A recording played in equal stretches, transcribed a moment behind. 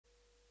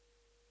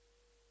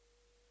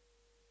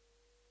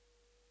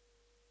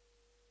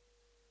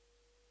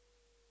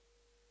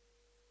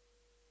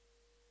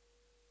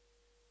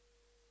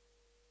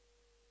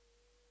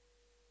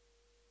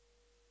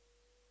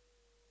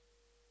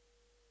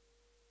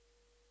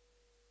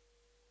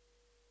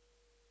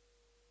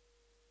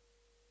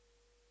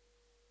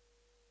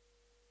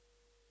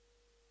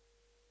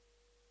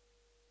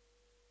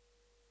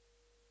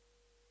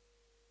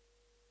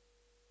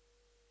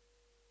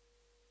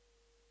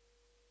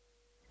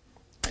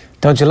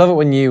Don't you love it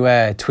when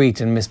you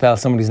tweet and misspell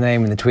somebody's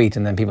name in the tweet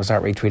and then people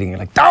start retweeting? You're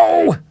like,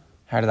 no!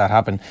 How did that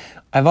happen?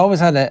 I've always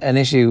had an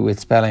issue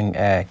with spelling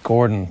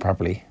Gordon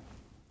properly.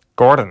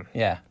 Gordon?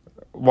 Yeah.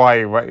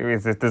 Why?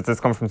 Does this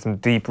come from some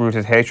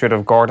deep-rooted hatred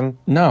of Gordon?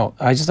 No,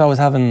 I just always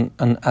have an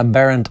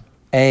aberrant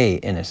A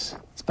in it.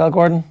 Spell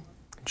Gordon?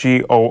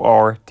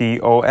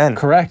 Gordon.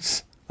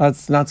 Correct.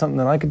 That's not something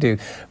that I could do.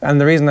 And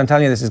the reason I'm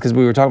telling you this is because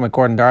we were talking about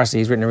Gordon Darcy.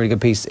 He's written a really good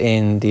piece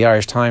in the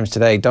Irish Times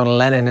today. Donal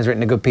Lennon has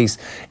written a good piece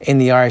in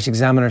the Irish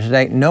Examiner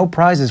today. No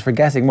prizes for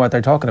guessing what they're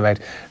talking about.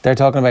 They're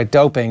talking about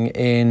doping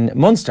in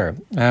Munster.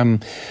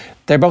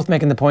 They're both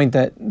making the point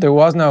that there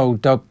was no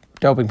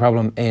doping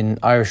problem in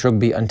Irish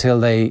rugby until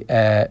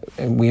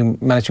we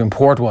managed to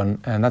import one,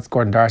 and that's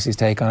Gordon Darcy's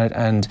take on it.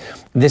 And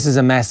this is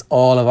a mess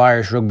all of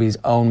Irish rugby's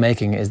own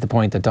making, is the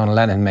point that Donal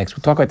Lennon makes.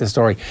 We'll talk about this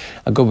story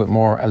a good bit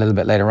more a little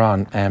bit later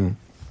on.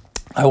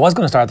 I was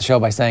going to start the show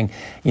by saying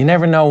you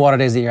never know what it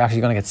is that you're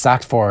actually going to get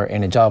sacked for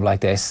in a job like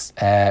this.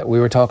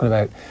 We were talking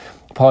about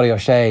Paddy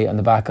O'Shea on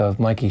the back of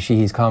Mikey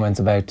Sheehy's comments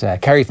about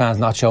Kerry fans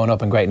not showing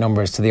up in great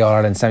numbers to the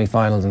All-Ireland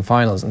semi-finals and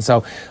finals, and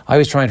so I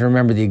was trying to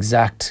remember the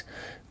exact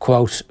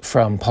quote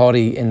from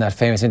Paddy in that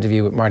famous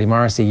interview with Marty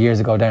Morrissey years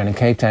ago down in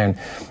Cape Town.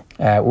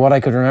 What I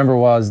could remember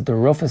was the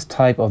roughest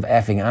type of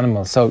effing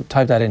animal. So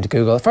type that into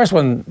Google. The first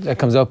one that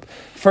comes up,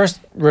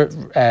 first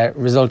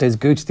result is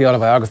Gooch, the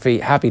autobiography,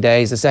 happy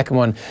days. The second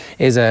one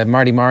is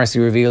Marty Morrissey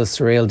reveals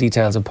surreal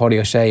details of Paddy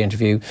O'Shea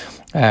interview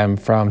from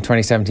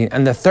 2017.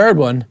 And the third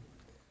one,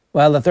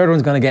 well, the third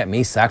one's going to get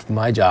me sacked from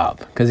my job.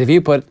 Because if you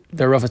put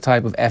the roughest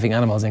type of effing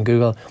animals in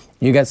Google,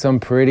 you get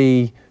some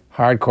pretty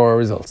hardcore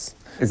results.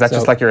 Is that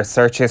just like your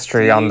search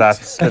history on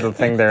that little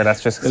thing there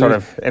that's just sort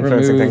of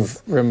influencing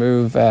things?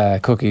 Remove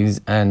cookies.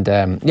 And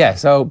yeah,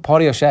 so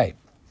Paddy O'Shea,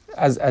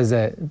 as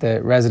the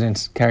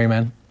resident Kerry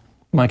man,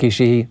 Mikey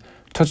Sheey,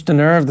 touched a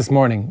nerve this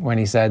morning when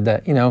he said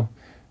that, you know,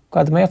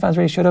 God, the Mayo fans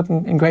really showed up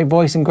in great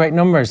voice and great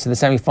numbers to the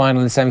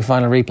semi-final and the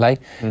semi-final replay.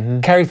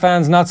 Kerry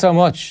fans, not so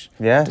much.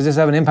 Yeah. Does this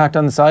have an impact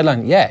on the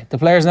sideline? Yeah, the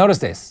players notice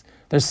this.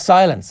 There's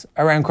silence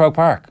around Croke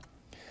Park.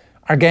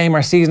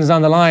 Our season is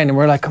on the line, and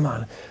we're like, come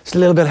on, just a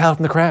little bit of help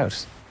from the crowd.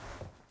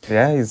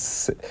 Yeah,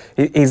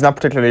 he's not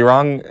particularly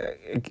wrong,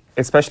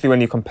 especially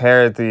when you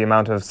compare the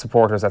amount of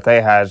supporters that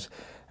they had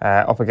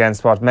up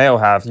against what Mayo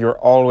have. You're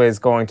always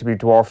going to be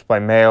dwarfed by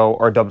Mayo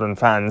or Dublin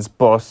fans,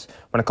 but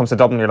when it comes to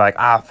Dublin, you're like,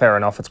 fair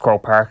enough, it's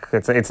Croke Park,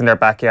 it's in their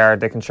backyard,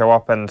 they can show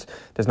up and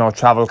there's no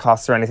travel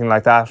costs or anything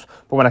like that.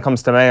 But when it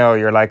comes to Mayo,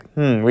 you're like,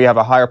 we have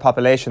a higher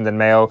population than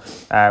Mayo.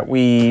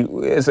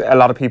 A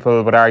lot of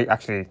people would argue,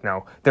 actually,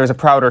 no, there's a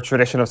prouder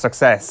tradition of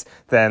success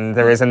than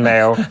there is in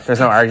Mayo. There's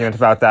no argument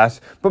about that.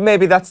 But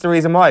maybe that's the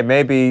reason why.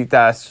 Maybe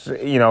that,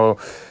 you know...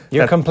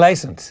 You're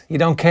complacent. You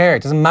don't care.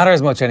 It doesn't matter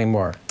as much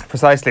anymore.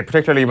 Precisely,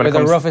 particularly when it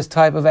comes... the roughest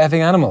type of effing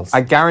animals.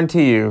 I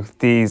guarantee you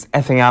these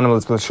effing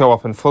animals will show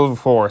up in full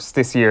force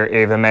this year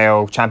if a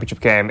Mayo championship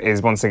game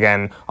is once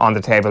again on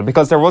the table.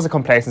 Because there was a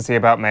complacency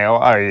about Mayo.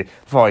 I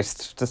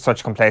voiced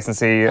such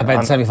complacency...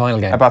 About the semi-final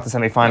game. About the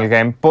semi-final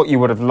game. But you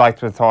would have liked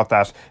to have thought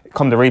that,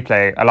 come the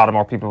replay, a lot of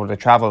more people would have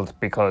travelled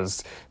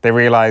because they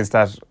realised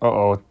that,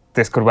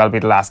 this could well be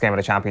the last game of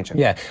the championship.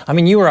 Yeah. I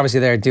mean, you were obviously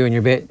there doing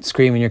your bit,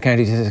 screaming your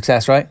county to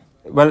success, right?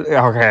 Well,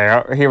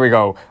 okay, here we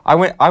go. I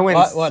went.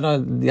 What? No,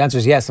 the answer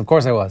is yes. Of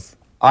course I was.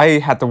 I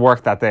had to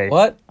work that day.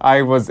 What?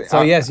 I was.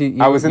 So yes,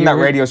 I was in that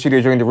radio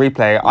studio during the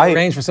replay. I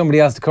arranged for somebody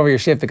else to cover your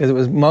shift because it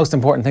was the most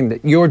important thing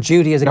that your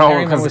duty as a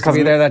Kerry man was to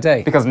be there that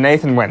day. Because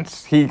Nathan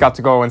went. He got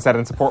to go instead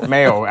and support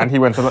Mayo, and he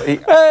went to. Hey,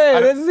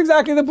 this is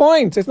exactly the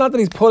point. It's not that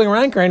he's pulling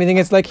rank or anything.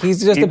 It's like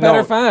he's just a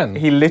better fan.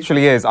 He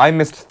literally is. I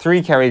missed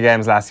 3 Kerry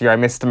games last year. I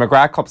missed the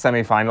McGrath Cup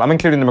semi-final. I'm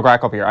including the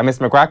McGrath Cup here. I missed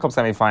the McGrath Cup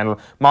semi-final,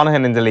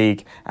 Monaghan in the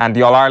league, and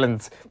the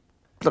All-Ireland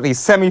bloody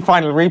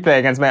semi-final replay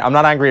against Mayo. I'm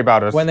not angry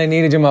about it. When they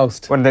needed you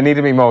most. When they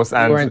needed me most.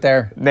 And you weren't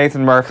there.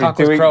 Nathan Murphy Cock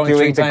doing was crowing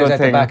 3 the times good at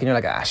thing. the back and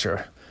you're like,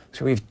 sure.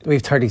 So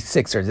we've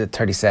 36 or is it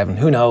 37?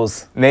 Who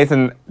knows?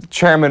 Nathan,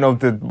 chairman of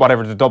the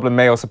Dublin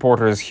Mayo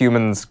Supporters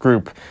Humans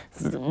group,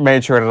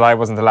 made sure that I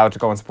wasn't allowed to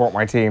go and support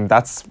my team.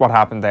 That's what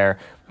happened there.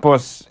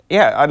 But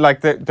yeah,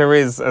 there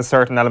is a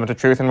certain element of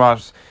truth in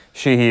what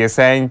Sheehy is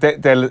saying.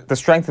 The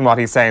strength in what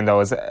he's saying, though,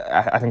 is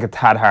I think a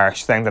tad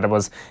harsh, saying that it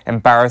was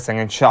embarrassing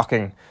and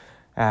shocking.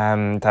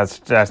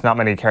 That not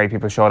many Kerry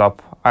people showed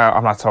up.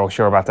 I'm not so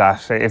sure about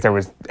that. If there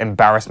was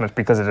embarrassment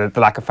because of the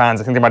lack of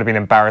fans, I think there might have been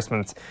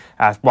embarrassment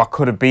at what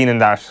could have been in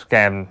that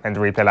game in the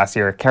replay last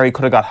year. Kerry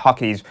could have got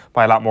hockeyed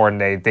by a lot more than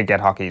they did get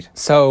hockeyed.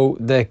 So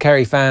the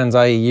Kerry fans,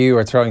 i.e. you,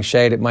 are throwing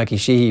shade at Mikey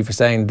Sheehy for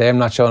saying them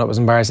not showing up was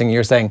embarrassing.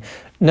 You're saying,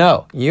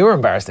 no, you were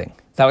embarrassing.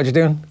 Is that what you're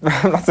doing?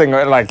 I'm not saying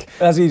like...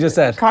 That's what you just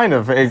said. Kind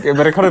of, but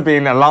it could have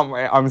been a lot...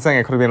 I'm saying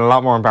it could have been a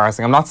lot more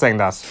embarrassing. I'm not saying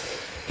that.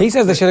 He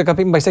says they should have got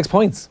beaten by 6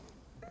 points.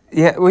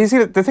 Yeah, well, you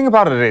see, the thing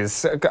about it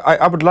is,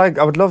 I would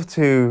love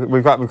to.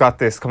 We've got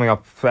this coming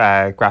up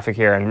graphic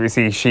here, and we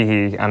see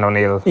Sheey and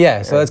O'Neill.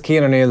 Yeah, so that's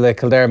Cian O'Neill, the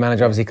Kildare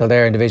manager. Obviously,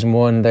 Kildare in Division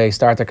 1, they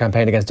start their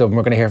campaign against Dublin.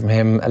 We're going to hear from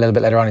him a little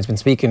bit later on. He's been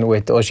speaking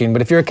with Oisin.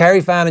 But if you're a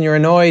Kerry fan and you're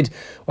annoyed,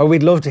 well,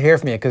 we'd love to hear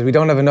from you, because we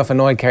don't have enough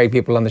annoyed Kerry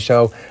people on the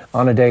show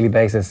on a daily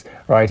basis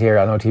right here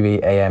on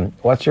OTB AM.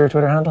 What's your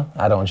Twitter handle?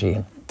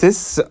 @OwenSheehan.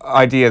 This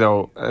idea,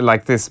 though,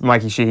 like this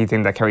Mikey Sheey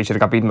thing that Kerry should have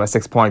got beaten by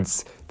 6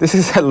 points, this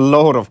is a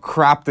load of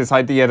crap, this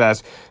idea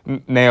that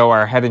Mayo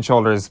are head and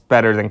shoulders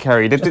better than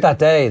Kerry. Just that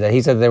day that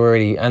he said they were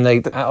really... And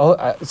they...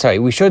 sorry,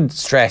 we should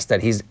stress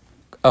that he's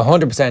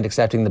 100%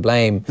 accepting the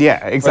blame. Yeah,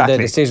 exactly. For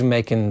the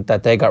decision-making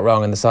that they got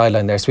wrong in the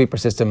sideline, their sweeper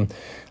system.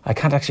 I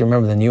can't actually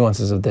remember the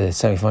nuances of the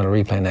semi-final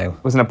replay now.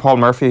 Wasn't it Paul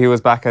Murphy who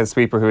was back as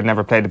sweeper, who had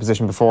never played the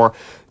position before?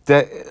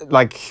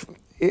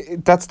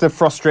 That's the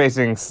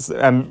frustrating,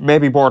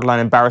 maybe borderline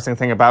embarrassing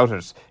thing about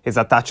it, is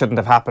that shouldn't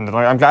have happened. And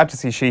I'm glad to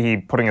see Sheey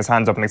putting his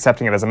hands up and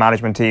accepting it as a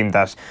management team,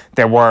 that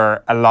there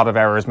were a lot of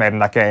errors made in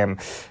that game.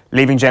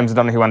 Leaving James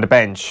O'Donoghue on the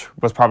bench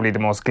was probably the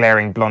most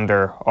glaring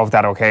blunder of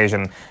that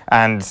occasion.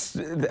 And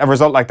a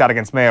result like that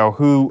against Mayo,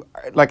 who,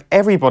 like,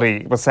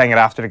 everybody was saying it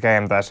after the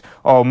game that,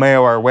 oh,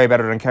 Mayo are way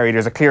better than Kerry.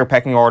 There's a clear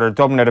pecking order.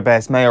 Dublin are the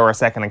best, Mayo are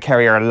second, and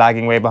Kerry are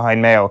lagging way behind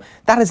Mayo.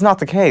 That is not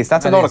the case.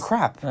 That's a load of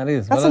crap. That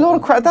is. That's a load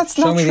of crap. That's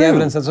not true. Show me the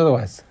evidence that's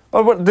otherwise.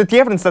 Well, the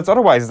evidence that's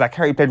otherwise is that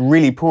Kerry played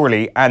really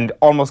poorly and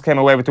almost came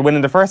away with the win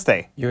in the first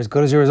day. You're as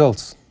good as your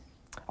results.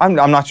 I'm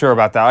not sure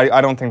about that.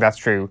 I don't think that's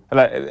true.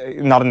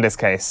 Not in this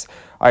case.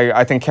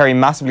 I think Kerry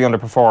massively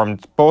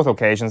underperformed both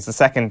occasions. The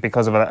second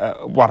because of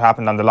what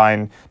happened on the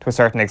line to a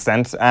certain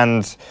extent,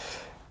 and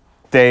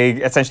they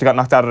essentially got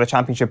knocked out of the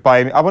championship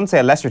by, I wouldn't say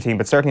a lesser team,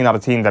 but certainly not a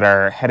team that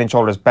are head and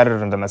shoulders better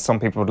than them, as some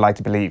people would like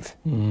to believe.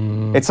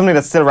 It's something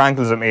that still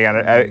rankles at me,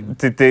 and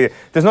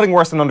there's nothing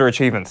worse than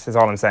underachievement, is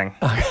all I'm saying.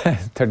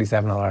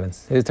 37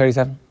 All-Irelands. Is it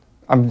 37?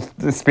 I'm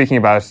speaking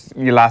about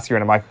last year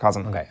in a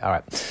microcosm. Okay, all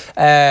right.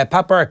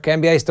 Pat Burke,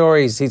 NBA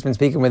stories. He's been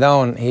speaking with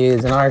Owen. He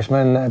is an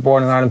Irishman,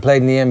 born in Ireland,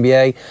 played in the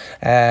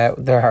NBA.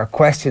 There are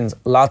questions,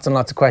 lots and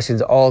lots of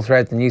questions all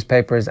throughout the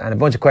newspapers, and a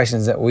bunch of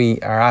questions that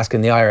we are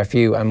asking the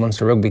IRFU and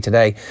Munster Rugby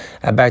today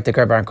about the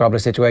Gerbrandt Grobler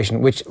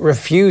situation, which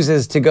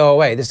refuses to go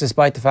away. This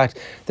despite the fact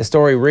the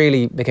story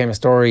really became a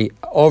story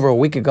over a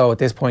week ago at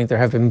this point. There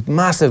have been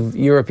massive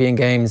European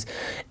games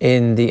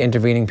in the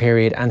intervening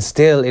period, and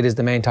still it is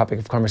the main topic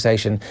of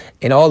conversation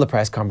in all the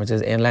press conferences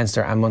in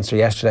Leinster and Munster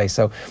yesterday.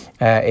 So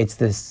it's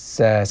this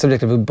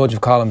subject of a bunch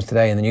of columns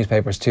today in the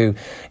newspapers too.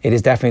 It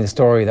is definitely the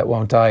story that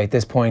won't die at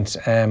this point.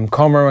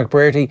 Comer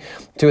McBrearty,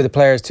 two of the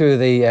players, two of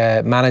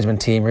the management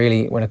team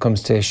really, when it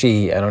comes to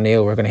Sheey and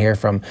O'Neill. We're going to hear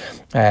from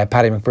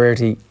Paddy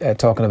McBrearty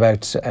talking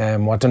about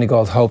what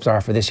Donegal's hopes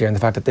are for this year, and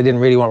the fact that they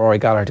didn't really want Rory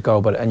Gallagher to go,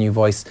 but a new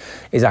voice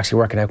is actually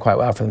working out quite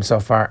well for them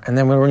so far. And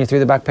then we'll run you through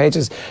the back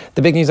pages.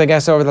 The big news, I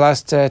guess, over the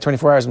last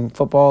 24 hours in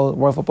football,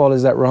 world football,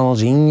 is that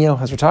Ronaldinho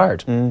has retired.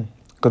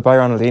 Goodbye,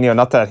 Ronaldinho.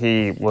 Not that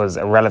he was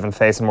a relevant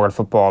face in world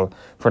football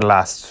for the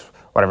last,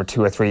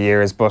 2 or 3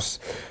 years, but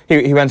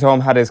he went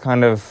home, had his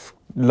kind of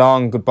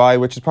long goodbye,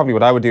 which is probably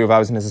what I would do if I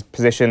was in his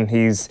position.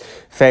 He's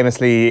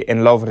famously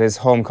in love with his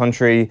home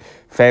country,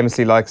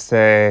 famously likes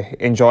to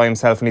enjoy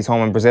himself when he's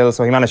home in Brazil,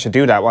 so he managed to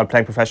do that while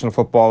playing professional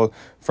football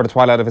for the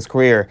twilight of his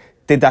career.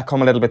 Did that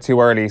come a little bit too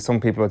early? Some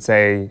people would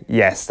say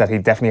yes, that he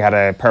definitely had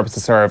a purpose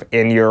to serve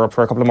in Europe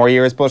for a couple of more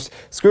years, but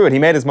screw it, he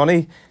made his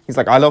money. He's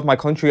like, I love my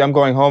country, I'm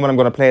going home and I'm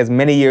going to play as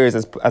many years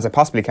as I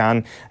possibly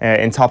can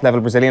in top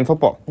level Brazilian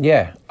football.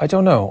 Yeah, I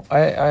don't know.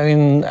 I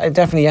mean,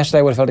 definitely yesterday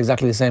I would have felt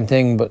exactly the same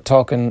thing, but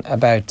talking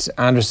about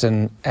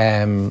Anderson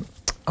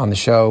on the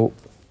show,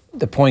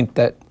 the point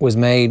that was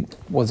made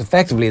was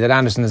effectively that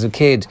Anderson as a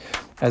kid,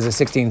 as a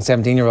 16,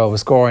 17-year-old, was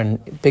scoring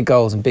big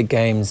goals in big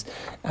games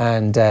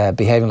and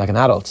behaving like an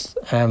adult.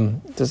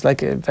 There's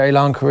like a very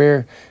long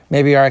career.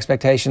 Maybe our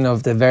expectation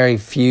of the very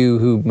few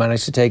who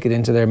managed to take it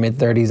into their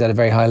mid-30s at a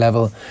very high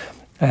level,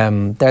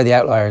 they're the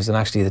outliers, and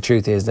actually the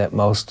truth is that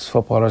most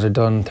footballers are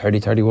done 30,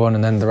 31,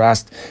 and then the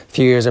last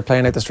few years are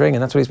playing out the string,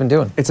 and that's what he's been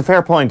doing. It's a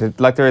fair point.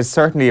 There is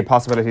certainly a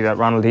possibility that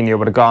Ronaldinho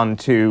would have gone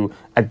to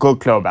a good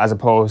club as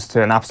opposed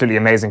to an absolutely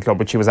amazing club,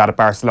 which he was at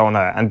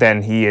Barcelona, and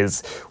then he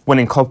is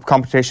winning cup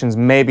competitions,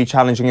 maybe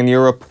challenging in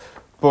Europe,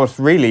 but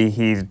really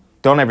he's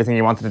done everything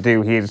he wanted to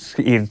do. He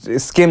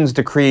skimmed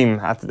the cream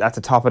at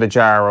the top of the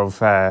jar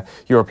of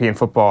European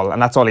football,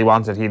 and that's all he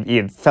wanted. He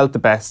had felt the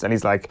best, and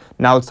he's like,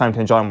 now it's time to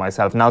enjoy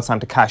myself, now it's time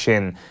to cash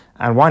in.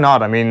 And why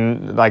not? I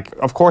mean, like,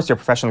 of course your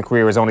professional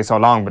career is only so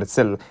long, but it's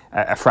still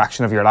a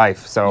fraction of your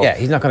life. So yeah,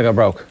 he's not going to go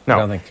broke. No. I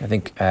don't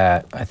think.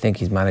 I think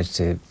he's managed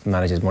to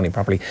manage his money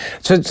properly.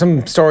 So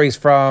some stories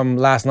from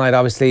last night,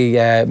 obviously,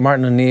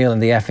 Martin O'Neill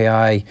and the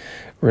FAI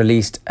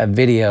released a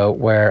video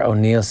where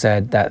O'Neill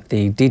said that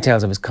the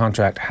details of his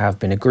contract have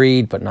been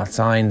agreed but not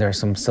signed. There's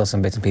still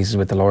some bits and pieces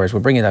with the lawyers.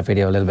 We'll bring you that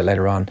video a little bit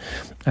later on,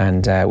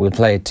 and we'll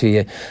play it to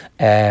you.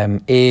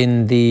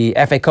 In the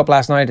FA Cup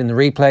last night, in the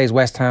replays,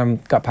 West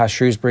Ham got past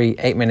Shrewsbury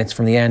 8 minutes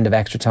from the end of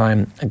extra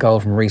time. A goal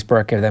from Rhys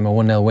Burke gave them a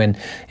 1-0 win.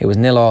 It was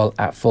 0-0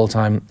 at full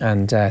time,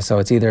 and so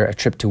it's either a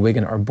trip to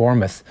Wigan or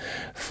Bournemouth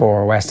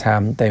for West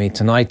Ham. They meet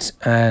tonight.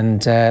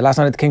 And last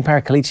night at the King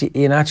Park, Kelechi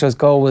Iheanacho's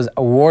goal was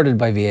awarded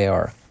by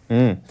VAR.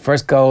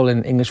 First goal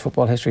in English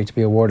football history to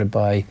be awarded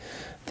by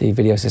the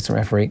video assistant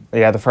referee.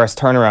 Yeah, the first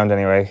turnaround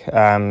anyway.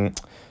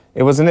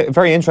 It was a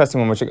very interesting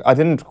one, which I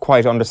didn't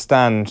quite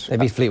understand. They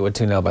beat Fleetwood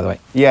 2-0, by the way.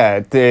 Yeah,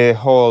 the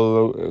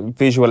whole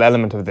visual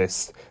element of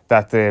this,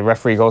 that the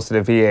referee goes to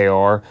the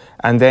VAR,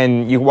 and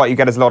then what you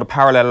get is a lot of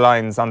parallel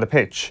lines on the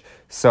pitch.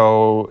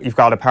 So you've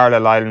got a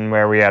parallel line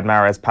where Riyad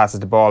Mahrez passes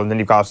the ball, and then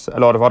you've got a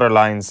lot of other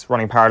lines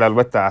running parallel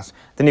with that.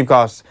 Then you've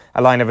got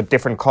a line of a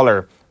different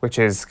colour, which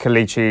is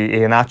Kelechi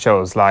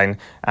Iheanacho's line.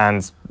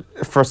 And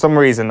for some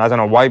reason, I don't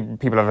know why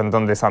people haven't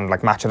done this on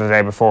like Match of the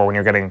Day before, when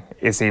you're getting,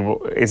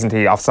 isn't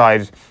he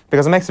offside?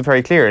 Because it makes it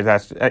very clear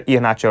that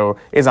Iheanacho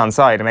is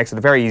onside. It makes it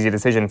a very easy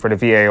decision for the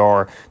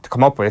VAR to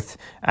come up with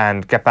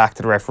and get back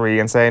to the referee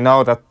and say,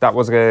 no, that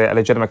was a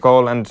legitimate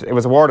goal, and it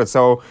was awarded.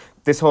 So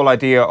this whole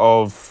idea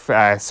of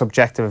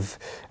subjective,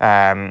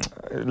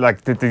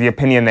 like the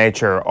opinion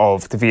nature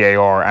of the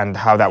VAR and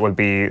how that will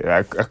be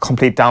a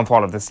complete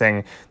downfall of this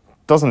thing,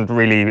 doesn't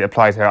really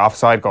apply to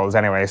offside goals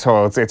anyway.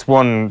 So it's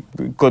one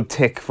good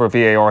tick for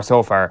VAR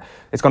so far.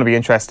 It's going to be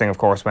interesting, of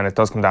course, when it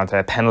does come down to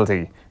a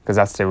penalty, because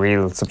that's the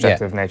real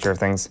subjective nature of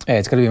things. Yeah,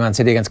 it's going to be Man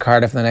City against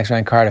Cardiff in the next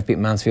round. Cardiff beat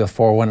Mansfield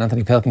 4-1.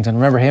 Anthony Pilkington,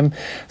 remember him?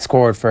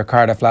 Scored for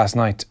Cardiff last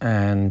night.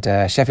 And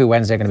Sheffield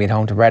Wednesday are going to be at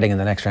home to Reading in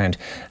the next round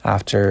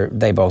after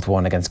they both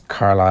won against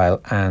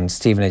Carlisle and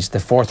Stevenage. The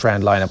fourth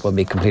round lineup will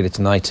be completed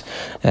tonight.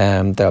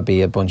 There'll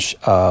be a bunch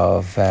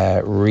of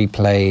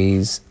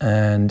replays.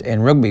 And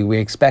in rugby, we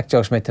expect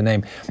Joe Schmidt to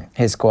name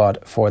his squad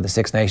for the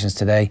Six Nations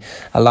today.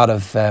 A lot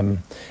of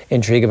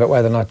intrigue about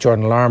whether or not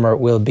Jordan Larmour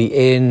will be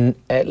in.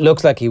 It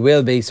looks like he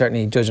will be,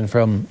 certainly judging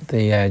from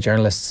the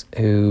journalists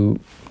who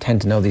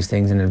tend to know these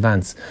things in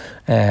advance.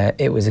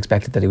 It was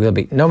expected that he will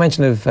be. No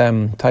mention of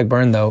Tadhg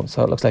Beirne though,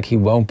 so it looks like he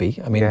won't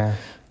be. I mean,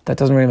 that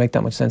doesn't really make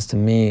that much sense to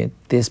me at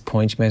this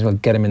point. You may as well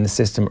get him in the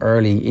system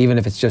early, even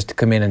if it's just to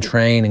come in and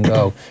train and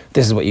go,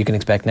 this is what you can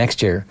expect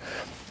next year,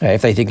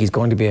 if they think he's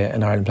going to be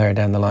an Ireland player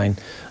down the line.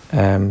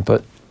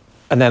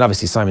 And then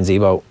obviously Simon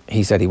Zebo,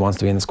 he said he wants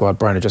to be in the squad.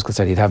 Brian O'Driscoll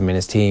said he'd have him in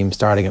his team,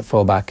 starting at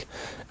fullback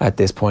at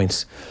this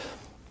point.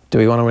 Do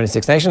we want to win the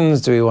Six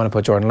Nations? Do we want to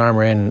put Jordan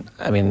Larmour in?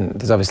 I mean,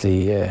 there's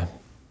obviously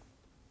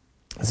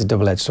it's a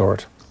double-edged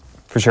sword.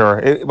 For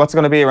sure. What's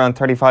going to be around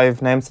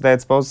 35 names today, I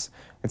suppose?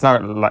 It's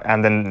not,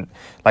 and then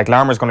like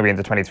Larmour's going to be in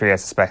the 23, I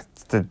suspect.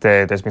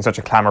 There's been such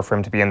a clamour for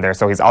him to be in there,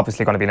 so he's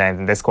obviously going to be named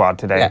in this squad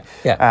today.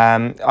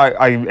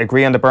 I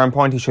agree on the Beirne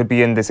point. He should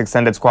be in this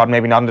extended squad,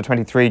 maybe not in the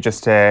 23,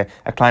 just to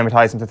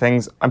acclimatise him to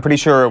things. I'm pretty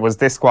sure it was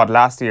this squad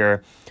last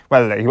year.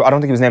 Well, I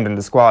don't think he was named in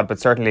the squad, but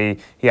certainly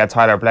he had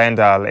Tyler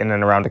Blandall in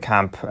and around the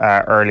camp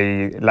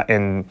early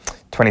in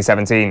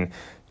 2017.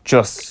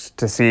 Just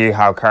to see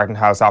how Carton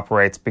House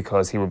operates,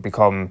 because he would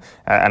become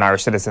an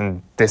Irish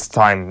citizen this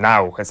time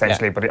now,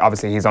 essentially. But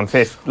obviously he's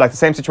unfit. Like the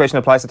same situation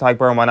applies to Tadhg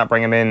Beirne. Why not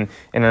bring him in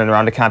and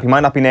around the camp? He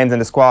might not be named in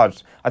the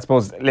squad. I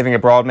suppose living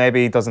abroad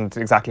maybe doesn't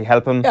exactly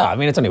help him. Yeah, I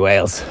mean, it's only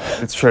Wales.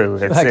 It's true.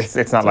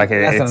 It's not like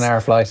less than an hour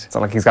flight. It's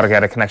not like he's got to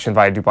get a connection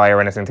via Dubai or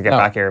anything to get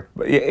back here.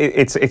 But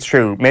it's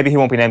true. Maybe he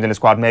won't be named in the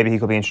squad. Maybe he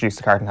could be introduced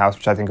to Carton House,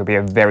 which I think would be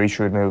a very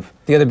shrewd move.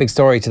 The other big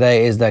story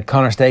today is that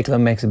Conor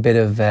Stakelum makes a bit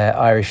of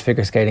Irish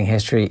figure skating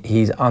history.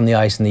 He's on the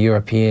ice in the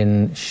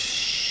European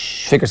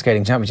Figure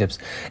Skating Championships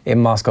in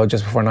Moscow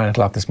just before 9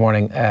 o'clock this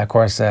morning. Of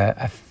course,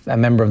 a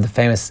member of the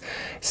famous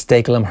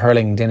Stakelum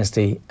hurling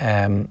dynasty,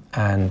 and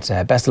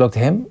best of luck to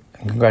him.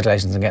 And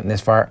congratulations on getting this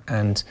far,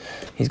 and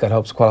he's got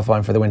hopes of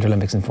qualifying for the Winter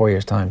Olympics in 4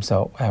 years' time.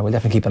 So we'll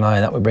definitely keep an eye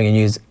on that. We're bringing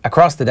news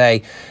across the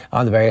day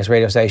on the various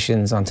radio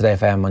stations, on Today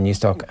FM, on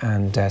Newstalk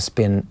and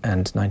Spin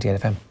and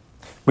 98 FM.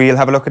 We'll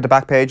have a look at the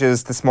back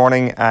pages this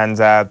morning, and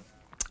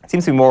it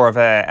seems to be more of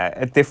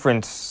a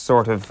different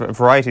sort of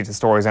variety to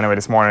stories anyway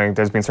this morning.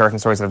 There's been certain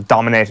stories that have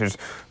dominated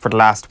for the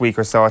last week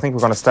or so. I think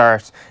we're going to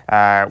start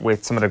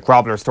with some of the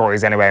Grobler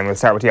stories anyway, and we'll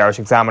start with the Irish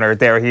Examiner.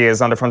 There he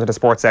is on the front of the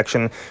sports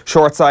section.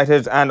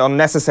 Short-sighted and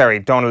unnecessary.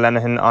 Donal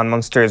Lenihan on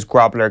Munster's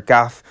Grobler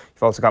gaffe.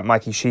 You've also got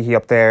Mikey Sheey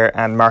up there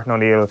and Martin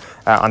O'Neill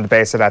on the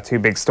base of that. Two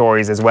big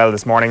stories as well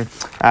this morning.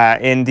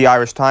 In the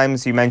Irish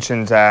Times, you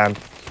mentioned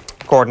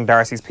Gordon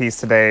Darcy's piece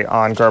today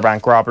on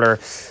Gerbrandt Grobler.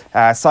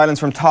 Silence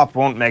from top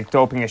won't make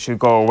doping issue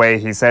go away,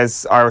 he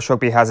says. Irish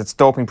rugby has its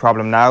doping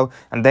problem now,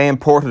 and they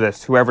imported it.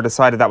 Whoever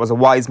decided that was a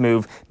wise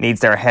move needs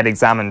their head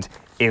examined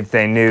if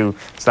they knew.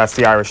 So that's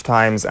the Irish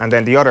Times. And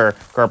then the other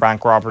Gerbrandt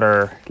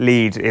Grobler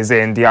lead is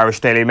in the Irish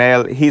Daily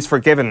Mail. He's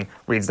forgiven,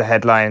 reads the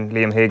headline.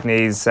 Liam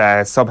Higney's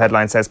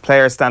sub-headline says,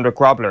 players stand with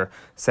Grobler,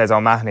 says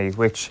O'Mahony,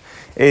 which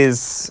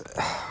is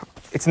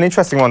it's an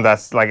interesting one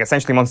that, like,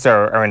 essentially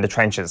Munster are in the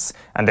trenches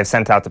and they've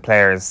sent out the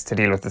players to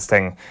deal with this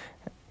thing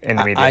in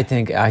the media. I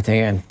think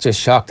I'm just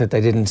shocked that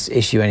they didn't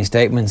issue any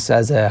statements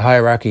as a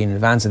hierarchy in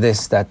advance of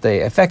this, that they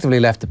effectively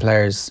left the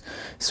players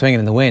swinging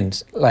in the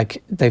wind.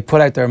 Like, they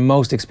put out their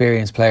most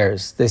experienced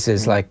players. This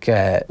is like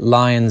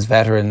Lions,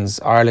 veterans,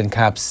 Ireland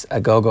caps, a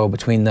go-go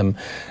between them,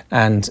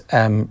 and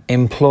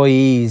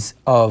employees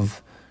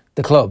of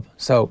the club.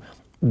 So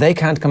they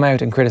can't come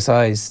out and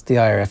criticise the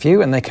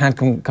IRFU, and they can't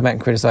come out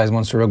and criticise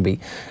Munster Rugby.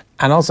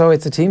 And also,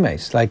 it's a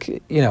teammate.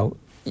 Like, you know,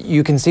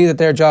 you can see that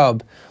their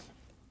job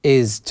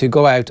is to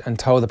go out and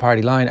toe the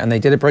party line, and they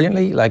did it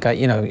brilliantly. Like,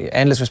 you know,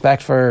 endless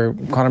respect for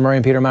Conor Murray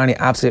and Peter O'Mahony,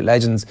 absolute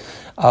legends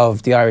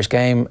of the Irish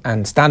game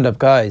and stand-up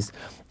guys.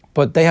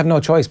 But they have no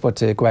choice but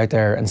to go out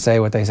there and say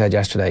what they said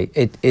yesterday.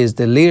 It is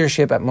the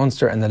leadership at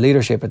Munster and the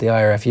leadership at the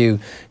IRFU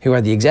who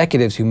are the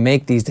executives who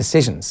make these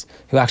decisions,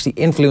 who actually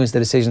influence the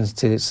decisions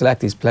to select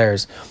these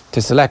players,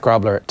 to select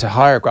Grobler, to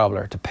hire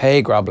Grobler, to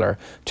pay Grobler,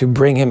 to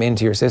bring him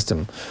into your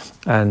system.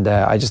 And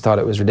I just thought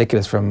it was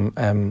ridiculous from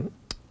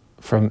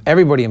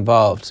everybody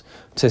involved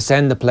to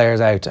send the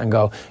players out and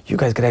go, you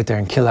guys get out there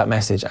and kill that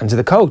message. And to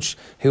the coach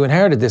who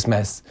inherited this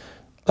mess,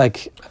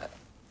 like,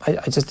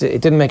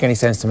 it didn't make any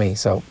sense to me.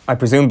 So I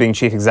presume being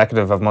chief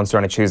executive of Munster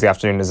on a Tuesday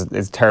afternoon is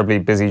a terribly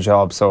busy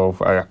job, so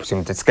I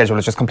presume the schedule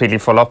is just completely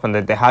full up and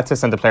they had to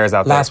send the players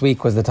out Last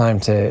week was the time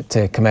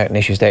to come out and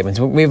issue statements.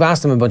 We've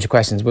asked them a bunch of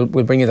questions. We'll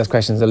bring you those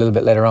questions a little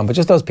bit later on, but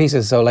just those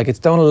pieces. So, like, it's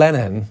Donal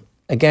Lenihan,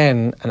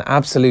 again, an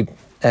absolute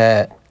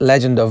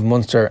legend of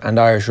Munster and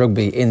Irish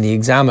rugby in the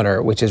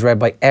Examiner, which is read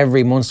by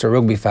every Munster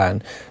rugby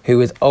fan who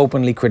is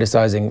openly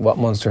criticising what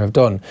Munster have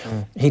done.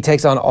 He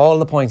takes on all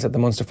the points that the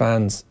Munster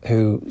fans,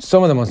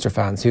 some of the Munster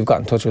fans who've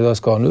got in touch with us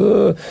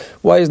going,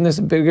 why isn't this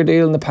a bigger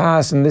deal in the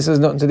past, and this has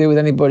nothing to do with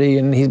anybody,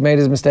 and he's made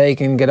his mistake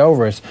and get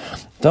over it.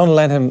 Donal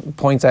Lenihan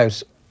points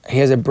out, he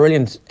has a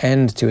brilliant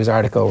end to his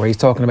article where he's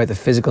talking about the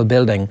physical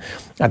building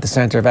at the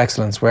Centre of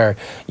Excellence, where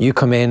you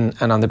come in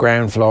and on the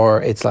ground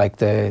floor it's like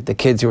the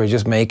kids who are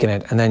just making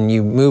it, and then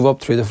you move up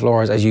through the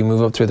floors as you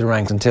move up through the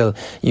ranks until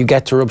you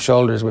get to rub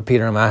shoulders with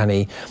Peter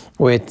O'Mahony,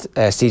 with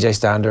CJ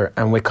Stander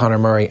and with Conor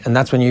Murray, and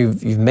that's when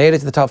you've made it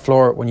to the top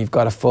floor, when you've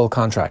got a full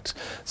contract.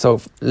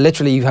 So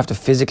literally you have to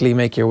physically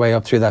make your way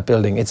up through that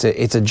building. It's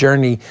a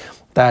journey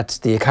that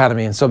the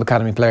academy and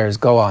sub-academy players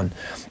go on,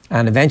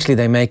 and eventually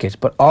they make it.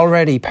 But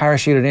already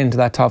parachuted into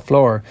that top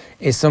floor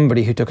is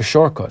somebody who took a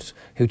shortcut,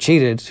 who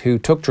cheated, who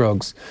took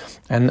drugs.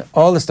 And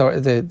all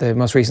the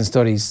most recent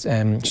studies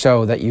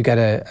show that you get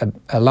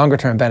a longer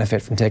term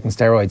benefit from taking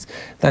steroids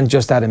than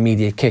just that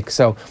immediate kick.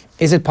 So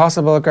is it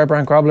possible that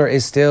Gerbrandt Grobler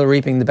is still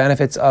reaping the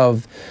benefits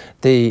of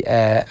the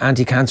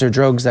anti-cancer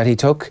drugs that he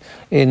took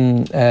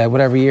in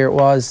whatever year it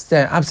was?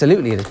 Then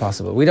absolutely it is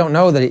possible. We don't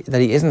know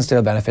that he isn't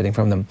still benefiting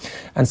from them.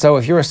 And so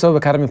if you're a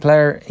sub-academy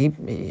player,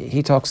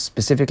 he talks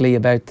specifically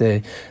about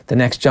the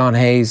next John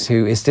Hayes,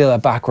 who is still a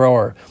back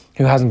rower,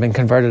 who hasn't been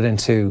converted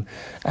into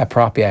a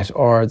prop yet,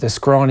 or the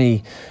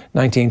scrawny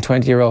 19,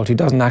 20-year-old who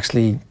doesn't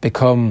actually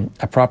become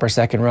a proper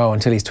second row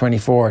until he's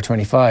 24 or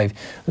 25,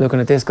 looking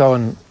at this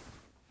going,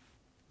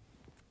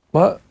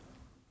 what?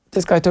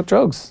 This guy took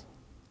drugs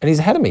and he's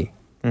ahead of me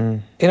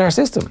in our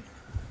system.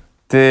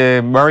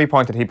 The Murray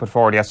point that he put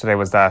forward yesterday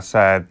was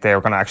that they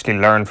were going to actually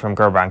learn from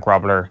Gerbrandt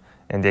Grobler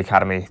in the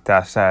academy,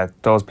 that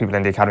those people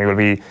in the academy will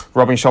be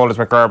rubbing shoulders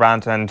with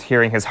Gerbrandt and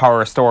hearing his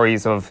horror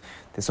stories of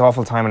this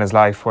awful time in his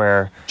life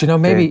where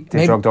maybe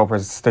drug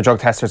dopers, the drug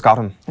testers got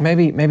him.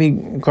 Maybe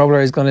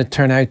Grobler is going to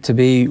turn out to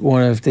be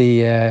one of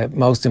the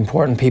most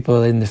important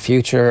people in the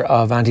future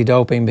of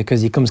anti-doping,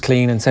 because he comes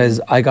clean and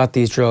says, I got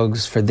these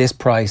drugs for this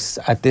price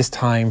at this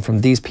time from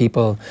these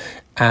people,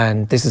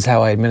 and this is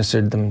how I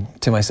administered them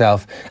to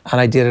myself, and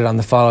I did it on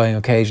the following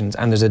occasions,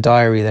 and there's a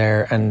diary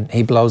there, and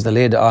he blows the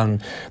lid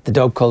on the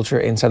dope culture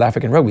in South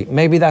African rugby.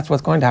 Maybe that's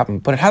what's going to happen,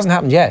 but it hasn't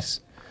happened yet,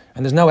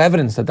 and there's no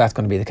evidence that that's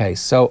going to be the case.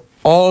 So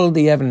all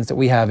the evidence that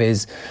we have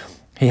is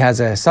he has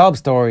a sob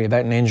story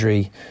about an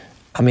injury,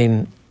 I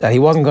mean, that he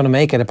wasn't going to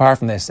make it apart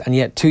from this, and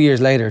yet 2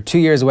 years later, 2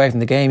 years away from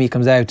the game, he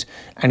comes out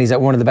and he's at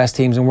one of the best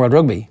teams in world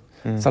rugby.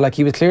 So like,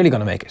 he was clearly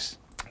going to make it.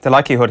 The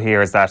likelihood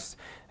here is that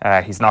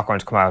he's not going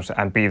to come out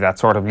and be that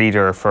sort of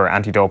leader for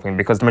anti-doping,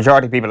 because the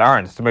majority of people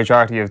aren't. The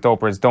majority of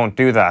dopers don't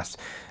do that.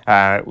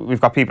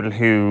 We've got people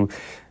who,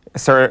 to a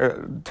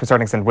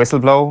certain extent,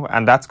 whistleblow,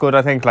 and that's good,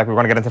 I think. Like, we're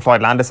going to get into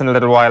Floyd Landis in a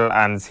little while,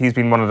 and he's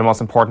been one of the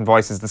most important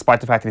voices, despite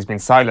the fact that he's been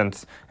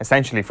silent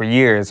essentially for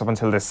years, up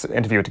until this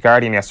interview with The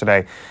Guardian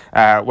yesterday.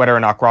 Whether or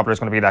not Grobler is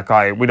going to be that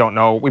guy, we don't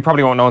know. We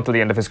probably won't know until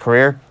the end of his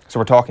career. So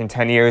we're talking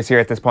 10 years here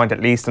at this point,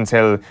 at least,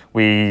 until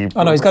we...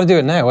 Oh no, he's got to do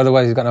it now,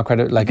 otherwise he's got no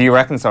credit. Like, do you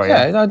reckon so?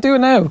 Yeah, no, do it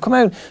now. Come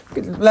out,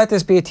 let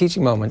this be a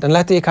teaching moment, and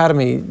let the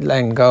academy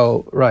then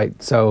go, right,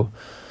 so...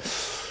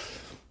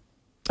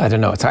 I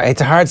don't know.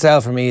 It's a hard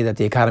sell for me that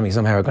the academy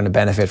somehow are going to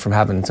benefit from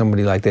having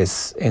somebody like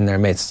this in their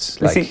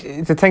midst. Like,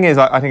 see, the thing is,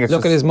 I think it's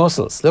look at his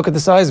muscles. Look at the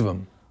size of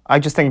him. I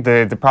just think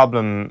the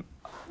problem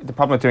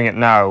with doing it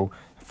now,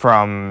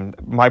 from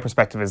my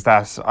perspective, is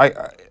that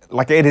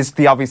like, it is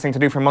the obvious thing to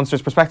do from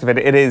Munster's perspective.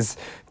 It is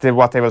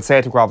what they will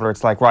say to Grobler.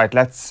 It's like, right,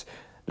 let's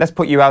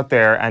put you out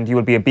there and you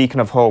will be a beacon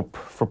of hope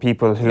for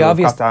people who have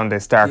got down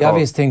this dark hole. The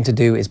obvious thing to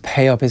do is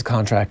pay up his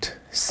contract,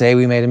 say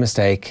we made a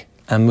mistake,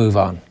 and move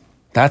on.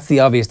 That's the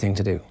obvious thing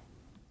to do.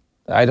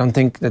 I don't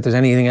think that there's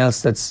anything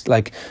else that's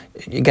like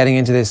getting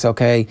into this,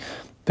 okay,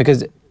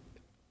 because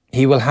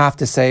he will have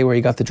to say where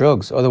he got the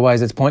drugs,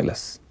 otherwise it's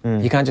pointless.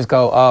 You can't just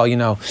go, oh, you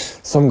know,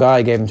 some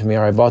guy gave them to me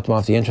or I bought them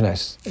off the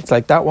internet. It's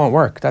like, that won't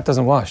work. That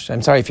doesn't wash.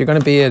 I'm sorry, if you're going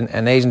to be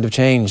an agent of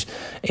change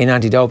in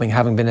anti-doping,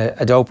 having been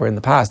a doper in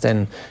the past,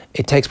 then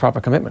it takes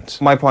proper commitment.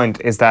 My point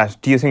is that,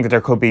 do you think that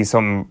there could be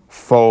some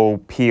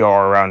faux PR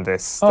around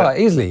this? Oh,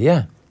 easily,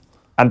 yeah.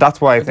 And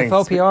that's why I think... The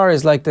faux PR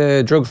is like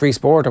the drug-free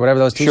sport or whatever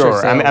those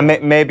t-shirts say. Sure,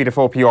 and maybe the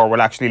faux PR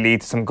will actually lead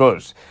to some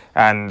good.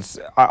 And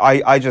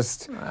I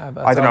just...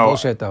 I don't know.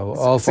 Bullshit, though.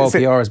 All faux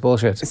PR is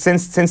bullshit.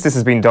 Since this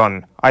has been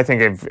done, I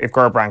think if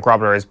Gerbrandt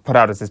Grobler is put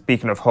out as this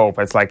beacon of hope,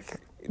 it's like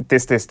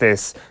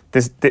this,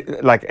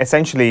 like,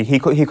 essentially he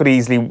could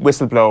easily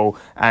whistleblow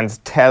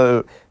and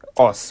tell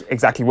us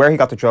exactly where he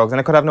got the drugs, and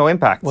it could have no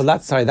impact. Well,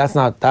 that's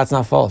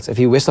not false. If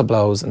he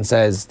whistleblows and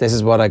says, this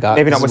is what I got,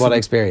 this is what I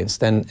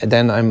experienced, then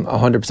I'm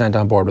 100%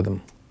 on board with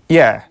him.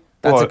 Yeah.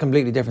 That's a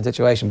completely different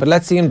situation. But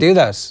let's see him do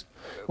that.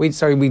 We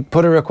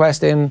put a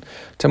request in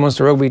to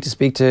Munster Rugby to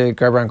speak to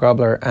Gerbrandt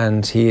Grobler,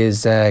 and he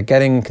is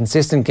getting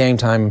consistent game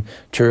time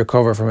to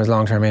recover from his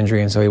long-term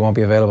injury, and so he won't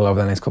be available over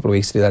the next couple of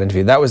weeks to do that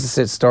interview. That was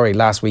the story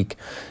last week,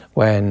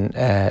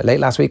 late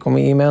last week when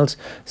we emailed.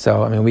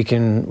 So I mean, we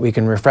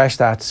can refresh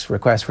that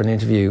request for an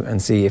interview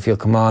and see if he'll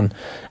come on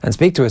and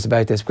speak to us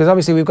about this, because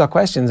obviously we've got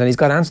questions and he's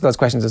got to answer those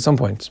questions at some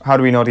point. How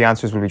do we know the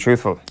answers will be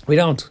truthful? We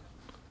don't.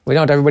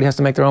 Everybody has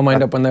to make their own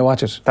mind up when they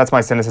watch it. That's my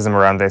cynicism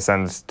around this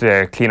and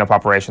the clean-up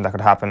operation that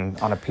could happen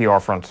on a PR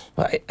front.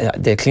 Well,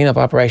 the clean-up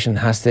operation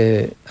has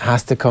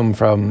to come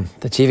from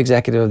the chief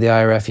executive of the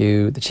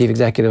IRFU, the chief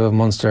executive of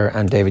Munster,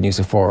 and David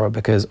Nusafora,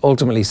 because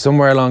ultimately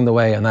somewhere along the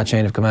way on that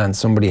chain of command,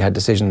 somebody had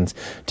decisions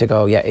to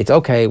go, yeah, it's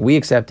okay, we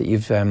accept that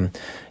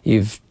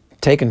you've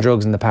taken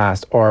drugs in the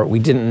past, or we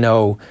didn't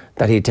know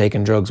that he'd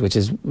taken drugs, which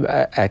is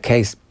a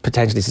case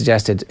potentially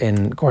suggested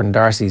in Gordon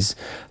Darcy's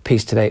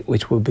piece today,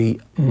 which will be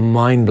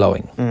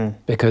mind-blowing.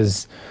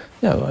 Because,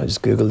 you know, I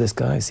just Google this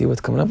guy, see what's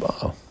coming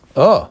up.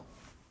 Oh,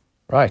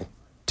 right.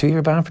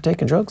 2-year ban for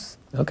taking drugs?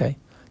 Okay,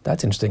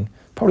 that's interesting.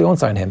 Probably won't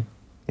sign him.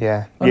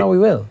 Yeah. Oh, no, we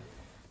will.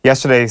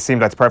 Yesterday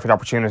seemed like the perfect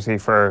opportunity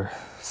for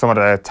some of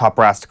the top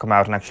brass to come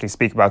out and actually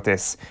speak about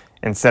this,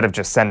 instead of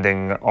just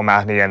sending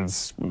O'Mahony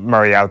and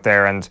Murray out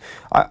there. And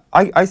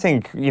I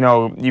think, you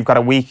know, you've got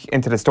a week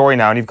into the story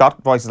now and you've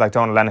got voices like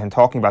Donald Lenihan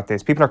talking about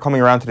this. People are coming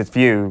around to this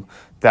view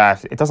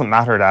that it doesn't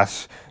matter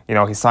that, you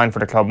know, he signed for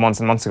the club months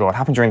and months ago. It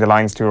happened during the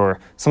Lions tour.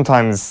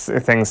 Sometimes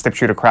things slip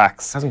through the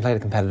cracks. Hasn't played a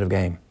competitive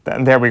game.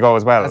 And there we go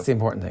as well. That's the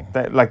important thing.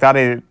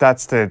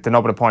 That's the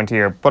nub of the point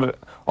here. But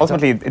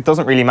ultimately, it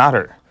doesn't really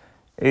matter.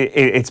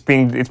 It's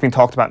been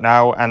talked about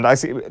now, and I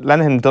see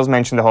Lenihan does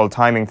mention the whole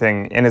timing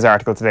thing in his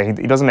article today.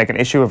 He doesn't make an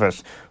issue of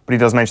it, but he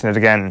does mention it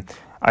again.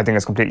 I think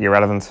it's completely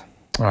irrelevant.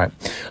 All right,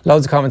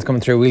 loads of comments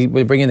coming through.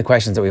 We'll bring in the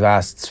questions that we've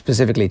asked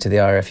specifically to the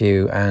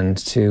IRFU and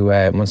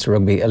to Munster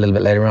Rugby a little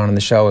bit later on in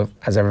the show.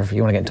 As ever, if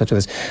you want to get in touch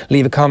with us,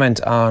 leave a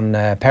comment on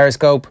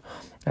Periscope.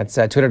 That's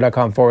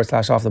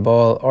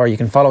twitter.com/offtheball, or you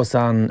can follow us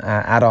on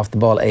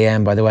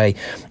 @offtheball.am, by the way,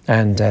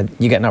 and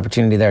you get an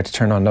opportunity there to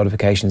turn on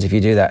notifications. If you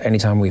do that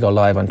anytime we go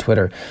live on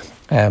Twitter,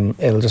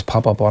 it'll just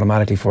pop up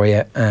automatically for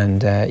you,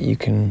 and you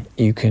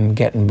can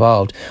get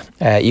involved.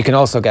 You can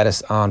also get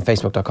us on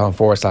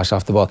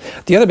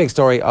facebook.com/offtheball. The other big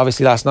story,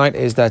 obviously, last night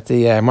is that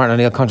the Martin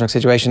O'Neill contract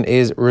situation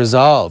is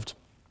resolved.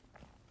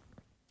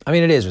 I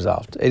mean, it is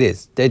resolved. It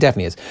is. It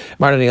definitely is.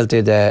 Martin O'Neill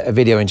did a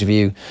video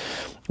interview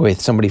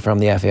with somebody from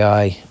the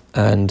FAI,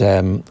 and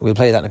we'll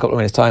play that in a couple of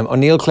minutes' time.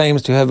 O'Neill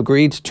claims to have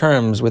agreed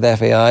terms with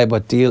FAI,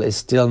 but deal is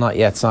still not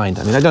yet signed.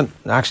 I mean, I don't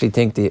actually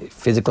think the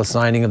physical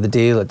signing of the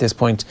deal at this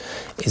point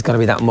is going to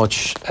be that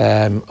much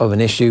of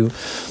an issue,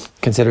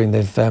 considering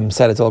they've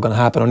said it's all going to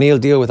happen. O'Neill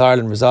deal with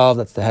Ireland resolved.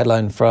 That's the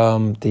headline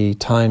from the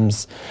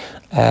Times.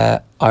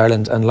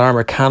 Ireland and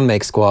Larmour can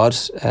make squad,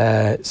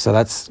 so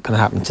that's going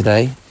to happen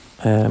today.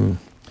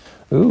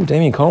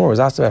 Damien Comer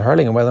was asked about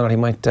hurling and whether or not he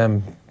might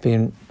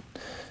be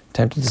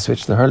tempted to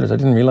switch to the hurlers. I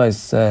didn't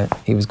realise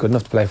he was good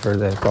enough to play for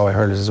the Galway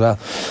hurlers as well.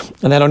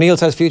 And then O'Neill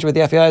says future with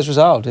the FAI is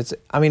resolved. It's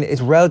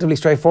relatively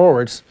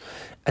straightforward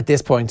at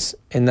this point,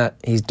 in that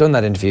he's done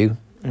that interview.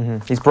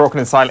 He's broken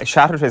his silence,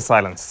 shattered his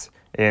silence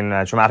in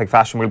dramatic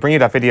fashion. We'll bring you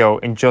that video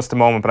in just a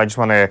moment, but I just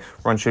want to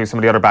run through some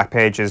of the other back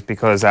pages,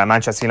 because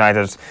Manchester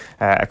United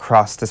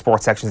across the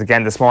sports sections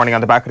again this morning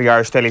on the back of the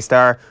Irish Daily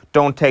Star.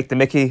 Don't take the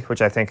Mickey,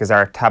 which I think is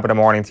our tab of the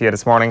morning to you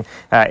this morning.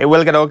 It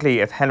will get ugly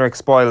if Henrik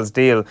spoils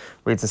deal,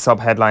 reads the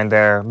sub-headline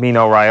there.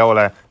 Mino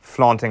Raiola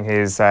flaunting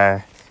his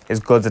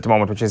goods at the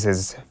moment, which is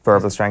his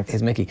verbal strength.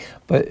 His Mickey.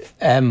 But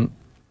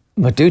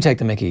do take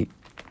the Mickey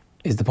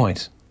is the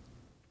point.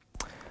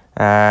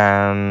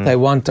 They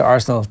want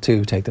Arsenal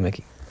to take the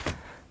Mickey.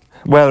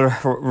 Well,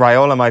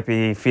 Raiola might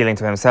be feeling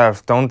to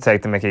himself, don't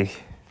take the Mickey.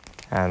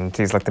 And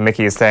he's like, the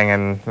Mickey is staying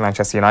in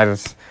Manchester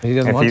United. He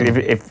doesn't want him.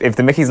 If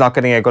the Mickey's not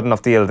getting a good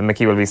enough deal, the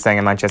Mickey will be staying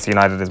in Manchester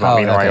United, is what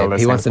Mino Raiola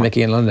is. He wants the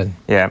Mickey in London.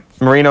 Yeah.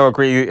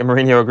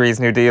 Mourinho agrees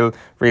new deal,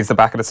 reads the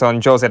back of the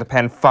Sun. Jose to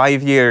pen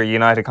 5-year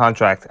United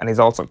contract, and he's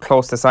also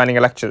close to signing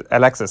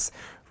Alexis.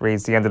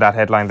 Reads the end of that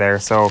headline there.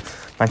 So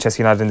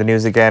Manchester United in the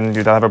news again.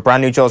 They'll have a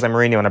brand new Jose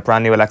Mourinho and a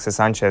brand new Alexis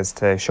Sanchez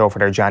to show for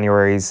their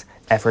January's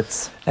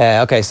efforts.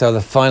 Okay, so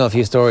the final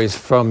few stories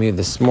from you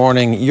this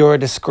morning. You're a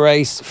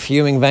disgrace.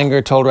 Fuming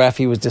Wenger told ref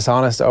he was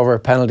dishonest over a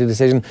penalty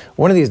decision.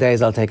 One of these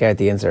days I'll take out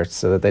the inserts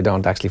so that they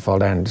don't actually fall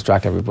down and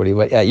distract everybody.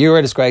 But yeah, you're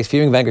a disgrace.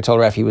 Fuming Wenger told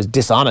ref he was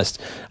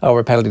dishonest over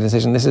a penalty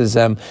decision. This is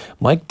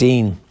Mike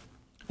Dean.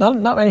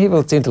 Not many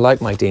people seem to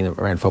like Mike Dean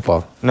around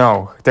football.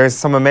 No, there's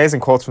some amazing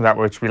quotes from that,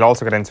 which we'll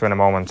also get into in a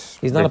moment.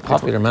 He's not a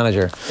popular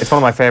manager. It's one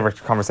of my favourite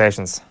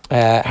conversations.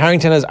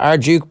 Harrington has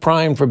Arduke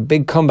primed for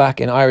big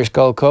comeback in Irish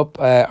Gold Cup.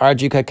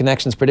 Arduke had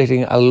connections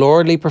predicting a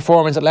lordly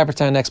performance at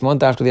Leopardstown next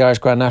month after the Irish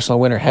Grand National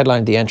winner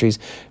headlined the entries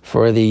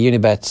for the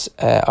Unibet's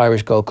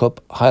Irish Gold Cup,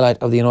 highlight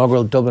of the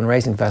inaugural Dublin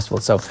Racing Festival.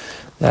 So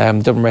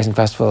Dublin Racing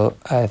Festival,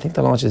 I think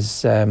the launch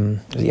is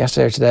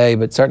yesterday or today,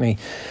 but certainly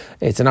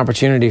it's an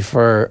opportunity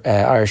for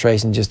Irish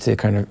racing just to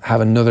kind of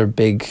have another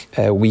big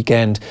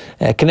weekend.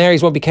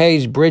 Canaries won't be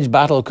caged. Bridge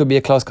battle could be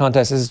a close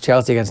contest. This is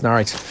Chelsea against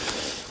Norwich.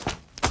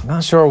 I'm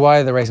not sure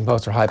why the Racing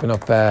Post are hyping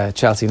up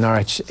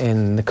Chelsea-Norwich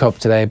in the Cup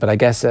today, but I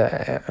guess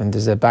and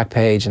there's a back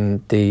page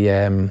and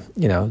the,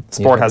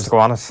 Sport has to go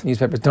on it.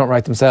 Newspapers don't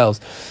write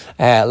themselves.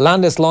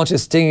 Landis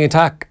launches stinging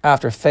attack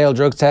after failed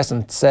drugs test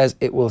and says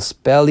it will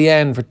spell the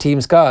end for Team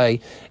Sky,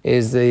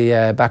 is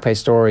the back page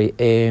story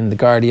in The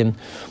Guardian.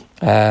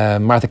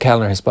 Martha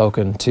Kellner has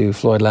spoken to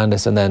Floyd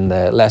Landis, and then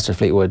Leicester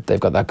Fleetwood, they've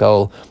got that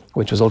goal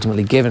which was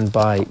ultimately given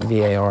by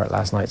VAR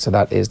last night. So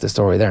that is the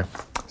story there.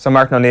 So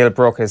Martin O'Neill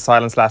broke his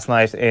silence last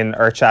night in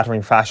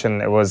earth-shattering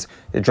fashion. It was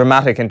a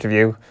dramatic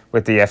interview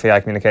with the FAI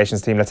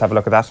communications team. Let's have a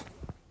look at that.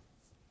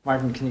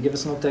 Martin, can you give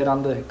us an update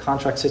on the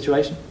contract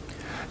situation?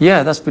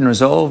 Yeah, that's been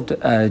resolved.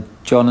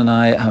 John and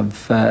I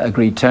have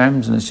agreed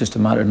terms, and it's just a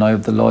matter now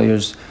of the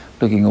lawyers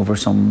looking over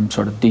some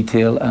sort of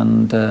detail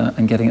and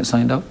getting it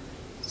signed up.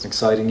 It's an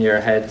exciting year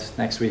ahead.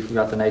 Next week we've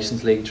got the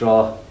Nations League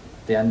draw.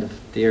 At the end of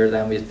the year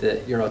then we have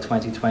the Euro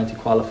 2020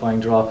 qualifying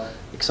draw.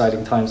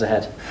 Exciting times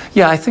ahead.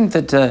 Yeah, I think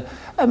that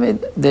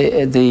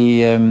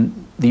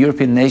the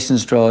European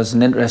Nations draw is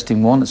an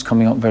interesting one. It's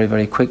coming up very,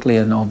 very quickly,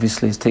 and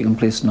obviously it's taking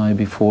place now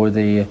before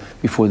the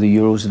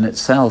Euros in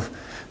itself.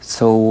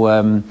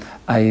 So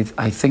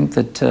I think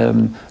that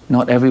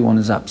not everyone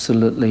is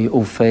absolutely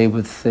au fait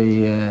with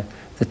the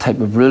type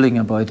of ruling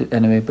about it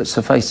anyway, but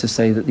suffice to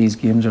say that these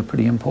games are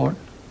pretty important.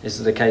 Is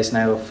it a case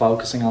now of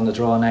focusing on the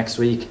draw next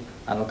week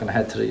and looking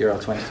ahead to the Euro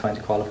 2020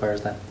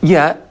 qualifiers then?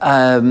 Yeah,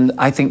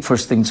 I think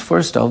first things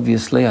first,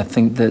 obviously. I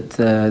think that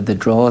the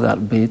draw,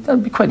 that'll be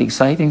quite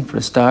exciting for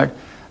a start,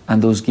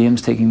 and those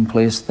games taking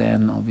place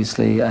then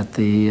obviously at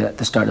the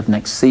start of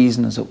next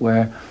season, as it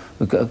were.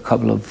 We've got a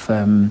couple of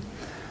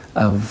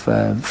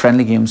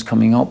friendly games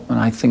coming up, and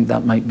I think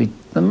that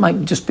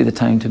might just be the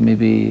time to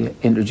maybe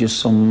introduce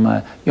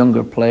some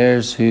younger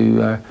players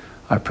who are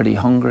pretty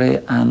hungry,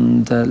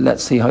 and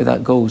let's see how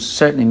that goes.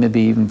 Certainly, maybe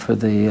even for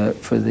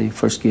the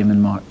first game in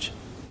March.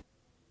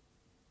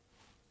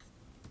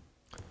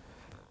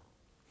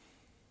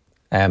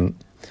 The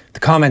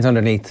comments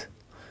underneath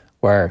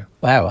were,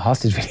 "Wow, a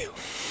hostage video."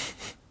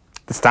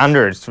 The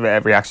standard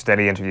reaction to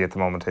any interview at the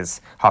moment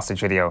is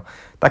hostage video.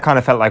 That kind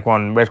of felt like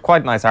one with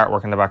quite nice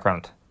artwork in the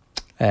background.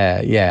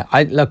 Yeah,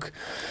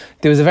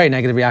 there was a very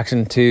negative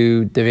reaction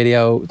to the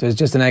video. There's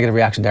just a negative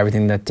reaction to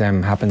everything that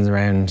happens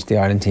around the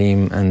Ireland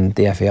team and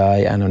the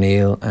FAI and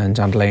O'Neill and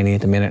John Delaney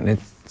at the minute. And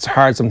it's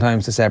hard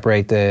sometimes to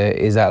separate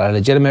is that a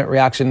legitimate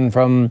reaction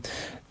from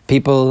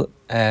people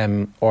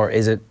or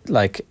is it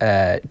like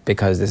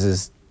because this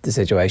is the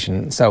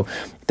situation? So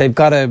they've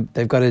got a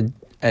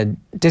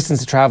distance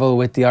to travel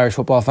with the Irish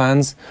football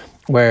fans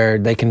where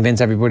they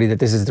convince everybody that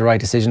this is the right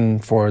decision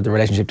for the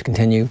relationship to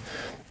continue.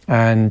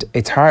 And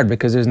it's hard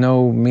because there's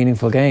no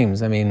meaningful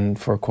games, I mean,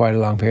 for quite a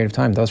long period of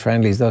time. Those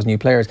friendlies, those new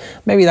players.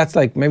 Maybe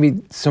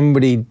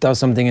somebody does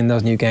something in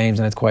those new games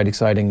and it's quite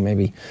exciting,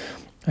 maybe.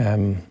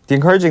 The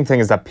encouraging thing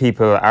is that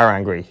people are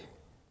angry.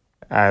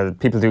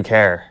 People do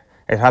care.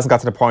 It hasn't got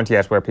to the point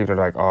yet where people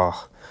are like,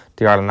 oh,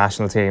 the Ireland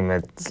national team,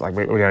 it's like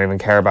we don't even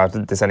care about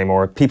this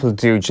anymore. People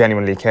do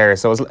genuinely care.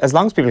 So as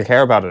long as people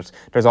care about it,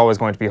 there's always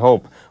going to be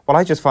hope. What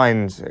I just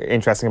find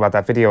interesting about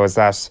that video is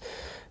that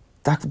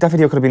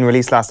video could have been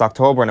released last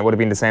October and it would have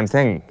been the same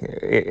thing.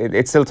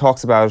 It still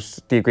talks about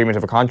the agreement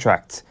of a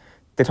contract.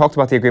 They talked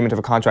about the agreement of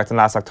a contract in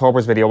last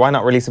October's video. Why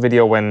not release a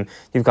video when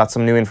you've got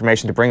some new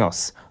information to bring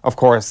us? Of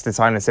course, the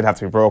silence did have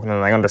to be broken,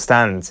 and I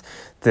understand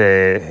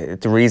the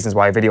reasons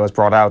why a video was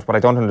brought out. What I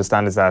don't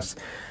understand is that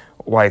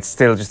why it's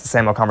still just the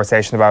same old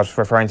conversation about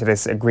referring to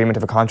this agreement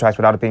of a contract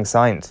without it being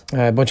signed.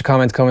 A bunch of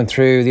comments coming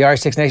through. The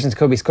Irish Six Nations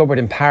could be scuppered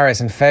in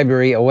Paris in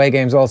February. Away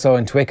games also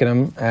in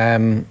Twickenham,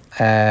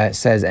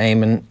 says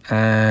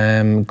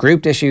Eamon.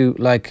 Grouped issue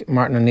like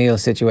Martin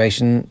O'Neill's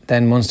situation.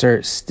 Then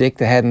Munster stick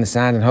the head in the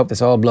sand and hope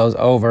this all blows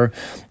over.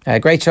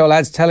 Great show,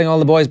 lads. Telling all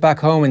the boys back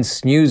home in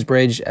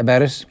Snoosbridge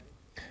about it.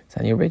 Is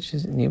that Newbridge?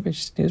 Is it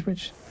Newbridge?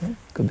 Snoosbridge? Yeah,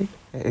 could be.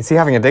 Is he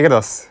having a dig at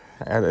us?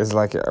 It's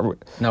like...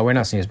 No, we're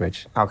not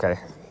Snoosbridge. Okay.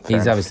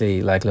 He's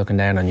obviously like looking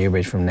down on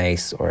Newbridge from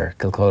Naas or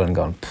Kilcullen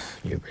going,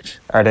 Newbridge.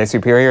 Are they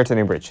superior to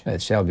Newbridge?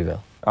 It's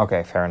Shelbyville.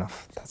 Okay, fair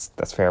enough.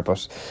 That's fair.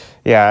 But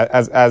yeah,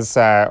 as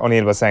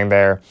O'Neill was saying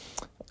there,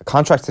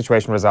 contract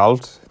situation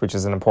resolved, which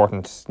is an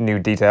important new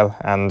detail,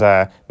 and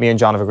me and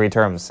John have agreed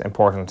terms,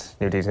 important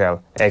new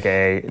detail,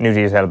 aka new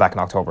detail back in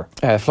October.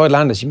 Floyd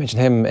Landis, you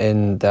mentioned him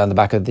on the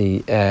back of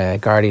the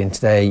Guardian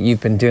today. You've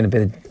been doing a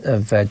bit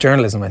of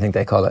journalism, I think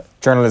they call it.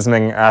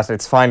 Journalisming at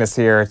its finest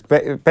here.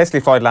 Basically,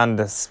 Floyd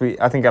Landis,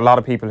 I think a lot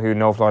of people who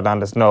know Floyd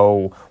Landis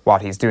know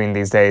what he's doing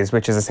these days,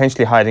 which is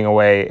essentially hiding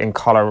away in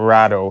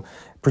Colorado,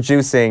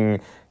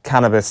 producing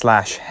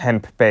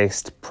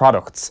cannabis/hemp-based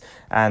products.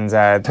 And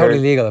totally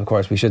legal, of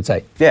course, we should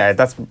say. Yeah,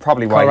 that's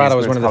probably why Colorado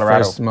was one of the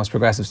first, most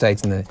progressive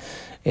states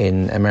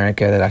in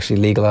America that actually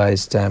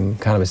legalised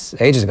cannabis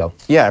ages ago.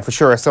 Yeah, for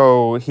sure.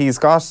 So he's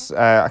got,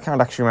 I can't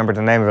actually remember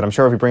the name of it. I'm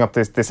sure if you bring up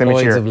this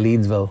image here. Floyd's of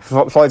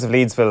Leedsville. Floyd's of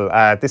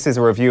Leedsville. This is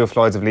a review of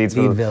Floyd's of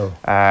Leedsville.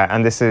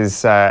 And this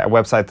is a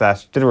website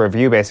that did a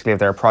review basically of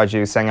their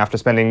produce, saying after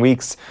spending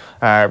weeks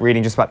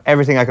reading just about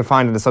everything I could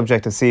find on the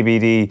subject of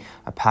CBD,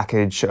 a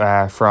package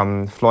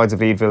from Floyd's of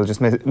Leedsville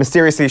just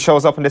mysteriously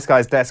shows up on this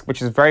guy's desk,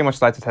 which is very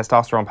much like the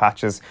testosterone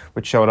patches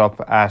which showed up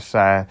at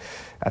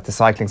the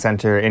cycling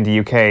centre in the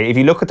UK. If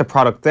you look at the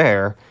product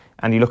there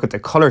and you look at the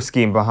colour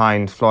scheme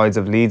behind Floyd's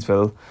of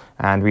Leedsville,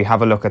 and we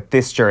have a look at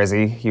this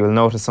jersey, you will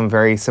notice some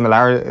very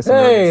similarities.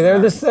 Hey, they're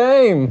the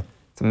same.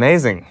 It's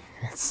amazing.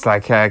 It's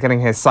like getting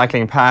his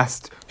cycling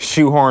past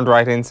shoehorned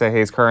right into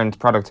his current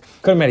product.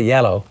 Could have made it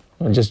yellow,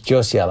 or just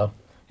yellow.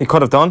 He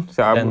could have done. Would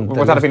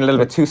that have been a little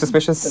bit too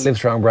suspicious? The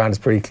Livestrong brand is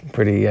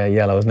pretty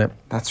yellow, isn't it?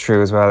 That's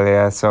true as well,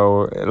 yeah.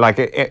 So,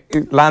 like,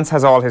 Lance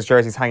has all his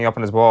jerseys hanging up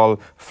on his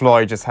wall.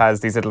 Floyd just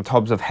has these little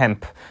tubs of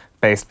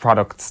hemp-based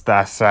products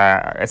that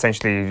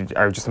essentially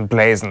are just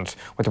emblazoned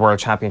with the World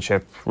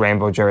Championship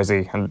rainbow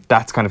jersey, and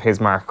that's kind of his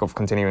mark of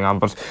continuing on.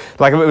 But,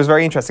 like, it was a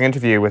very interesting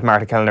interview with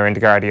Marta Kellner in The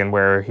Guardian,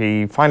 where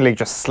he finally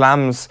just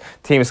slams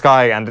Team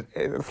Sky, and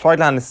Floyd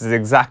Landis is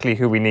exactly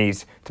who we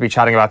need to be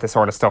chatting about this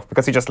sort of stuff,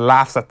 because he just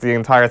laughs at the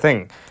entire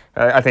thing.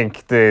 I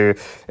think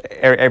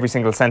every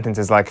single sentence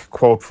is like,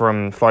 quote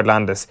from Floyd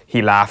Landis,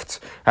 he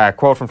laughed,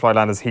 quote from Floyd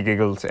Landis, he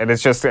giggled, and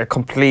it's just a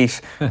complete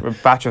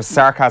batch of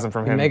sarcasm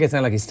from him. You make it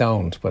sound like he's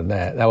stoned, but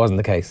that wasn't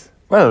the case.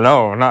 Well,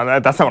 no,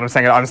 that's not what I'm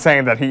saying. I'm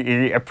saying that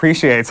he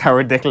appreciates how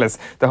ridiculous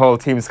the whole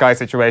Team Sky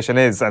situation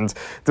is. And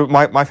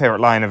my favourite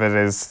line of it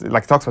is,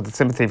 like, he talks about the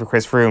sympathy for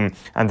Chris Froome,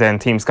 and then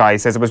Team Sky, he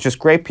says it was just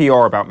great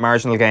PR about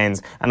marginal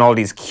gains and all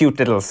these cute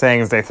little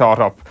sayings they thought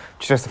up.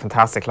 It's just a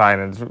fantastic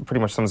line, and it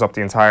pretty much sums up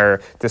the entire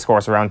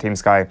discourse around Team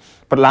Sky.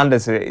 But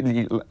Landis,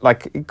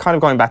 like, kind of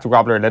going back to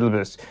Grobler a little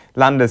bit,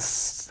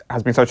 Landis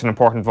has been such an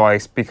important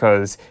voice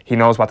because he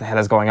knows what the hell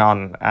is going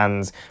on,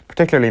 and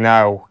particularly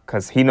now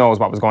because he knows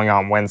what was going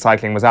on when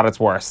cycling was at its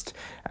worst,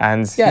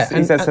 and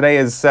he says today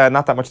is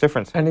not that much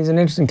different. And he's an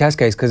interesting test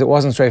case because it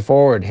wasn't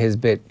straightforward, his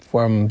bit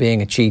from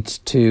being a cheat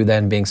to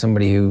then being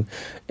somebody who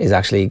is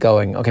actually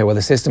going, okay, well,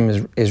 the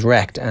system is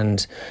wrecked,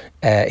 and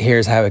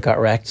here's how it got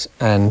wrecked,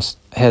 and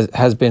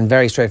has been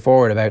very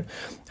straightforward about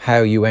how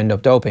you end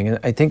up doping. And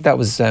I think that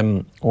was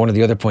one of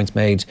the other points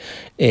made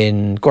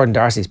in Gordon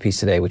Darcy's piece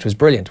today, which was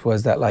brilliant,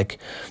 was that, like,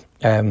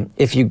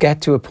 if you get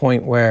to a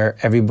point where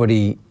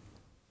everybody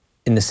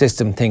in the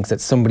system thinks that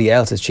somebody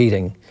else is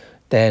cheating,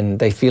 then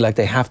they feel like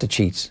they have to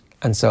cheat.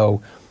 And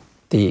so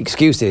the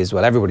excuse is,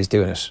 well, everybody's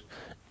doing it.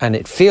 And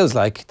it feels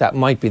like that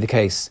might be the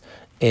case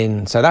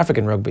in South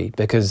African rugby,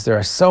 because there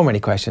are so many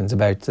questions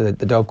about the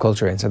dope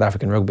culture in South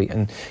African rugby.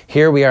 And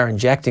here we are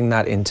injecting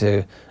that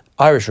into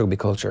Irish rugby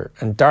culture.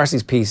 And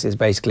Darcy's piece is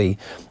basically,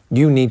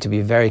 you need to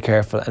be very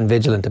careful and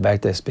vigilant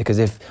about this, because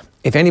if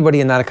anybody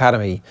in that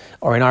academy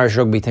or in Irish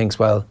rugby thinks,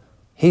 well,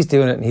 he's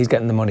doing it and he's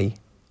getting the money,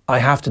 I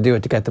have to do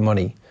it to get the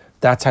money,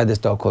 that's how this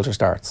dope culture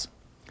starts.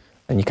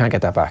 And you can't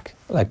get that back,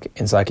 like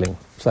in cycling.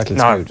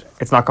 Cycling's screwed.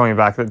 It's not coming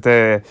back.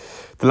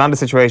 The Landis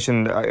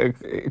situation,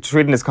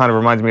 reading this kind of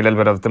reminded me a little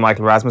bit of the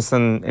Michael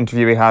Rasmussen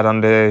interview we had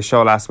on the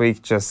show last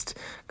week. Just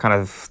kind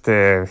of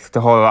the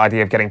whole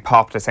idea of getting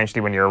popped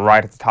essentially when you're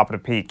right at the top of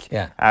the peak.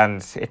 Yeah.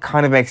 And it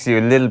kind of makes you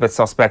a little bit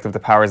suspect of the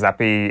powers that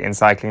be in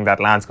cycling, that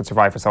Lance could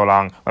survive for so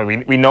long. Well,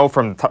 we know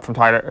from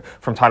Tyler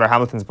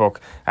Hamilton's book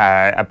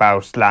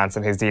about Lance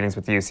and his dealings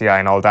with the UCI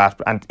and all that.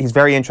 And he's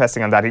very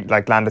interesting on that.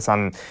 Like Landis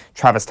on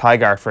Travis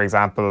Tygart, for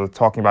example,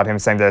 talking about him,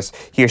 saying that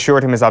he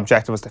assured him him his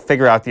objective was to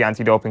figure out the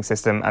anti-doping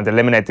system and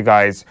eliminate the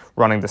guys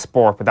running the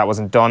sport, but that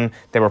wasn't done.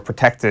 They were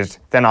protected.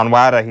 Then on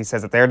WADA, he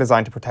says that they're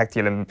designed to protect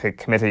the Olympic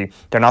Committee.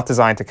 They're not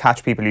designed to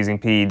catch people using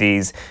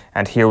PEDs,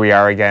 and here we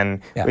are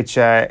again, which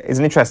is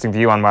an interesting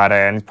view on WADA,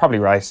 and he's probably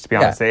right, to be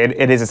honest.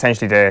 It is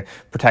essentially the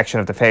protection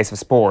of the face of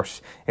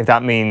sport. If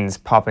that means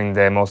popping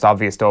the most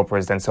obvious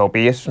dopers, then so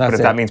be it. But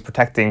if that means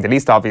protecting the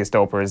least obvious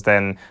dopers,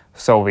 then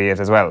so be it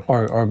as well.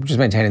 Or just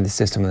maintaining the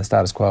system and the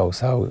status quo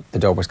so the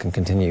dopers can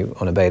continue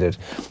unabated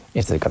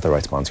if they've got the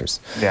right sponsors.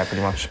 Yeah,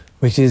 pretty much.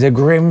 Which is a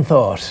grim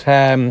thought.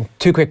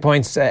 2 quick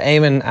points.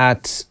 Eamon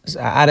at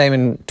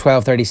Eamon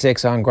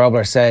 1236 on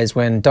Grobler says,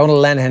 when Donal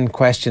Lenihan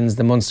questions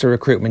the Munster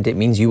recruitment, it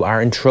means you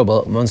are in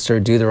trouble. Munster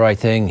do the right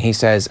thing, he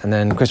says. And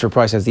then Christopher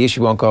Price says, the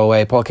issue won't go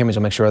away. Paul Kimmage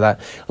will make sure of that.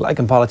 Like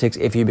in politics,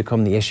 if you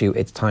become the issue,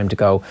 it's time to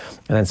go.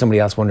 And then somebody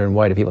else wondering,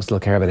 why do people still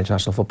care about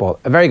international football?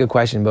 A very good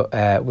question, but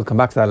we'll come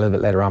back to that a little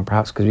bit later on,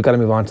 perhaps, because we've got to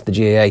move on to the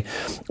GAA.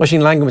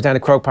 Oisin Langan was down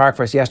at Croke Park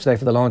for us yesterday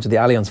for the launch of the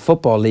Allianz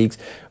Football Leagues.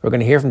 We're going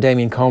to hear from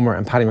Damien Comer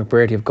and Paddy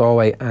McBrearty of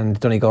Galway and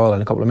Donegal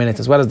in a couple of minutes,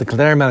 as well as the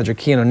Kildare manager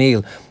Cian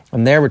O'Neill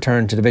on their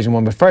return to Division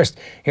 1. But first,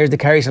 here's the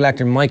Kerry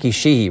selector Mikey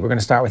Sheey. We're going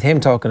to start with him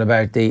talking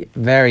about the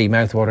very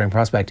mouth-watering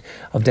prospect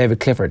of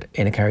David Clifford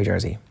in a Kerry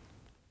jersey.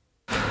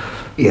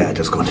 Yeah,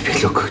 there's going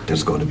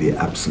to be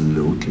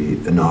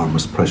absolutely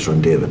enormous pressure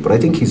on David, but I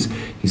think he's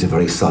a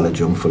very solid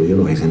young fella. You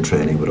know, he's in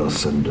training with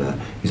us, and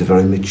he's a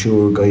very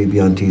mature guy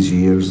beyond his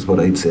years, is what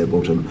I'd say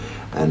about him.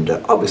 And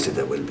obviously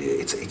there will be,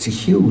 it's a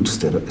huge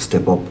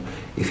step up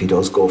if he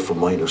does go from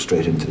minor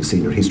straight into the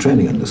senior. He's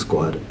training on the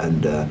squad,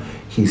 and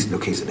he's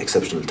an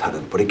exceptional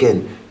talent. But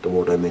again, the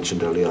word I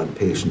mentioned earlier on,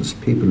 patience.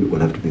 People will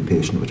have to be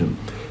patient with him,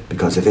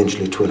 because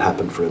eventually it will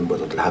happen for him,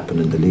 whether it'll happen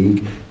in the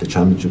league, the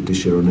championship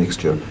this year or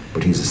next year.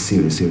 But he's a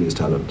serious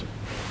talent.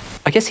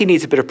 I guess he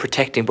needs a bit of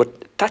protecting,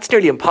 but that's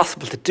nearly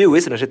impossible to do,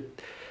 isn't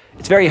it?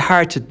 It's very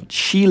hard to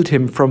shield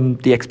him from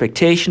the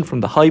expectation,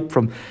 from the hype,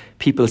 from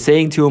people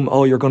saying to him,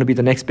 oh, you're going to be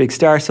the next big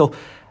star. So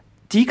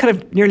do you kind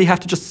of nearly have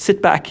to just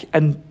sit back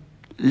and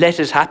let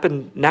it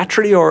happen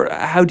naturally, or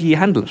how do you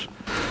handle it?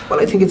 Well,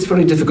 I think it's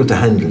very difficult to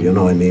handle, you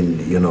know. I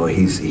mean, you know,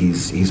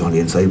 he's only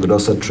inside with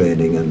us at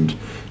training, and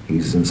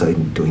he's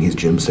inside doing his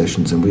gym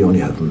sessions, and we only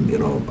have him, you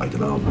know, I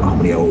don't know how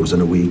many hours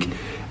in a week.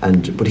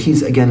 But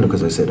he's, again, look,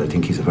 as I said, I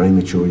think he's a very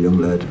mature young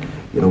lad.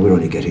 You know, we're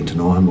only getting to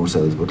know him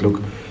ourselves. But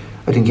look,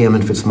 I think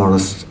Eamon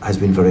Fitzmaurice has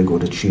been very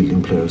good at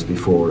shielding players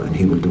before, and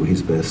he will do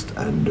his best.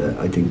 And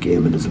I think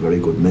Eamon is a very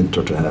good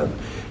mentor to have.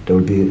 There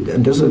will be,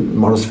 and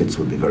Maurice Fitz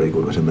will be very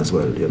good with him as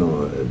well, you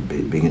know,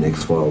 being an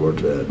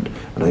ex-forward, and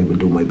I will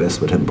do my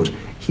best with him. But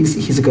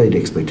he's a guy, the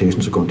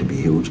expectations are going to be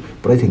huge,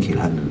 but I think he'll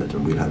handle it,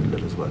 and we'll handle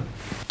it as well.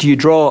 Do you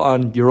draw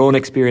on your own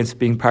experience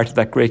being part of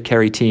that great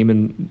Kerry team,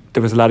 and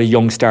there was a lot of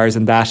young stars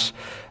in that?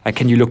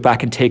 Can you look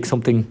back and take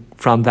something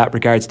from that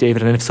regards,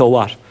 David, and if so,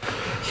 what?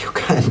 You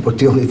can, but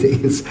the only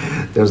thing is,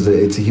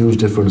 it's a huge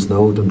difference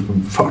now than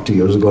from 40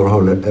 years ago or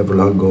however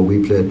long ago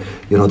we played.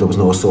 You know, there was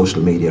no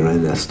social media or any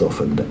of that stuff,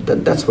 and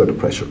that's where the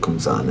pressure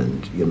comes on.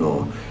 And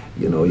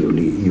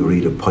you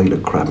read a pile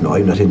of crap. No,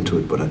 I'm not into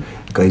it, but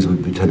guys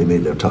would be telling me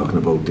they're talking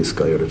about this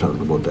guy or they're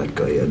talking about that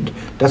guy, and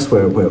that's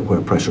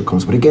where pressure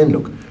comes. But again,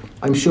 look,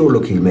 I'm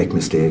sure, he'll make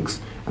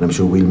mistakes, and I'm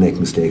sure we'll make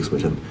mistakes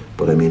with him.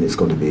 But I mean, it's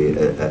going to be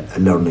a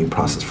learning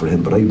process for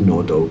him. But I've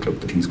no doubt,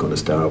 that he's going to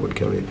star with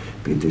Kerry,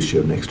 be it this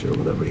year, next year, or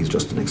whatever. He's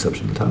just an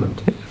exceptional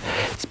talent.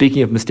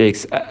 Speaking of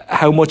mistakes,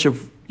 how much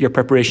of your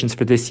preparations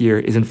for this year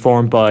is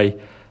informed by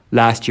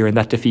last year and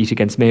that defeat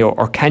against Mayo,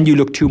 or can you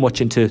look too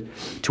much into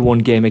one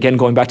game? Again,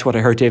 going back to what I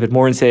heard David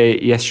Moran say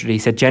yesterday, he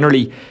said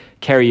generally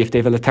Kerry, if they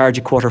have a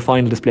lethargic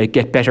quarter-final display,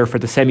 get better for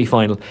the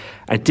semi-final.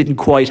 And it didn't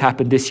quite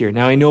happen this year.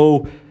 Now, I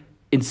know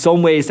in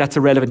some ways that's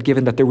irrelevant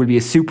given that there will be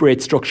a Super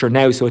 8 structure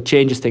now, so it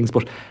changes things,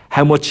 but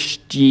how much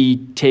do you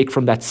take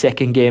from that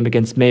second game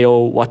against Mayo?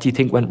 What do you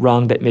think went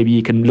wrong that maybe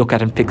you can look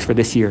at and fix for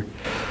this year?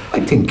 I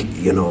think,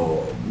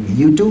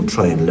 you do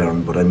try and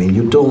learn, but I mean,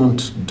 you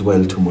don't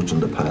dwell too much on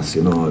the past,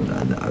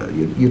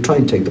 and you try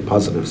and take the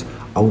positives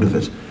out of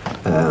it.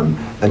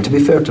 And to be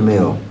fair to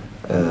Mayo,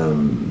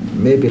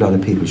 maybe a lot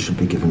of people should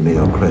be giving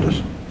Mayo credit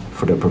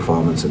for their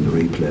performance in the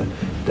replay.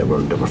 They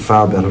were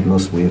far better than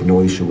us. We have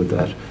no issue with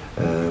that.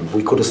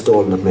 We could have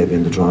stolen it maybe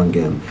in the drawing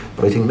game,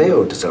 but I think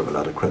Mayo deserve a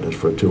lot of credit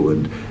for it too.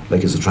 And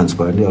like as it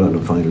transpired in the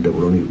All-Ireland final, they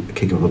were only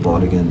kicking up a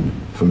ball again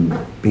from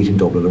beating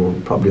Dublin. They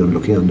were probably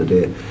unlucky on the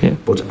day. Yeah.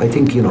 But I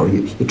think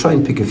you try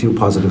and pick a few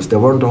positives. There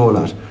weren't a whole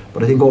lot,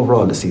 but I think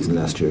overall the season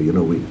last year,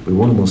 we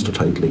won a Munster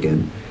title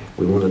again.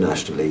 We won the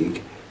National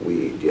League, the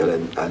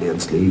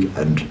Allianz League,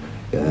 and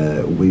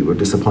we were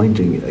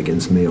disappointing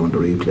against Mayo on the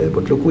replay,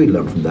 but look, we'll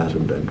learn from that,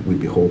 and we'll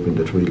be hoping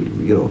that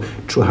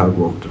through hard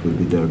work, that we'll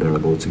be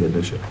thereabouts again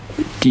this year.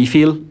 Do you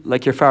feel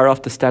like you're far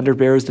off the standard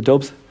bearers, the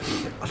Dubs?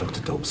 Look,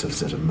 the Dubs have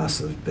set a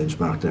massive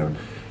benchmark there.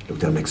 Look,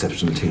 they're an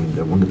exceptional team.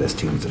 They're one of the best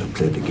teams that have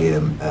played the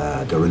game.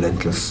 They're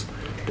relentless.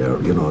 They're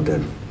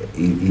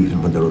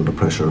even when they're under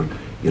pressure,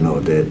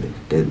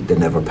 they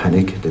never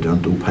panic. They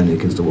don't do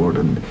panic is the word,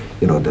 and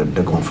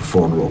they're going for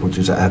 4 in a row, which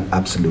is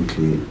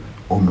absolutely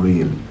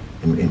unreal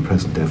in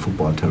present day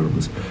football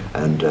terms.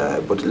 And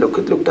but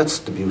look, that's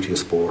the beauty of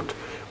sport.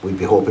 We'd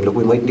be hoping, look,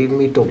 we mightn't even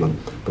meet Dublin,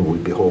 but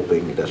we'd be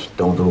hoping that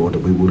down the road that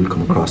we will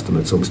come across them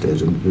at some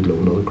stage and we'd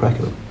love another crack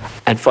at them.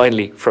 And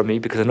finally, from me,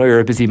 because I know you're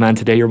a busy man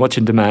today, you're much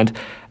in demand,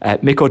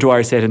 Micko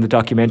Dwyer said in the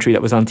documentary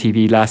that was on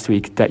TV last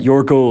week that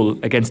your goal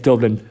against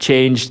Dublin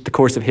changed the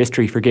course of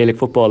history for Gaelic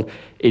football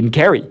in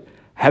Kerry.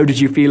 How did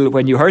you feel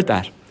when you heard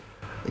that?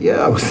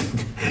 Yeah,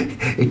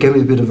 it gave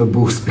me a bit of a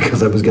boost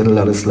because I was getting a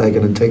lot of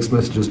slagging and text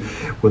messages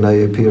when I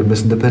appeared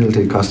missing the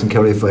penalty, costing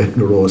Kerry 5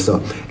 in a row.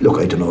 So, look,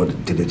 I don't know,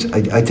 did it?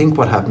 I think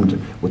what happened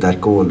with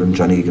that goal and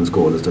John Egan's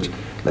goal is that,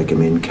 like, I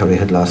mean, Kerry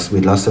we'd lost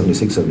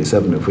 76,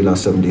 77. If we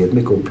lost 78,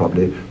 Micko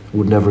probably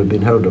would never have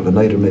been heard of, and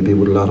neither maybe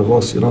would a lot of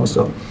us, you know.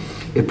 So,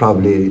 it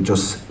probably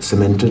just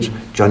cemented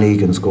John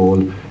Egan's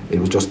goal. It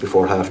was just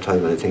before half time,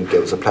 and I think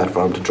it was a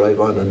platform to drive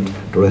on, and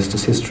the rest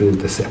is history, as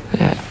they say.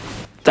 Yeah.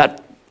 That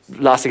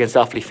loss against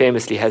Offaly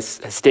famously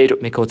has stayed with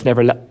Micko. It's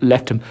never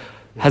left him.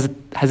 Has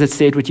it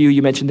stayed with you?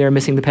 You mentioned there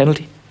missing the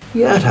penalty.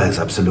 Yeah, it has,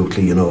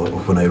 absolutely. You know,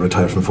 when I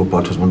retired from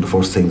football, it was one of the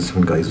first things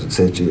when guys would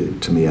say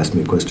to me, ask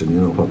me a question, you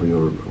know, what were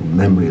your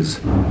memories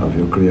of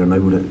your career? And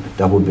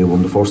that would be one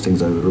of the first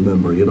things I would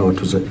remember. You know, it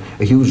was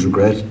a huge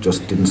regret,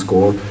 just didn't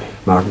score.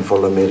 Martin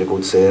Furlong made a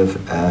good save.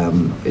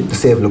 The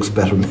save looks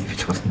better, maybe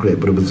it wasn't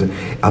great, but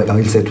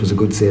I'll say it was a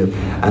good save.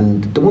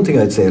 And the one thing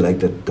I'd say,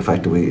 like, that the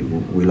fact that we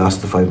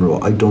lost the 5 in a row,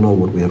 I don't know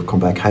would we have come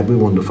back had we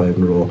won the 5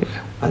 in a row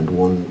and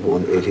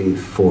won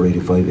 84,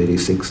 85,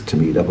 86. To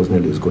me, that was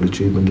nearly as good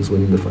achievement as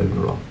winning the 5 in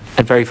a row.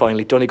 And very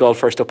finally, Donegal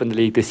first up in the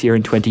league this year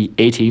in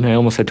 2018. I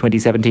almost said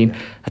 2017.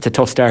 That's a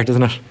tough start,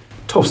 isn't it?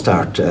 Tough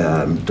start,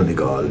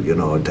 Donegal, you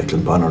know,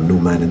 Declan Bonner, new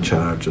man in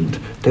charge, and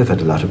they've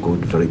had a lot of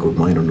very good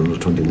minor and under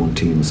 21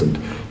 teams, and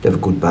they have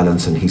a good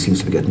balance, and he seems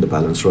to be getting the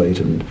balance right.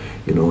 And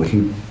you know,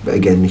 he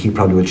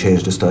probably will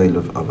change the style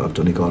of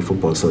Donegal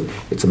football, so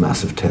it's a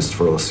massive test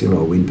for us. You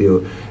know, we'll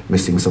be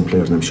missing some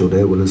players, and I'm sure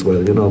they will as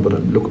well. You know, but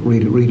I'm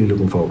really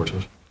looking forward to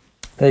it.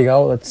 There you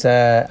go. It's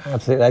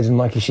absolute legend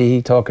Mikey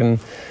Sheey talking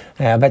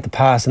about the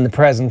past and the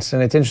present,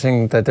 and it's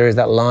interesting that there is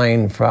that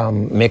line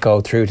from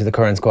Micko through to the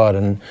current squad,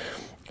 and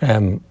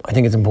I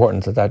think it's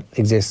important that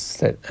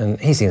exists, and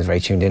he seems very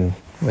tuned in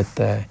with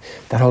that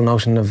whole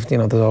notion of, you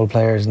know, those old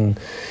players, and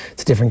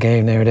it's a different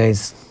game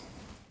nowadays.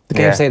 The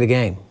game say the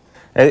game.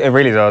 It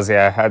really does,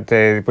 yeah.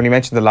 When you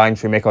mentioned the line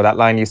through Micko, that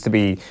line used to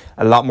be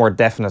a lot more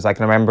definite. I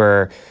can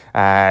remember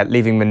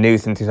leaving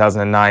Maynooth in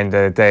 2009,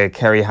 the day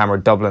Kerry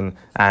hammered Dublin,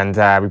 and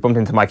we bumped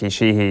into Mikey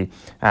Sheey,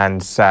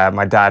 and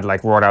my dad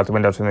roared out the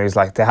window to me. He was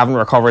like, "They haven't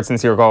recovered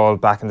since your goal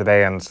back in the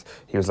day," and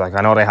he was like,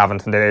 "I know they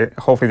haven't, and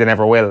hopefully they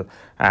never will."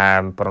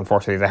 But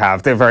unfortunately they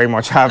have. They very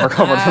much have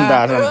recovered from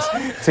that,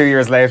 and 2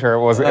 years later it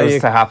was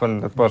to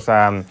happen. But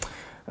I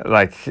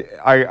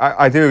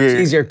do.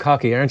 Jeez, you're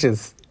cocky, aren't you?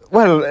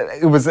 Well,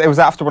 it was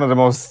after one of the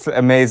most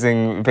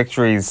amazing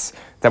victories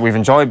that we've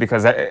enjoyed,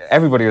 because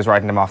everybody was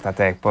writing them off that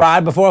day. But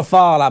pride before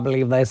fall, I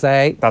believe they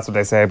say. That's what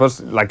they say. But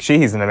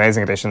Sheehy's an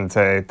amazing addition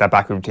to that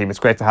backroom team. It's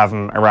great to have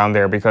him around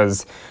there,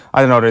 because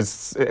I don't know,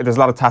 there's a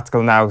lot of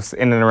tactical nous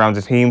in and around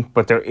the team,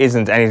 but there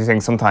isn't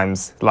anything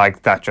sometimes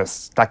like that.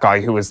 Just that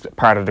guy who was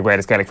part of the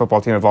greatest Gaelic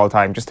football team of all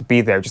time, just to be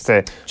there, just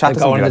to chat to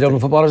somebody. One of the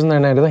Dublin footballers in there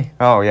now, do they?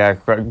 Oh yeah,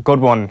 good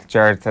one,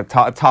 Jared.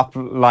 Top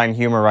line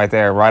humour right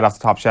there, right off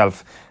the top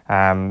shelf.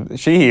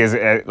 Sheehy is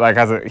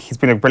he's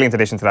been a brilliant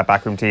addition to that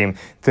backroom team.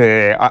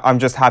 I'm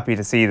just happy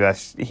to see that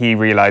he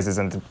realises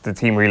and the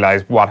team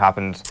realised what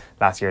happened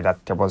last year,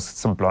 that there was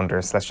some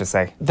blunders, let's just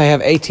say. They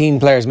have 18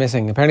 players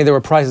missing. Apparently there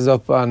were prices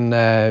up on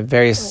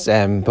various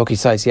bookie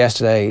sites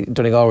yesterday.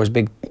 Donegal was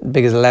big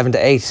as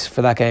 11-8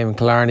 for that game in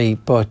Killarney,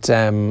 but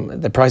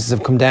the prices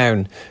have come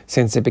down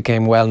since it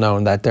became well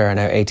known that there are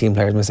now 18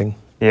 players missing.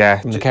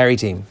 Yeah, from the Kerry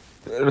team.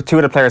 Two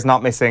of the players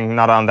not missing,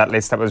 not on that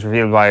list that was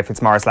revealed by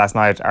Fitzmaurice last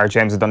night, are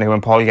James O'Donoghue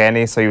and Paul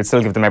Gainey, so you would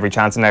still give them every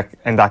chance in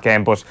that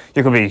game, but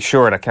you can be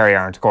sure that Kerry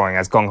aren't going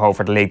as gung-ho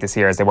for the league this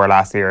year as they were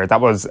last year. That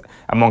was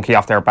a monkey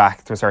off their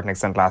back to a certain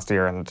extent last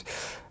year, and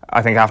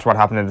I think after what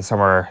happened in the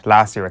summer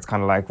last year, it's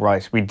kind of like,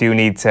 right, we do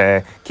need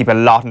to keep a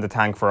lot in the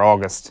tank for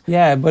August.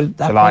 Yeah, but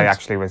that July point,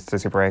 actually with the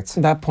Super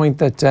 8s. That point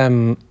that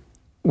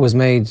was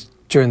made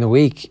during the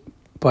week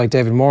by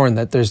David Moran,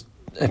 that there's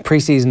a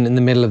pre-season in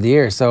the middle of the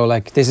year, so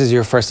this is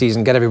your first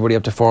season, get everybody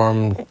up to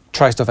form,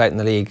 try stuff out in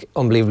the league,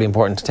 unbelievably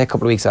important. Take a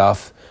couple of weeks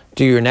off,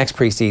 do your next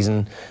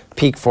pre-season,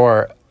 peak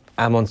for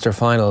a Munster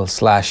final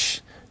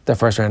 / the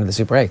first round of the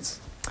Super 8s.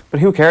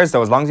 But who cares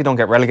though, as long as you don't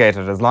get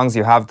relegated, as long as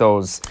you have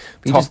those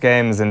tough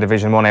games in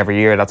Division 1 every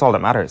year, that's all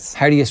that matters.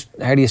 How do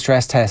you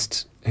stress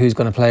test who's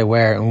going to play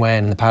where and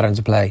when, and the patterns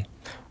of play?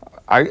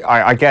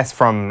 I guess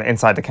from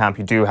inside the camp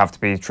you do have to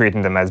be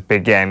treating them as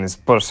big games,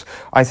 but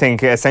I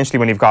think essentially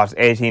when you've got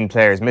 18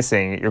 players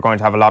missing, you're going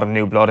to have a lot of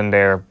new blood in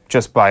there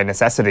just by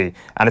necessity,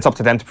 and it's up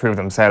to them to prove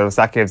themselves.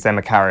 That gives them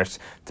a carrot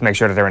to make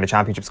sure that they're in the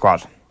championship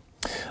squad.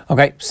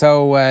 Okay,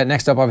 so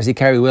next up, obviously,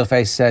 Kerry will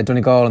face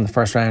Donegal in the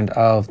first round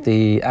of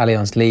the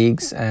Alliance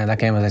Leagues. That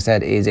game, as I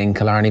said, is in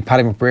Killarney.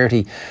 Paddy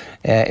McBrearty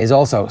is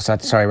also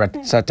sat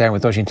down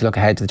with Oisin to look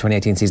ahead to the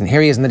 2018 season.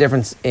 Here he is in the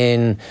difference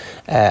in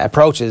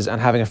approaches and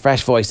having a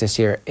fresh voice this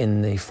year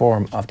in the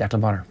form of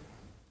Declan Bonner.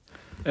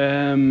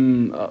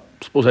 I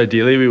suppose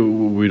ideally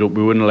we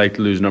wouldn't like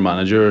losing our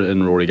manager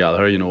in Rory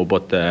Gallagher, you know,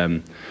 but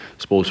I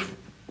suppose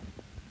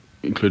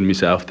including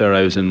myself there,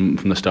 I was in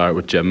from the start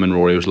with Jim, and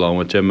Rory was along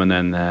with Jim, and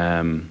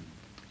then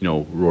you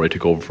know, Rory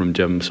took over from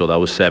Jim, so that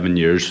was 7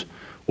 years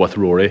with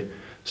Rory.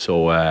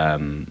 So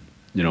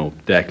you know,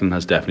 Declan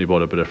has definitely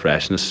brought a bit of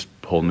freshness,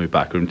 holding the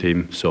backroom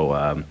team. So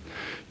you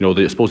know,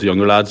 I suppose the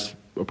younger lads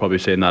are probably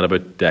saying that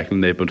about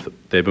Declan.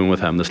 They've been with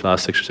him this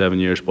last 6 or 7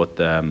 years, but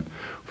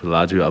for the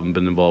lads who haven't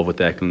been involved with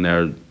Declan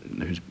there,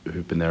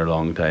 who've been there a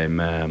long time,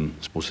 I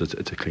suppose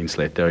it's a clean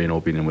slate there, you know,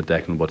 being in with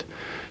Declan. But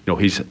you know,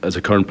 he's as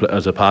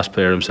a past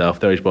player himself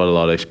there, he's brought a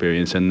lot of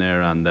experience in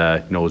there, and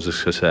you know, his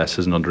success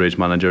as an underage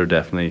manager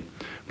definitely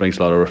brings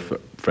a lot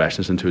of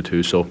freshness into it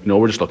too. So you know,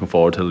 we're just looking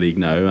forward to the league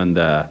now, and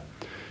you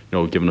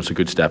know, giving us a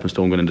good stepping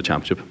stone going into the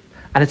championship.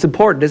 And it's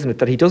important, isn't it,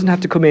 that he doesn't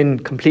have to come in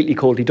completely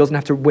cold. He doesn't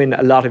have to win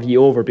a lot of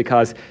you over,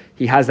 because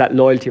he has that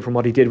loyalty from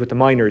what he did with the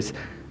minors.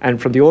 And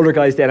from the older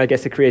guys, then I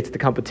guess it creates the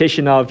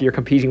competition of you're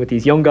competing with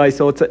these young guys.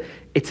 So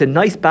it's a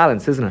nice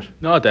balance, isn't it?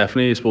 No,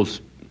 definitely. I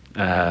suppose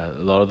a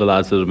lot of the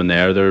lads that have been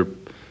there, they're,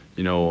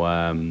 you know,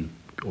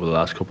 over the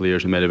last couple of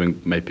years,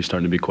 might be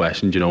starting to be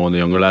questioned. You know, and the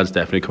younger lads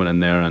definitely coming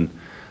in there and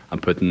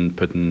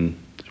putting.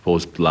 I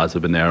suppose the lads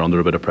have been there under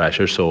a bit of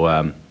pressure.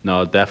 So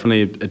no, it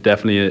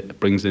definitely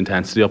brings the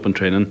intensity up in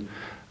training,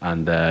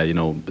 and you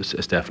know,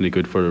 it's definitely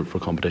good for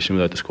competition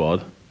without the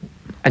squad.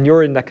 And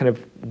you're in that kind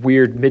of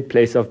weird mid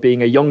place of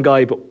being a young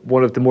guy but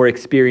one of the more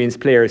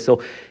experienced players.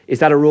 So is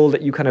that a role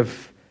that you kind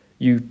of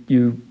you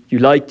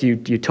like? Do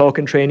you talk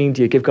in training?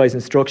 Do you give guys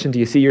instruction? Do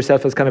you see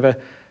yourself as kind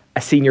of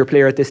a senior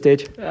player at this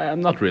stage?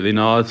 Not really.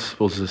 No, I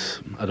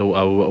suppose I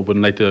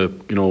wouldn't like to,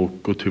 you know,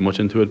 go too much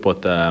into it,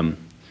 but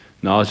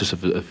no, it's just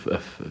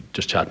if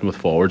just chatting with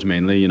forwards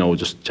mainly, you know,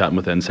 just chatting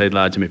with inside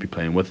lads you may be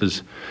playing with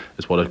is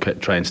what I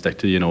try and stick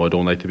to. You know, I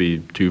don't like to be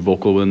too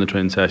vocal within the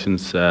training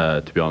sessions,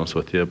 to be honest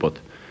with you, but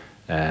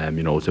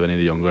you know, to any of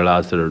the younger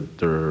lads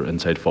that are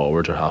inside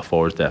forwards or half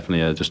forwards,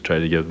 definitely I just try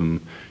to give them,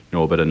 you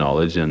know, a bit of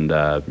knowledge and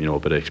you know, a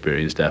bit of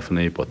experience,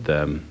 definitely. But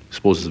I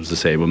suppose it was the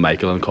same with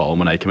Michael and Colin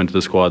when I came into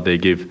the squad. They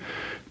give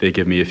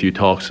me a few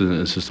talks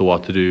as to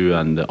what to do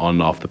and on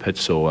and off the pitch.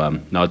 So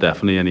no,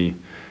 definitely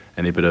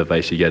any bit of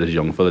advice you get as a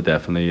young fella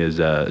definitely is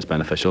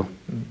beneficial.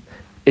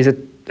 Is it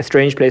a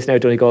strange place now,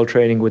 Donegal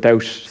training,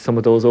 without some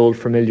of those old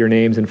familiar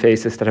names and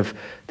faces that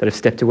have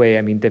stepped away?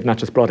 I mean, they've not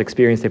just brought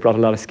experience, they've brought a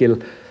lot of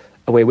skill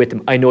away with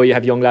them. I know you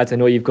have young lads, I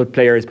know you've good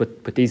players,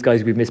 but these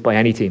guys would be missed by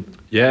any team.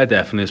 Yeah,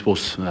 definitely. I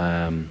suppose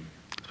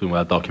it's been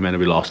well documented.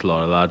 We lost a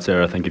lot of lads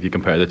there. I think if you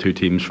compare the two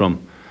teams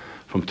from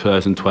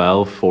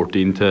 2012,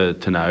 14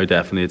 to now,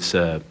 definitely it's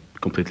a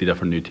completely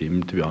different new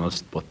team, to be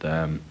honest. But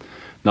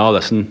no,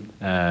 listen,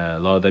 a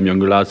lot of them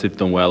younger lads, they've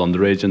done well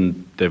underage,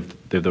 and they've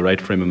the right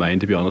frame of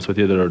mind, to be honest with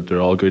you.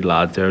 They're all good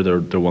lads there.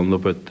 They're one to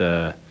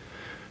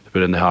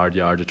put in the hard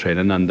yards of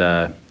training, and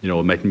you know,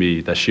 it mightn't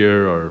be this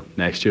year or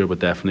next year, but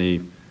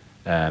definitely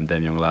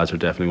them young lads are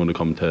definitely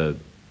going to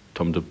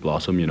come to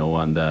blossom, you know,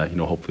 and you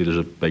know, hopefully there's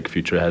a big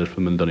future ahead of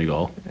them in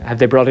Donegal. Have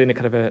they brought in a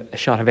kind of a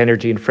shot of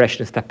energy and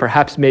freshness that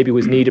perhaps maybe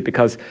was needed,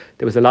 because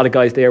there was a lot of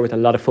guys there with a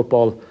lot of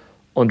football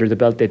under the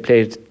belt? They'd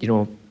played, you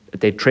know,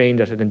 they'd trained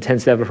at an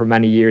intense level for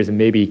many years, and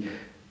maybe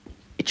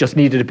it just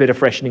needed a bit of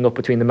freshening up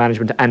between the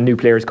management and new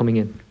players coming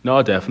in.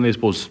 No, definitely. I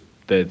suppose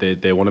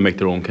they want to make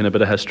their own kind of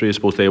bit of history. I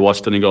suppose they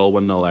watched Donegal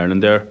win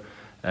All-Ireland there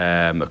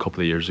a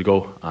couple of years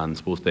ago, and I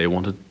suppose they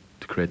wanted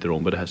to create their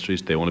own bit of history.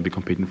 They want to be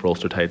competing for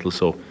Ulster titles,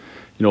 so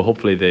you know,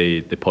 hopefully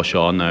they push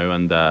on now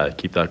and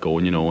keep that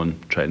going, you know,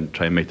 and try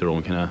and make their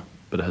own kind of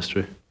bit of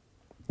history.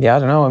 Yeah, I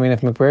don't know. I mean,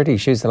 if McBrearty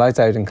shoots the lights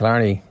out in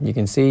Killarney, you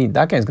can see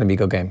that game's going to be a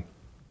good game.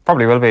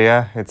 Probably will be,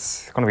 yeah.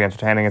 It's going to be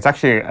entertaining. It's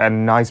actually a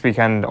nice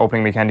weekend,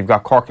 opening weekend. You've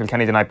got Cork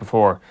Kilkenny the night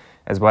before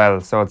as well,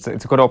 so it's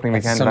a good opening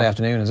weekend. Sunday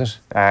afternoon, is it?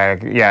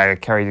 Yeah,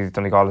 Kerry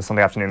Donegal is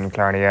Sunday afternoon in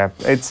Killarney. Yeah,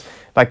 it's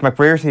like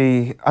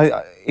McBrearty.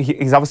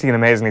 He's obviously an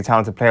amazingly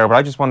talented player, but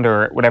I just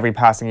wonder, with every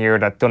passing year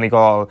that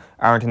Donegal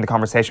aren't in the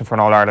conversation for an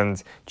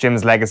All-Ireland,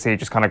 Jim's legacy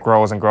just kind of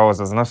grows and grows,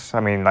 doesn't it? I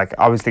mean, like,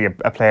 obviously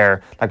a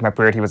player like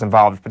McBrearty was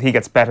involved, but he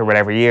gets better with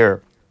every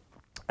year.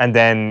 And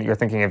then you're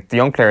thinking, if the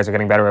young players are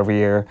getting better every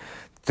year,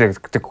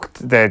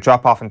 the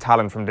drop off in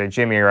talent from the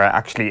Jim era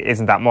actually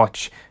isn't that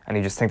much, and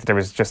you just think that there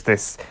was just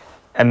this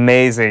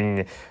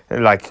amazing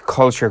like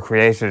culture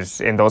created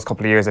in those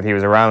couple of years that he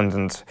was around.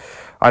 And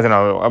I don't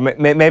know,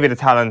 maybe the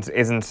talent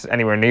isn't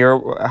anywhere near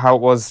how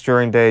it was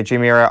during the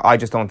Jim era. I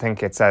just don't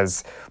think it's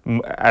as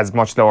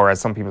much lower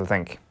as some people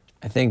think.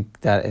 I think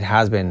that it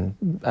has been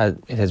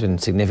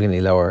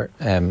significantly lower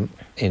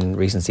in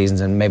recent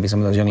seasons, and maybe some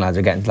of those young lads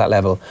are getting to that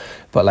level.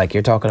 But like,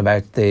 you're talking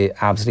about the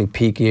absolute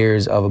peak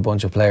years of a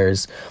bunch of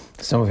players,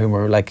 some of whom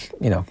were like,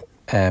 you know,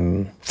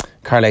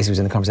 Carl Lacey was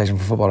in the conversation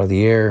for Footballer of the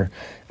Year,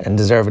 and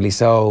deservedly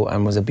so,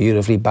 and was a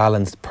beautifully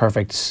balanced,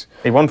 perfect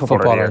He won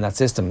footballer in that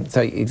system.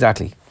 So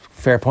exactly,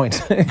 fair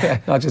point.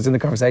 Not just in the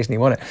conversation, he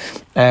won it.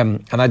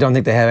 And I don't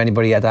think they have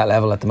anybody at that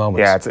level at the moment.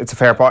 Yeah, it's a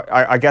fair point.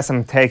 I guess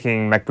I'm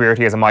taking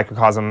McBrearty as a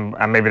microcosm,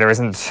 and maybe there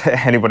isn't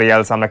anybody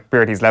else on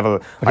McBrearty's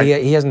level. But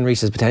he hasn't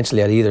reached his potential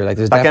yet either. Like,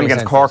 there's that game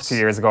against Cork 2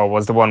 years ago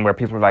was the one where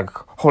people were like,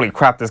 holy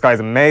crap, this guy's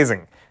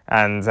amazing.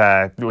 And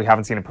we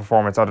haven't seen a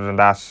performance other than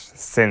that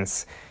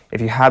since. If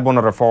you had one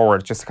other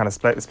forward, just to kind of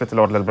split the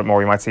load a little bit more,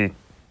 you might see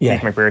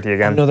Keith McBrearty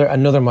again.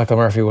 Another Michael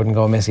Murphy wouldn't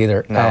go amiss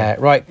either. No.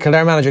 Right,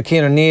 Kildare manager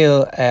Cian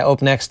O'Neill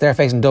up next. They're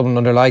facing Dublin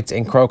under lights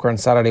in Croke on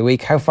Saturday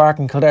week. How far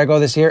can Kildare go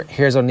this year?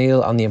 Here's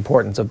O'Neill on the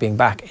importance of being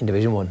back in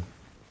Division 1.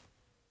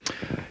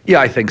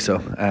 Yeah, I think so.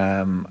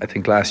 I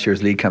think last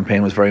year's league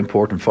campaign was very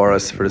important for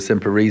us for the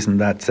simple reason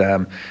that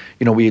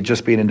we had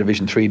just been in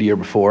Division 3 the year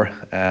before,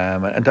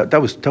 and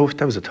that was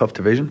a tough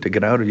division to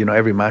get out of.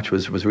 Every match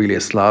was really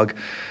a slog,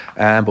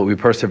 but we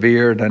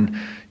persevered, and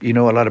a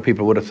lot of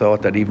people would have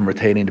thought that even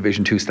retaining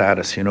Division 2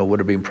 status, would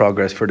have been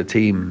progress for the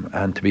team.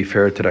 And to be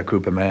fair to that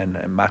group of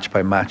men, match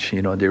by match,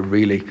 they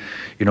really,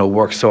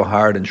 worked so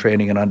hard in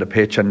training and on the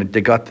pitch, and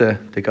they got the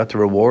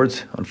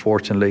rewards.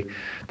 Unfortunately,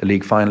 the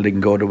league final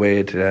didn't go the way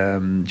it.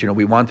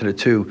 We wanted it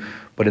to,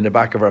 but in the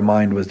back of our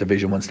mind was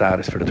Division 1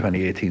 status for the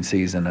 2018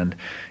 season. And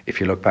if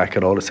you look back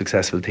at all the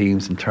successful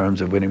teams in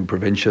terms of winning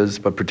provincials,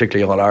 but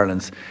particularly All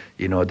Irelands,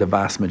 the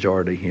vast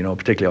majority,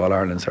 particularly All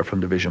Irelands, are from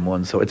Division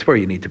 1. So it's where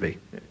you need to be.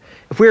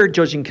 If we're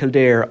judging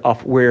Kildare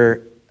of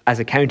where, as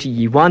a county,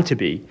 you want to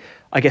be,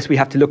 I guess we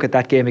have to look at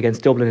that game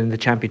against Dublin in the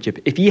Championship.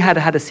 If you had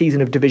had a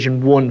season of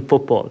Division 1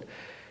 football,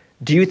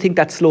 do you think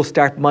that slow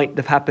start mightn't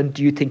have happened?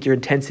 Do you think your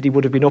intensity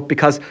would have been up?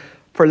 Because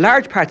for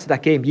large parts of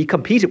that game, you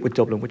competed with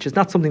Dublin, which is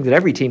not something that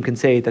every team can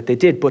say that they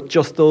did, but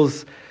just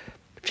those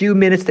few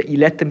minutes that you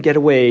let them get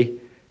away,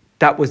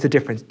 that was the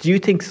difference. Do you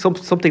think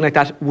something like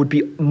that would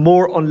be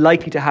more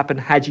unlikely to happen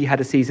had you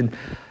had a season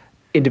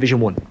in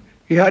Division 1?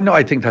 Yeah, no,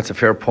 I think that's a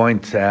fair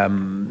point.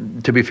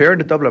 To be fair, in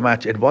the Dublin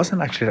match, it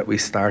wasn't actually that we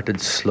started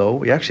slow.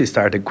 We actually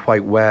started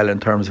quite well in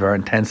terms of our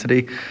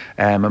intensity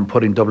and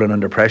putting Dublin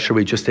under pressure.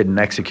 We just didn't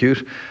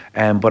execute.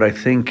 But I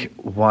think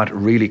what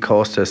really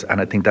cost us,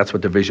 and I think that's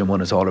what Division 1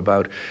 is all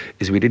about,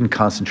 is we didn't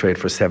concentrate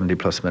for 70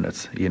 plus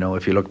minutes.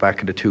 If you look back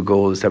at the 2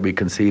 goals that we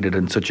conceded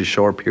in such a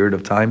short period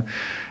of time,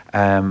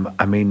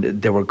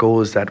 there were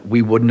goals that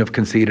we wouldn't have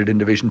conceded in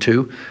Division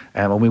 2.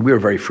 We were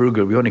very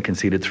frugal. We only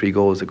conceded 3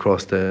 goals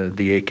across the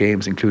 8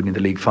 games, including the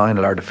league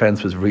final. Our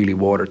defence was really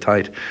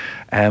watertight.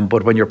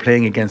 But when you're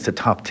playing against the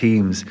top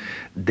teams,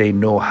 they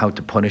know how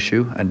to punish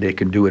you, and they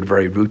can do it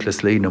very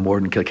ruthlessly, no more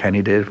than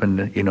Kilkenny did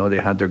when they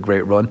had their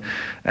great run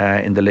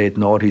in the late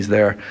noughties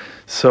there.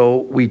 So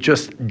we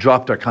just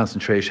dropped our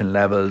concentration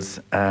levels,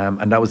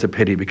 and that was a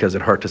pity because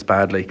it hurt us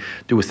badly.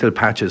 There were still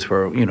patches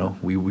where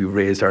we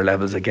raised our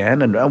levels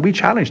again, and we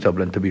challenged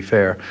Dublin, to be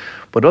fair.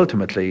 But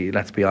ultimately,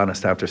 let's be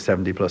honest, after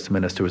 70 plus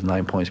minutes, there was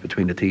 9 points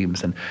between the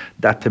teams, and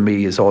that to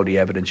me is all the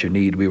evidence you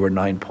need. We were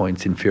 9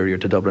 points inferior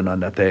to Dublin on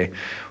that day.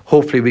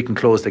 Hopefully we can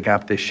close the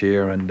gap this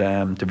year,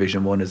 and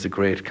Division 1 is a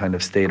great kind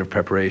of state of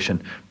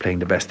preparation, playing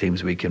the best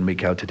teams week in,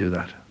 week out to do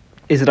that.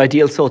 Is it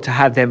ideal to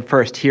have them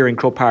first here in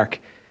Croke Park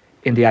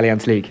in the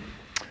Alliance League?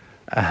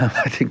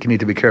 I think you need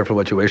to be careful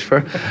what you wish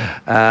for.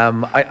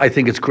 I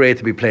think it's great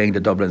to be playing the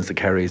Dublins, the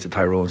Kerrys, the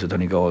Tyrones, the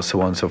Donegals, so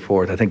on and so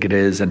forth. I think it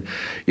is. And,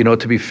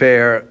 to be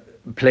fair,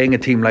 playing a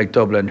team like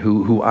Dublin,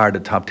 who are the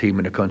top team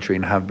in the country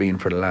and have been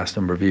for the last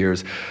number of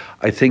years,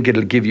 I think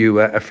it'll give you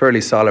a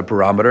fairly solid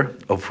barometer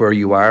of where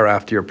you are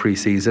after your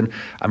pre-season.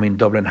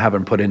 Dublin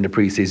haven't put in the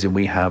pre-season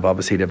we have.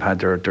 Obviously, they've had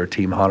their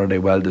team holiday,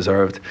 well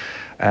deserved.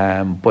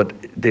 But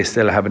they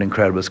still have an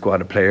incredible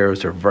squad of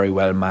players. They're very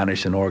well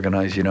managed and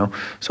organised,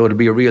 So it'll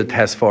be a real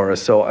test for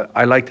us. So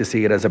I like to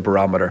see it as a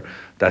barometer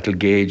that'll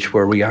gauge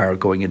where we are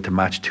going into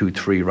match 2,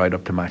 3, right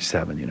up to match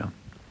 7,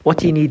 What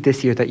do you need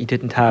this year that you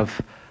didn't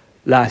have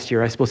last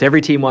year? I suppose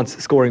every team wants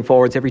scoring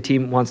forwards, every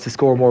team wants to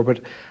score more,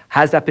 but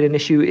has that been an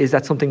issue? Is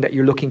that something that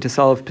you're looking to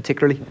solve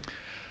particularly?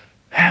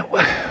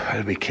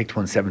 Well, we kicked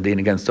 117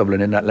 against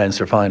Dublin in that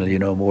Leinster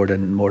final, more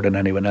than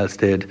anyone else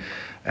did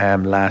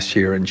last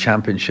year in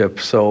Championship.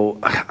 So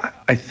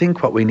I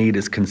think what we need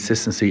is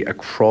consistency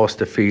across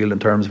the field in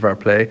terms of our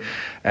play,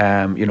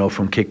 from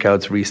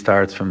kickouts,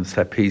 restarts, from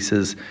set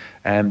pieces.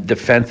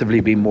 Defensively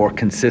be more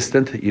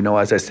consistent.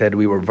 As I said,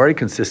 we were very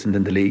consistent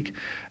in the league,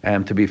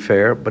 to be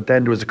fair, but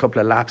then there was a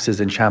couple of lapses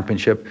in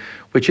Championship,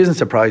 which isn't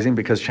surprising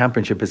because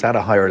Championship is at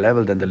a higher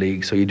level than the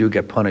league, so you do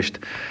get punished,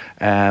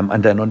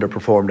 and then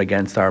underperformed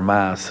against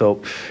Armagh.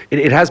 So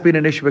it has been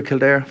an issue with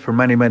Kildare for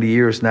many, many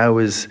years now,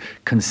 is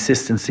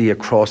consistency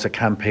across a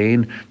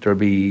campaign. There'll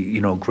be,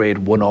 great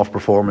one-off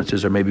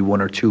performances or maybe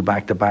 1 or 2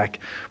 back-to-back,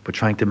 but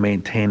trying to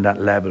maintain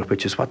that level,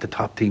 which is what the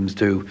top teams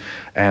do.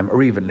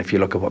 Or even if you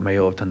look at what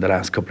Mayo have done the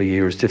last couple of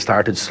years, they've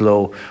started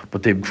slow,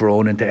 but they've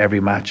grown into every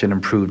match and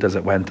improved as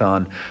it went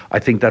on. I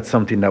think that's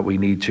something that we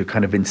need to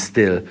kind of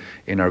instill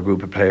in our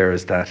group of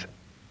players, that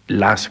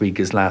last week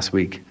is last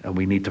week, and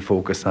we need to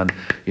focus on,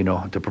 you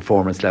know, the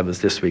performance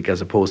levels this week,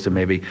 as opposed to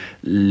maybe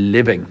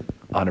living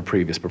on a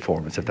previous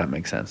performance, if that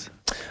makes sense.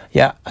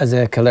 Yeah, as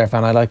a Kildare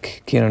fan, I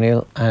like Cian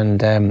O'Neill, and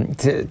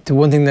the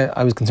one thing that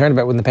I was concerned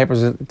about when the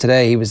papers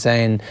today, he was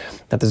saying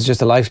that there's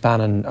just a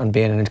lifespan on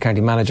being an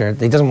inter-county manager.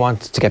 He doesn't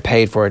want to get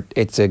paid for it.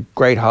 It's a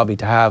great hobby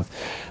to have,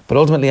 but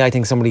ultimately I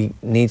think somebody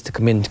needs to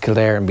come into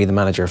Kildare and be the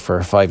manager for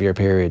a 5-year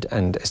period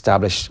and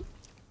establish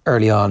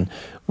early on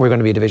we're going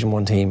to be a Division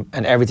 1 team,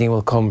 and everything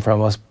will come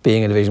from us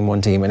being a Division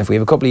 1 team. And if we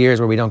have a couple of years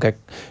where we don't get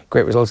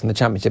great results in the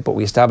Championship, but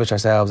we establish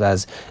ourselves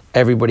as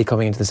everybody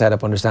coming into the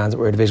setup understands that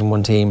we're a Division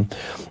 1 team,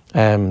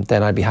 then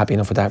I'd be happy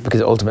enough with that, because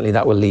ultimately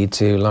that will lead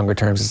to longer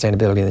term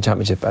sustainability in the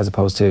Championship, as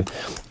opposed to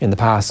in the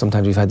past.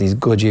 Sometimes we've had these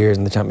good years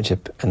in the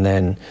Championship and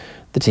then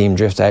the team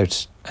drifts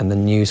out and the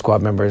new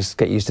squad members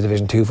get used to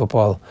Division 2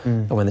 football,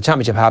 and when the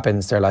Championship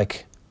happens they're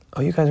like,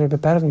 oh, you guys are a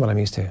bit better than what I'm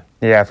used to.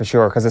 Yeah, for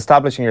sure, because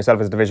establishing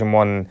yourself as a Division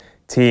 1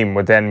 team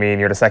would then mean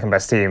you're the second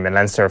best team in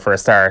Leinster for a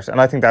start,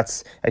 and I think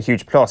that's a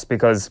huge plus,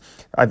 because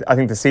I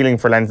think the ceiling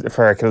for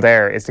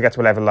Kildare is to get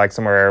to a level like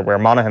somewhere where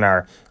Monaghan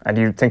are, and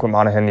you think with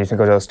Monaghan, you think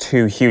of those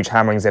 2 huge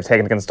hammerings they've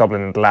taken against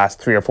Dublin in the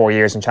last 3 or 4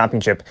 years in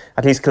Championship.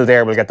 At least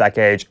Kildare will get that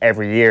gauge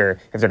every year.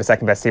 If they're the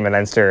second best team in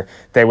Leinster,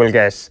 they will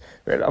get,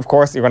 of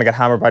course you're going to get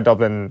hammered by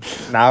Dublin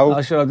now.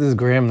 Oh, shut up, this is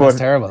grim, that's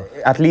terrible.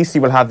 At least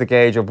you will have the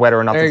gauge of whether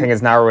or not the thing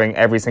is narrowing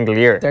every single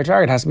year. Their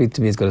target has to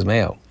be as good as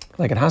Mayo.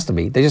 Like, it has to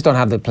be. They just don't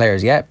have the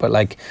players yet, but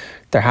like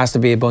there has to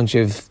be a bunch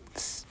of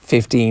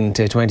 15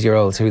 to 20 year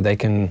olds who they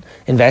can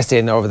invest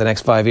in over the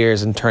next 5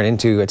 years and turn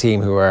into a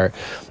team who are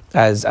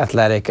as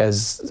athletic,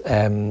 as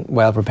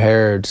well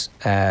prepared,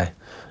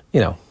 you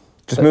know.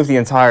 Just move the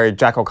entire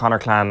Jack O'Connor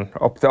clan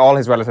up to all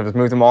his relatives,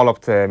 move them all up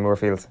to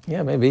Moorfield.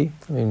 Yeah, maybe.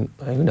 I mean,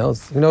 who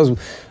knows? Who knows?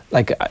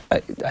 Like,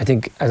 I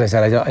think, as I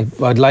said,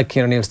 I'd like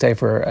Cian O'Neill to stay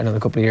for another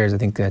couple of years. I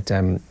think that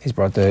he's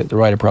brought the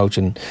right approach,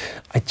 and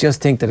I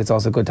just think that it's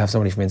also good to have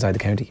somebody from inside the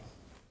county.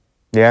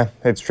 Yeah,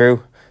 it's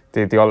true.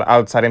 The all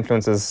outside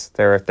influences,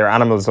 they're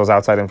animals, those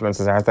outside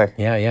influences, aren't they?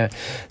 Yeah, yeah.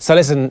 So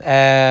listen,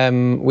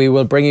 we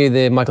will bring you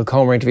the Michael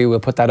Comer interview. We'll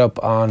put that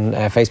up on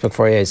Facebook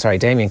for you. Sorry,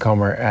 Damien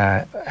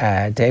Comer.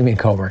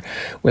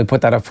 We'll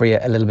put that up for you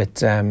a little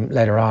bit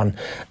later on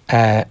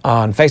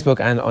Facebook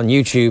and on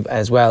YouTube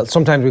as well.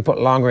 Sometimes we put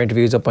longer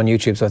interviews up on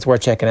YouTube, so it's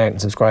worth checking out and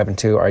subscribing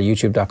to our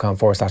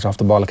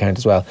youtube.com/offtheball account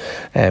as well,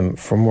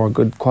 for more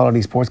good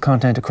quality sports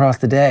content across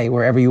the day,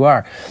 wherever you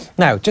are.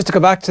 Now, just to go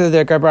back to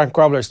the Gerbrandt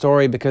Grobler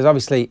story, because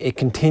obviously it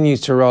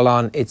continues to roll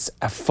on. It's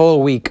a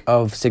full week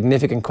of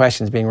significant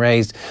questions being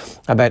raised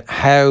about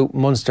how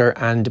Munster,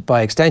 and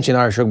by extension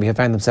Irish Rugby, have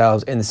found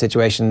themselves in the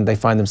situation they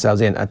find themselves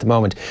in at the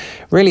moment.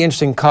 Really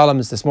interesting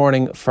columns this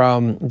morning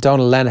from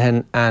Donal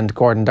Lenihan and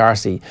Gordon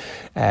Darcy.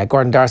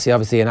 Gordon Darcy,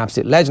 obviously an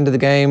absolute legend of the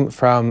game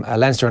from a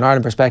Leinster and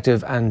Ireland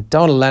perspective, and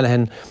Donal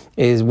Lenihan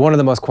is one of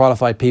the most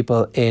qualified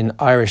people in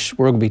Irish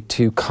Rugby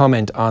to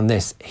comment on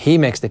this. He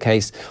makes the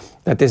case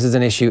that this is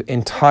an issue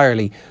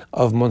entirely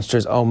of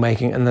Munster's own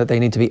making, and that they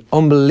need to be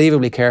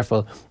unbelievably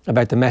careful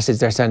about the message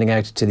they're sending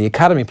out to the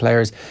academy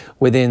players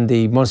within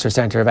the Munster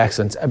Centre of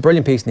Excellence. A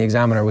brilliant piece in the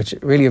Examiner which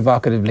really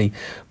evocatively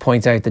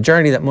points out the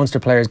journey that Munster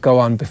players go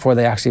on before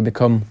they actually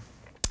become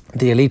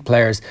the elite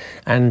players,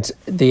 and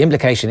the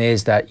implication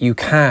is that you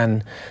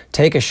can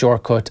take a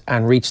shortcut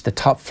and reach the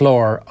top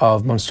floor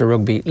of Munster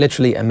Rugby,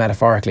 literally and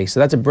metaphorically. So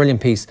that's a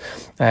brilliant piece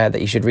that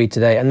you should read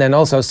today. And then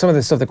also some of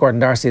the stuff that Gordon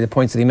Darcy, the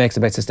points that he makes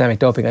about systemic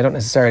doping, I don't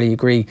necessarily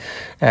agree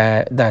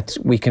that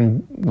we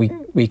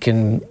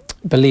can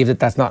believe that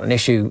that's not an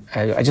issue.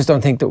 I just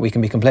don't think that we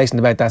can be complacent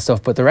about that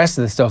stuff, but the rest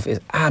of the stuff is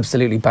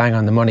absolutely bang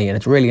on the money, and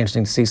it's really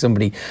interesting to see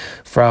somebody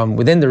from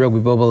within the rugby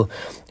bubble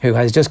who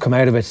has just come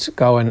out of it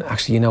going,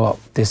 actually, you know what,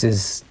 this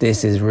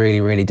is really,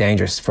 really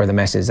dangerous for the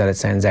message that it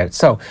sends out.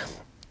 So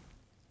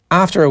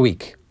after a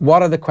week,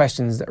 what are the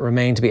questions that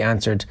remain to be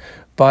answered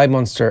by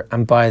Munster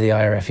and by the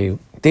IRFU?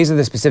 These are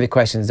the specific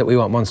questions that we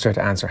want Munster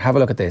to answer. Have a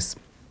look at this.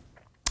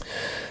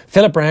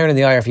 Philip Brown in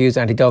the IRFU's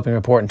anti-doping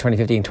report in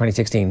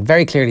 2015-2016,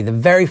 very clearly, the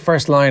very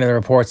first line of the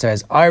report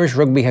says, Irish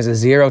Rugby has a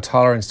zero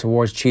tolerance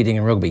towards cheating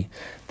in rugby.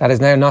 That is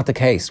now not the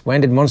case.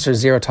 When did Munster's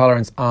zero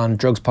tolerance on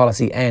drugs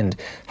policy end?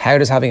 How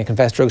does having a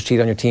confessed drugs cheat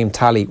on your team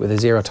tally with a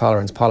zero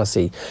tolerance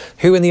policy?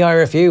 Who in the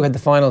IRFU had the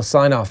final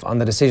sign-off on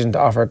the decision to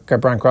offer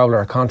Gerbrandt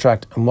Grobler a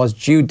contract, and was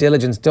due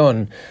diligence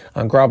done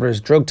on Grobler's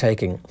drug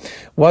taking?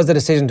 Was the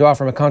decision to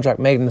offer him a contract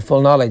made in the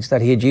full knowledge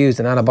that he had used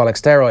an anabolic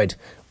steroid?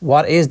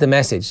 What is the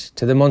message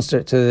to the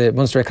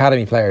Munster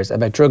Academy players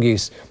about drug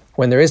use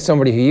when there is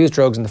somebody who used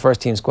drugs in the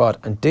first team squad,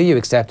 and do you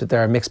accept that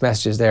there are mixed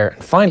messages there?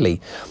 And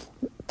finally,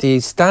 the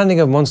standing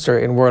of Munster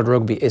in World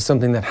Rugby is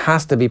something that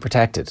has to be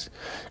protected.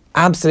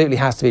 Absolutely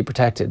has to be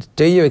protected.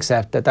 Do you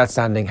accept that that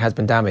standing has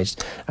been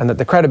damaged, and that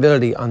the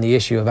credibility on the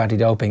issue of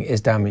anti-doping is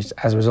damaged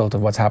as a result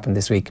of what's happened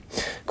this week?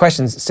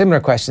 Questions,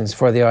 similar questions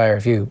for the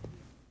IRFU.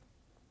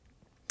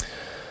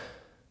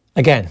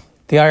 Again,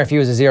 the IRFU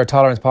has a zero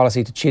tolerance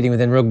policy to cheating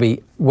within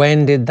rugby.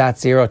 When did that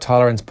zero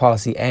tolerance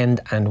policy end,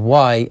 and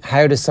why?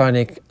 How does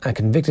signing a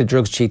convicted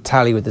drugs cheat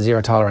tally with the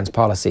zero tolerance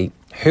policy?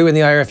 Who in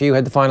the IRFU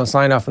had the final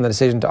sign-off on the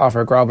decision to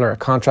offer Grobler a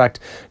contract?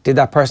 Did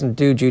that person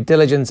do due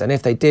diligence? And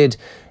if they did,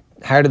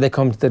 how did they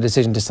come to the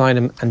decision to sign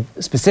him? And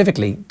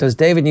specifically, does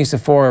David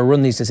Nucifora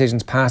run these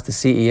decisions past the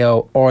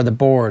CEO or the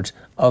board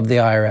of the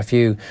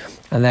IRFU?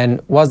 And then,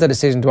 was the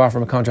decision to offer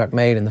him a contract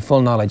made in the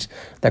full knowledge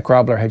that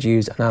Grobler had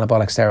used an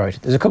anabolic steroid?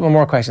 There's a couple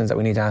more questions that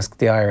we need to ask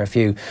the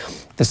IRFU.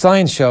 The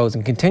science shows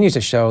and continues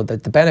to show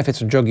that the benefits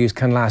from drug use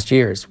can last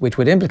years, which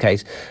would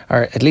implicate,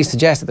 or at least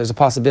suggest, that there's a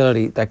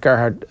possibility that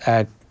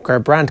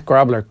Gerbrandt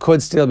Grobler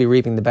could still be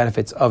reaping the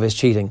benefits of his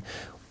cheating.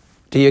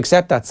 Do you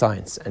accept that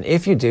science? And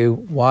if you do,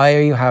 why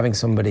are you having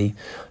somebody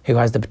who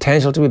has the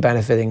potential to be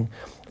benefiting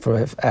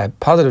from a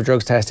positive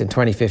drugs test in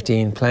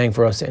 2015 playing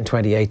for us in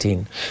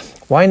 2018?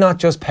 Why not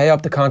just pay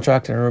up the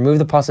contract and remove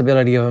the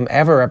possibility of him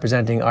ever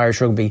representing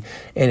Irish rugby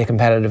in a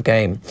competitive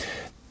game?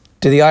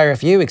 Do the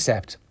IRFU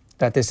accept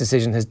that this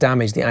decision has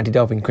damaged the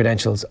anti-doping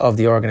credentials of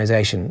the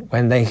organisation?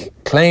 When they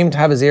claim to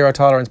have a zero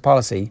tolerance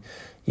policy,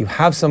 you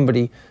have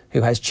somebody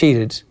who has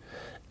cheated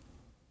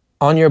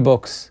on your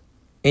books,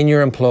 in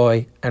your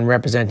employ, and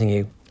representing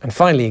you. And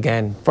finally,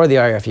 again, for the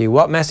IRFU,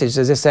 what message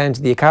does this send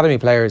to the academy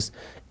players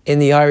in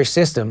the Irish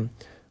system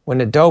when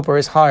a doper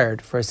is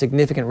hired for a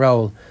significant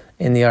role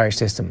in the Irish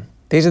system?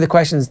 These are the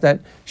questions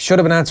that should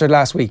have been answered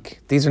last week.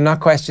 These are not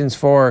questions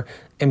for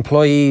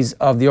employees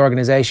of the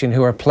organisation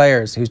who are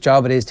players whose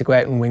job it is to go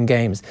out and win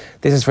games.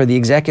 This is for the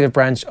executive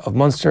branch of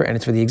Munster, and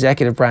it's for the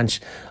executive branch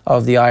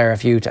of the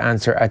IRFU to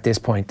answer at this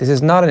point. This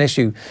is not an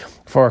issue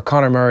for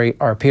Conor Murray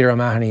or Peter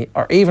O'Mahony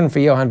or even for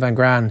Johan van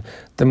Graan,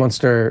 the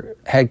Munster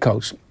head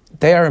coach.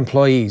 They are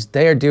employees,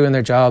 they are doing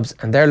their jobs,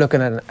 and they're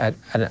looking at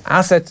an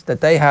asset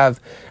that they have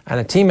and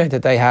a teammate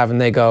that they have,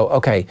 and they go,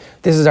 okay,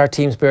 this is our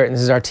team spirit and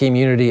this is our team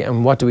unity,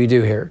 and what do we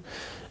do here?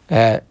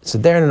 So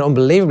they're in an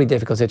unbelievably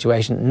difficult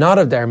situation, not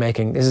of their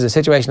making. This is a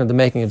situation of the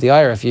making of the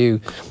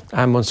IRFU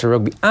and Munster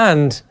Rugby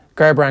and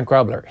Gerbrandt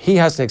Grobler. He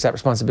has to accept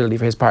responsibility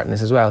for his part in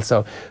this as well.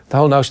 So the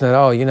whole notion that,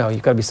 oh, you know,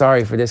 you've got to be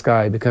sorry for this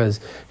guy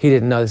because he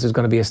didn't know this was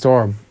going to be a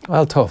storm.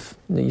 Well, tough.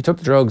 You took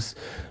the drugs,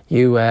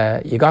 you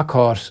got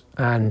caught,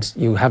 and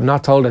you have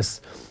not told us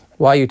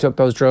why you took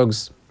those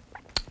drugs.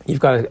 You've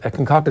got a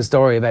concocted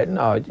story about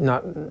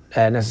not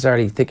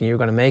necessarily thinking you're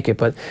going to make it,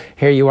 but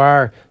here you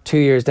are 2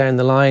 years down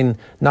the line,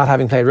 not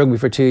having played rugby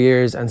for 2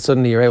 years, and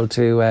suddenly you're able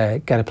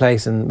to get a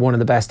place in one of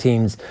the best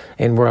teams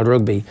in world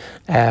rugby.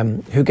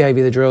 Who gave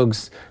you the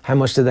drugs? How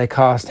much did they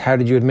cost? How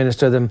did you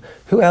administer them?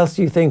 Who else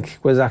do you think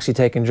was actually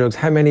taking drugs?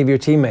 How many of your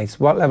teammates?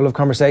 What level of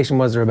conversation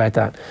was there about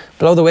that?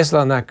 Blow the whistle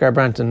on that,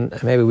 Gerbrandt,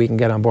 and maybe we can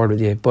get on board with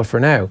you. But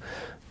for now,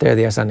 they're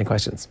the outstanding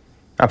questions.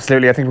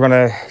 Absolutely. I think we're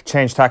going to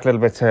change tack a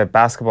little bit to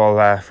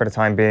basketball for the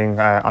time being.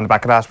 On the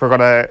back of that, we're going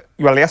to,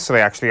 well,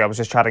 yesterday actually I was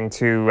just chatting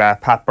to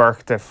Pat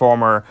Burke, the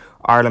former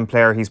Ireland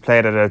player. He's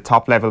played at a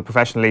top level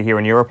professionally here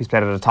in Europe. He's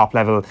played at a top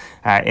level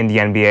in the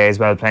NBA as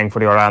well, playing for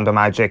the Orlando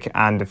Magic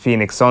and the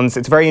Phoenix Suns.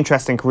 It's a very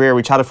interesting career.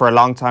 We chatted for a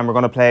long time. We're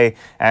going to play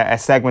a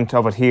segment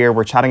of it here.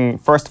 We're chatting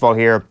first of all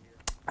here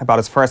about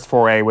his first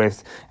foray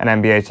with an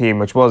NBA team,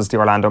 which was the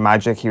Orlando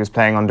Magic. He was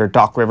playing under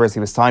Doc Rivers.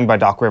 He was signed by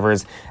Doc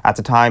Rivers at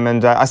the time.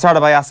 And I started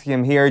by asking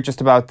him here just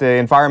about the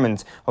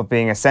environment of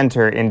being a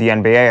centre in the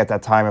NBA at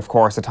that time. Of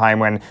course, a time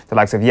when the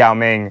likes of Yao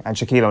Ming and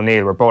Shaquille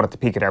O'Neill were both at the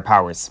peak of their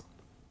powers.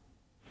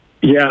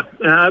 Yeah,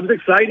 it was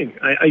exciting.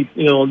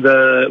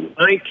 When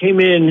I came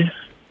in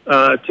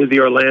to the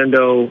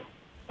Orlando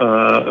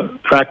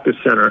practice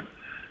center,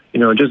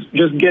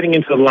 just getting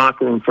into the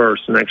locker room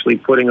first and actually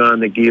putting on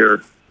the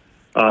gear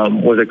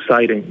was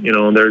exciting.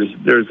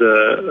 There's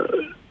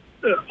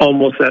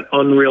almost that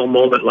unreal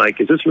moment, like,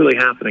 is this really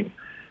happening?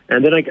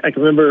 And then I can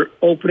remember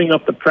opening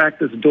up the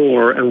practice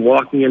door and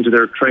walking into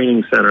their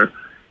training center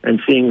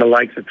and seeing the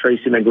likes of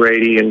Tracy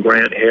McGrady and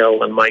Grant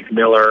Hill and Mike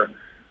Miller,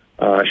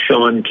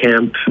 Sean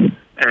Kemp,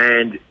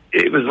 and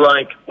it was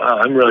like, wow,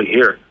 I'm really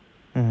here.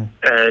 Mm-hmm.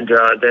 And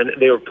then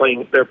they're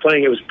playing,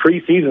 it was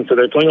preseason, so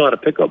they're playing a lot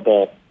of pickup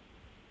ball.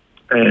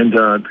 And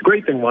the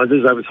great thing was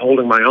I was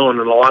holding my own,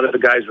 and a lot of the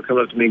guys would come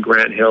up to me,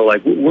 Grant Hill,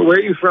 like, where are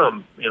you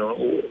from?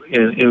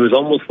 And it was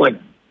almost like,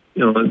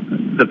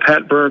 the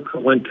Pat Burke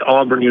went to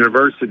Auburn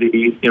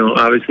University,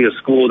 obviously a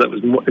school that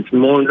was it's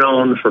more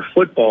known for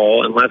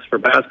football and less for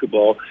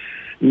basketball,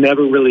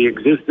 never really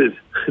existed,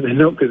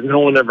 because no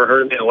one ever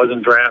heard of me. I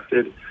wasn't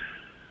drafted.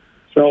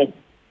 So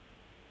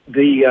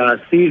the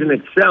season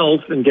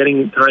itself and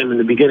getting time in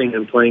the beginning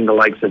and playing the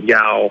likes of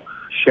Yao,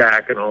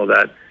 Shaq, and all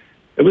that,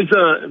 it was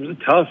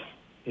tough.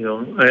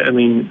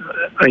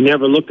 I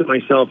never looked at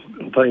myself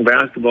playing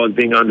basketball as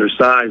being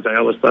undersized. I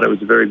always thought I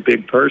was a very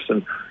big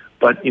person.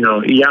 But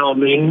Yao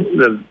Ming,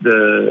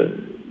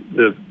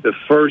 the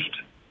first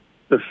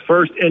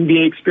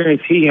NBA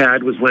experience he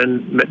had was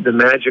when the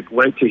Magic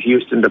went to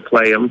Houston to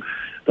play him.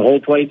 The whole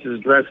place is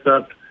dressed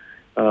up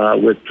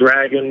with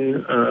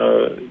dragon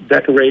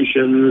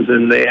decorations,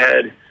 and they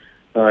had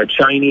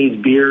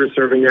Chinese beer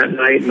serving that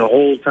night, and the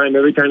whole time,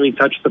 every time he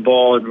touched the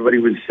ball, everybody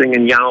was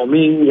singing Yao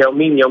Ming, Yao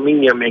Ming, Yao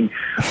Ming, Yao Ming.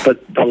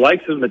 But the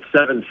likes of him at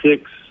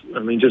 7'6",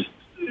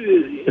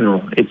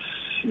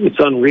 it's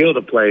unreal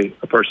to play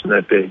a person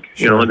that big.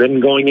 Sure. You know, and then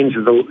going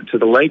into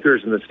the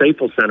Lakers in the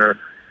Staples Center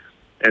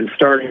and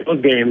starting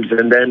those games,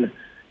 and then,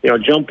 you know,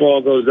 jump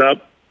ball goes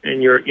up,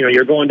 and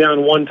you're going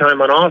down one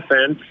time on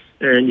offense,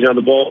 and, you know,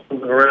 the ball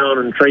comes around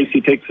and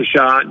Tracy takes a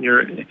shot,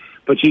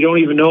 but you don't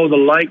even know the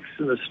likes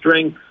and the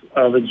strength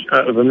of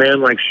a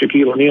man like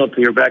Shaquille O'Neal till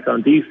you're back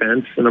on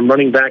defense. And I'm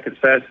running back as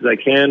fast as I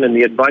can, and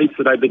the advice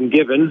that I've been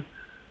given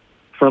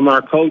from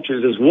our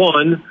coaches is,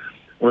 one,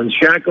 when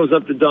Shaq goes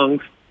up to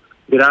dunk,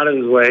 get out of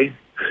his way.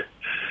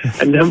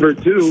 And number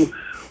two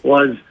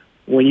was,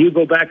 when you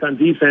go back on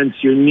defense,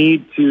 you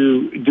need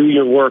to do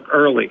your work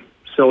early.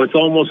 So it's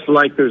almost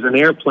like there's an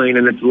airplane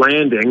and it's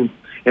landing,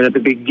 and at the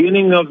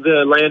beginning of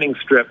the landing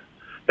strip,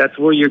 that's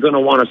where you're going to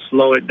want to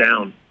slow it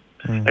down.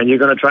 And you're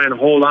going to try and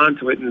hold on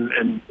to it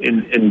and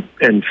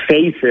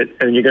face it,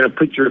 and you're going to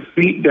put your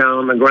feet down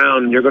on the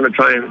ground, and you're going to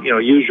try and, you know,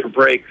 use your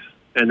brakes.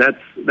 And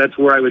that's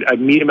where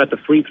I'd meet him at the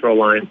free throw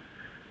line.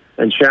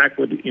 And Shaq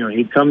would, you know,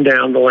 he'd come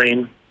down the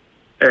lane,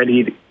 and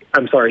he'd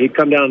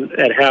come down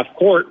at half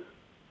court.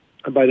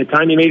 And by the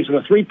time he made it to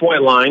the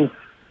 3-point line,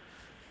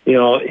 you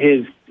know,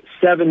 his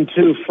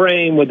 7'2"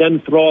 frame would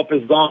then throw up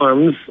his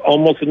arms,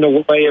 almost in the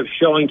way of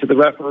showing to the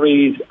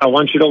referees, I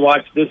want you to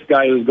watch this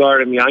guy who's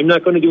guarding me. I'm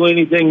not going to do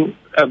anything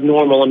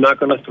abnormal. I'm not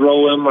going to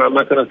throw him, or I'm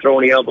not going to throw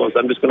any elbows.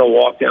 I'm just going to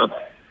walk down.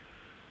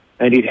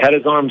 And he'd had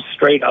his arms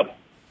straight up,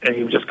 and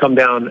he would just come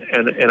down,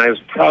 and I was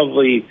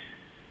probably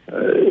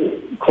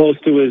close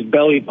to his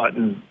belly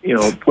button, you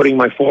know, putting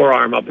my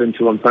forearm up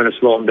into him, trying to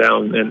slow him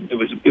down. And it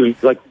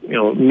was like, you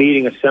know,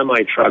 meeting a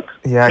semi-truck.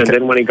 Yeah, and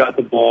then when he got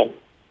the ball,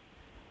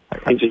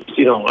 and just,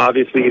 you know,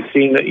 obviously you've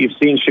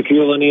seen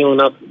Shaquille O'Neal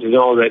enough to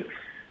know that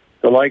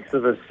the likes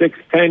of a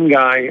 6'10"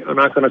 guy are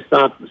not going to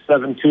stop the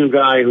 7'2"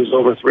 guy who's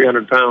over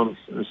 300 pounds.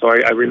 And so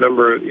I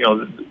remember, you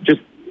know,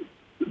 just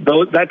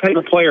that type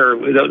of player,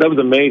 that was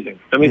amazing.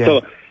 I mean,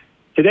 So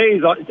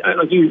today's, like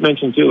you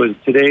mentioned too, is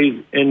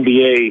today's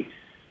NBA,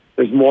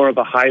 there's more of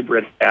a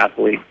hybrid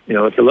athlete. You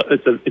know,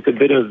 it's a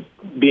bit of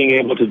being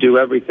able to do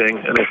everything,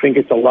 and I think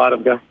it's a lot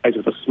of guys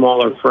with a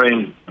smaller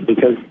frame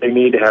because they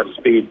need to have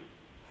speed.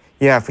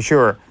 Yeah, for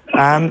sure.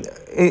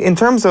 In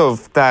terms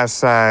of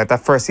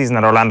that first season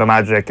at Orlando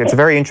Magic, it's a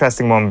very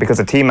interesting one because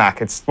of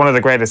T-Mac. It's one of the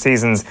greatest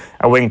seasons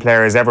a wing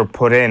player has ever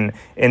put in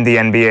the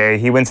NBA.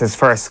 He wins his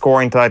first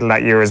scoring title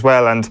that year as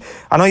well. And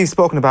I know you've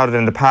spoken about it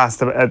in the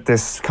past, about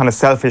this kind of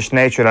selfish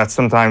nature that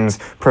sometimes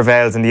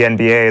prevails in the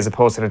NBA as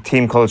opposed to the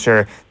team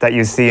culture that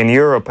you see in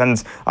Europe.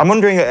 And I'm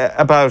wondering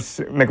about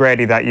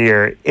McBrearty that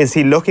year. Is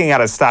he looking at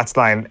his stats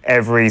line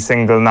every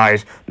single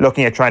night,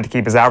 looking at trying to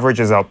keep his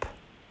averages up?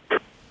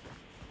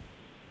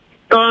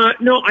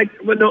 No, I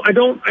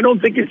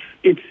don't think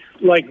it's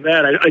like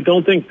that. I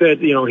don't think that,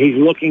 you know, he's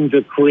looking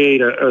to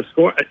create a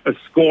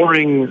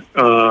scoring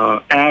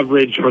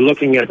average or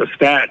looking at the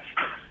stats.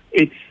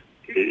 It's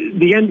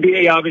the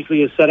NBA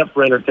obviously is set up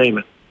for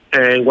entertainment,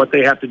 and what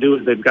they have to do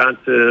is they've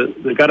got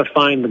to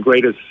find the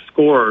greatest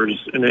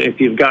scorers, and if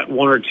you've got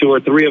one or two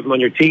or three of them on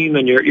your team,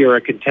 then you're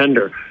a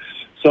contender.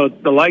 So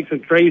the likes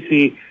of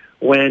Tracy,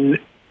 when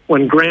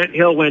Grant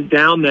Hill went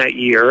down that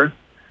year,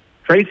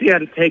 Tracy had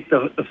to take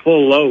the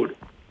full load.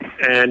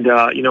 And,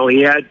 you know,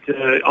 he had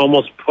to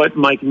almost put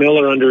Mike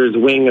Miller under his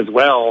wing as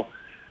well.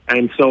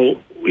 And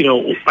so, you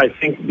know, I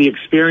think the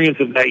experience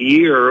of that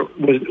year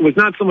was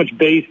not so much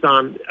based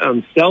on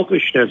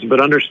selfishness, but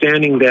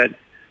understanding that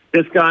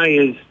this guy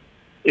is,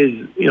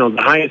 you know,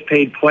 the highest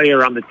paid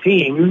player on the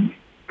team,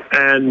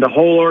 and the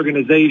whole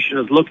organization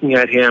is looking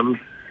at him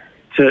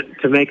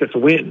to make us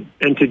win.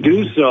 And to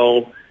do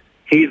so,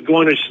 he's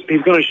going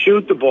to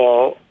shoot the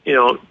ball, you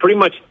know, pretty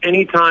much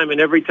any time and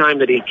every time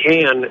that he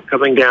can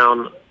coming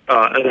down.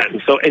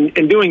 And so,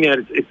 in doing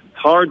that, it's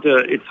hard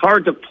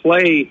to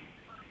play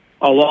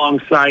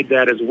alongside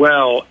that as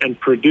well and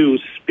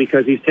produce,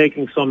 because he's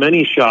taking so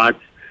many shots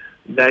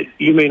that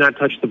you may not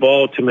touch the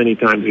ball too many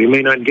times. You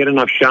may not get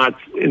enough shots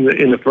in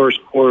the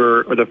first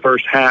quarter or the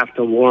first half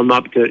to warm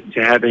up to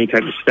have any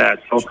type of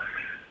stats. So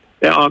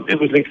it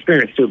was an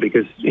experience too,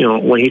 because, you know,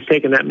 when he's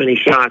taking that many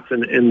shots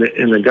and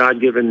the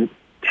God-given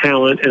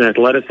talent and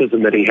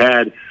athleticism that he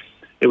had,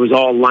 it was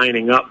all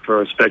lining up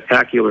for a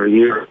spectacular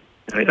year.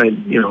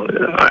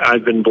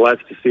 I've been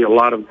blessed to see a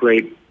lot of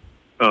great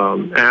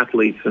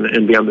athletes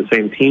and be on the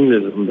same team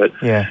as them, but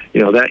you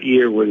know, that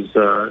year was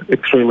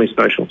extremely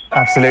special.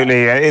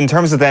 Absolutely. In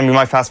terms of them, we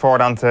might fast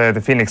forward on to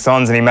the Phoenix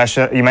Suns, and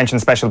you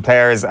mentioned special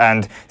players,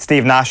 and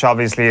Steve Nash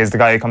obviously is the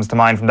guy who comes to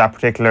mind from that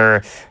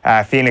particular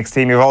Phoenix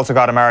team. You've also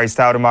got Amari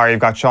Stoudemire,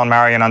 you've got Sean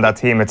Marion on that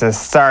team. It's a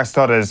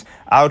star-studded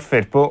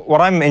outfit, but what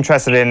I'm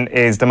interested in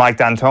is the Mike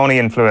D'Antoni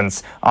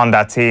influence on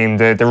that team,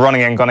 the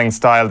running and gunning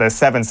style, the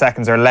 7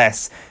 seconds or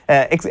less.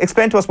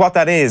 Explain to us what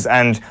that is,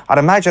 and I'd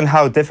imagine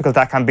how difficult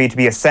that can be to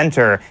be a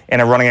centre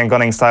in a running and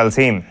gunning style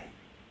team.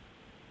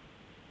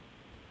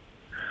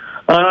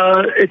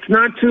 It's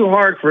not too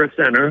hard for a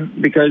center,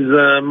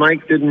 because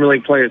Mike didn't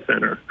really play a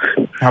center.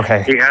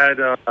 Okay. He had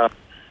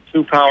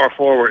two power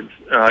forwards.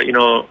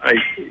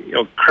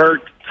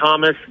 Kurt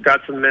Thomas got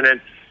some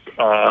minutes.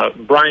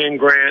 Brian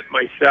Grant,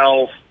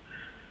 myself,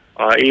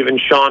 even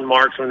Sean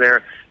Marks from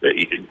there.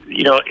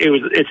 You know,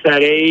 it's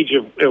that age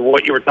of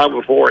what you were talking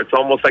before. It's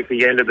almost like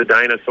the end of the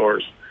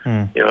dinosaurs.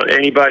 You know,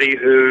 anybody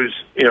who's,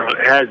 you know,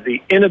 has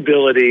the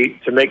inability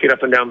to make it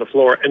up and down the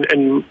floor.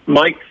 And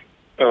Mike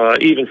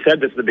even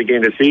said this at the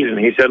beginning of the season.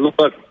 He said,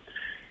 look,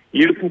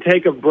 you can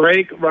take a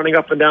break running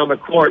up and down the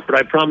court, but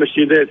I promise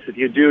you this, if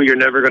you do, you're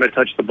never going to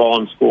touch the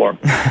ball and score.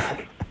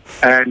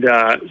 And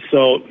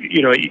so,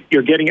 you know,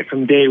 you're getting it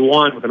from day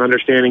one with an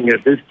understanding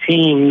that this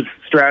team's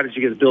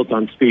strategy is built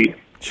on speed.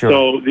 Sure.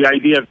 So the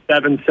idea of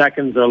 7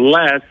 seconds or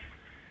less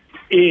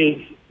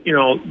is, you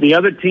know, the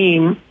other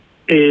team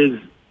is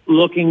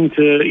looking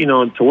to, you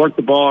know, to work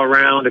the ball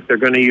around if they're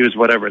going to use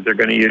whatever. They're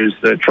going to use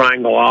the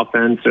triangle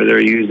offense, or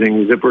they're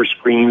using zipper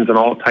screens and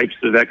all types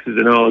of X's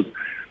and O's.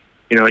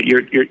 You know,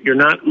 you're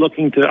not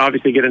looking to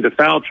obviously get into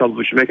foul trouble,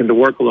 but you're making it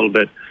work a little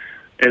bit.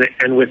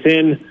 And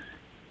within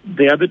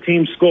the other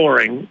team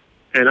scoring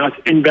and us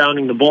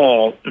inbounding the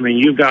ball, I mean,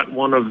 you've got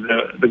one of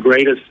the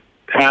greatest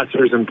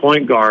passers and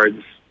point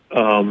guards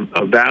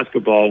of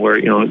basketball, where,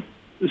 you know,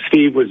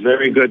 Steve was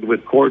very good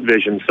with court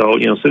vision. So,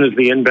 you know, as soon as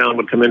the inbound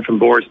would come in from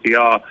Boris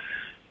Diaw,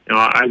 you know,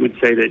 I would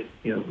say that,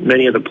 you know,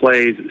 many of the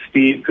plays,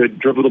 Steve could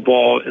dribble the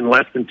ball in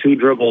less than 2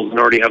 dribbles and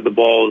already have the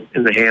ball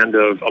in the hand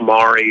of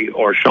Amari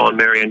or Sean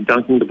Marion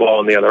dunking the ball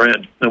on the other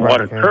end. And what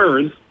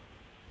occurs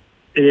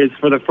is,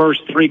 for the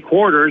first 3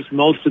 quarters,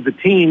 most of the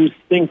teams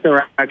think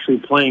they're actually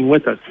playing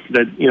with us,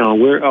 that, you know,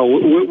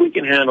 we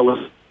can handle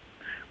it.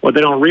 What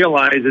they don't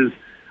realize is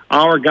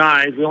our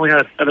guys, we only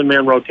had a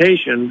 7-man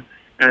rotation,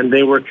 and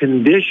they were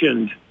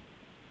conditioned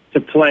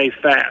to play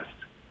fast.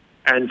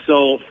 And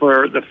so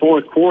for the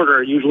fourth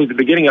quarter, usually the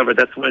beginning of it,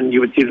 that's when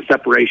you would see the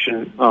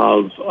separation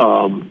of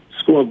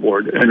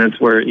scoreboard. And that's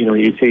where, you know,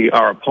 you'd see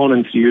our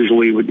opponents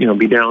usually would, you know,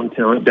 be down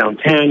 10,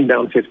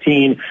 down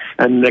 15,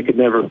 and they could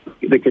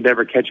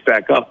never catch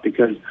back up,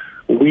 because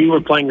we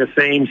were playing the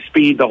same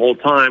speed the whole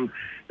time.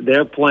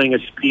 They're playing a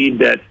speed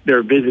that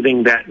they're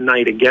visiting that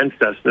night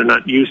against us. They're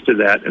not used to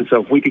that. And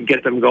so if we could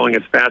get them going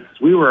as fast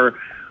as we were,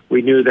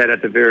 we knew that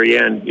at the very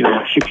end, you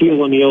know, Shaquille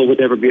O'Neal would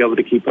never be able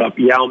to keep up.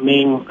 Yao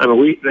Ming, I mean,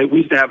 we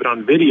used to have it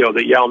on video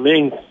that Yao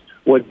Ming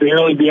would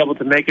barely be able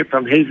to make it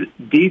from his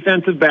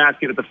defensive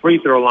basket at the free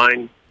throw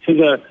line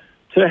to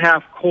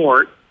half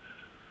court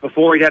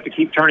before he'd have to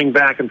keep turning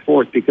back and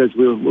forth because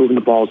we were moving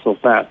the ball so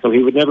fast. So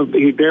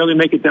he'd barely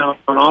make it down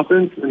on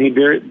offense, and he'd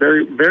very,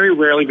 very, very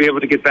rarely be able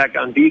to get back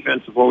on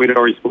defense before we'd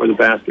already scored the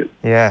basket.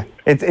 Yeah,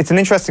 it's an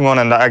interesting one,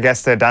 and I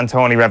guess the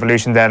D'Antoni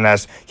revolution then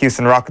at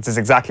Houston Rockets is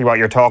exactly what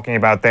you're talking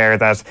about there,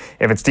 that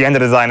if it's the end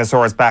of the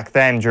dinosaurs back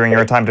then during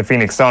your time to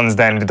Phoenix Suns,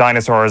 then the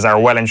dinosaurs are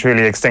well and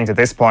truly extinct at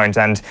this point.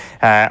 And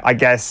I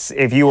guess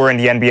if you were in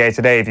the NBA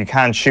today, if you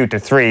can't shoot the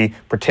 3,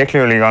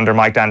 particularly under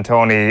Mike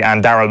D'Antoni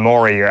and Daryl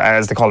Morey,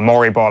 as they call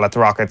Morey ball at the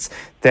Rockets,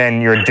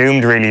 then you're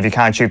doomed really if you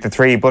can't shoot the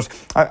 3. But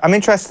I'm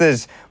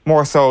interested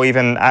more so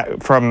even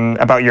from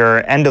about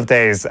your end of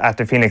days at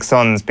the Phoenix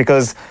Suns,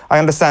 because I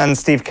understand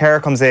Steve Kerr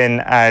comes in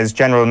as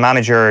general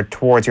manager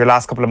towards your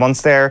last couple of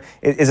months there.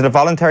 Is it a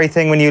voluntary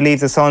thing when you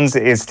leave the Suns?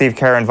 Is Steve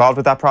Kerr involved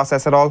with that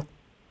process at all?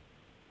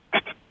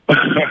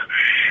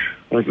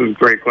 This is a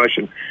great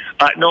question.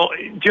 No,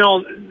 you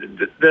know,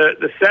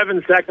 the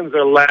 7 seconds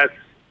or less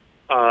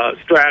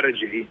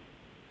strategy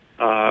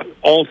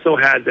also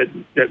had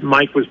that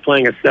Mike was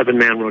playing a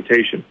 7-man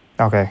rotation.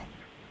 Okay.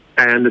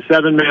 And the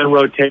 7-man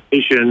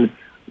rotation,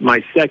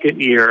 my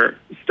second year,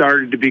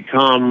 started to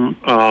become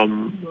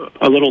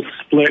a little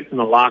split in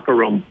the locker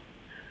room,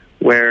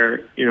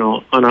 where, you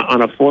know, on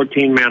a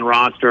 14-man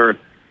roster,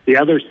 the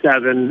other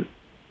 7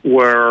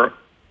 were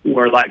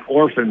like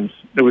orphans.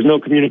 There was no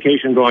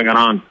communication going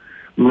on.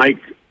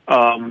 Mike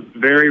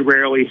very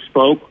rarely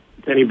spoke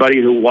to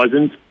anybody who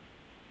wasn't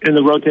in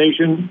the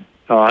rotation.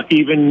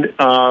 Even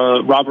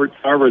Robert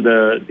Sarver,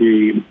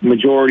 the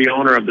majority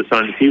owner of the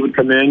Suns, he would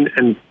come in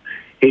and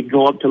he'd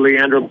go up to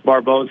Leandro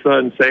Barbosa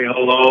and say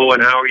hello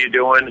and how are you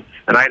doing,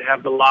 and I'd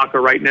have the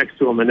locker right next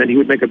to him, and then he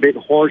would make a big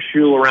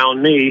horseshoe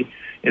around me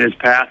in his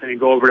path, and he'd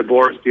go over to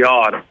Boris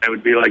Diaw, and I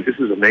would be like, this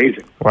is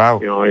amazing. Wow.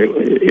 You know,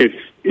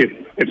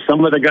 if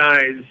some of the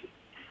guys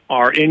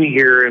are in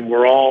here and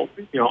we're all,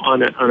 you know,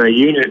 on a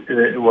unit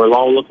and we're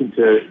all looking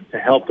to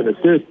help and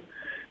assist,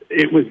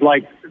 it was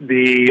like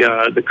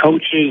the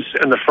coaches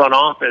and the front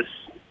office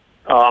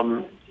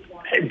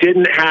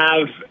didn't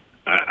have,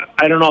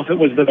 I don't know if it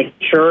was the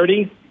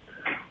maturity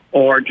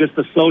or just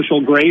the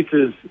social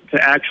graces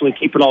to actually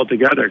keep it all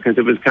together, because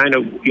it was kind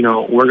of, you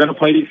know, we're going to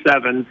play these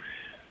 7.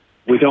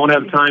 We don't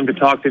have time to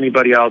talk to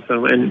anybody else,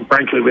 and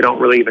frankly, we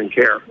don't really even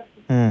care.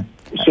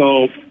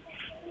 So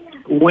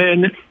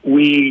when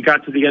we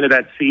got to the end of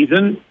that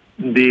season,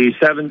 the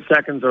 7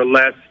 seconds or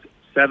less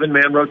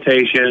 7-man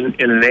rotation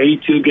in an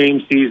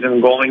 82-game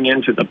season going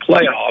into the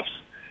playoffs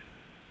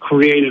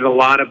created a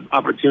lot of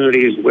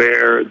opportunities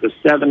where the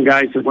 7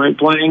 guys that weren't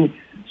playing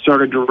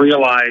started to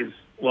realize,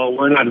 well,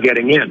 we're not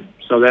getting in.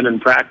 So then in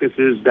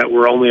practices that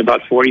were only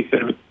about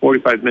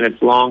 45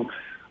 minutes long,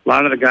 a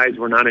lot of the guys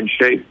were not in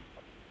shape.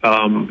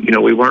 You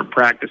know, we weren't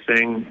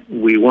practicing.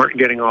 We weren't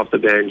getting off the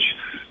bench.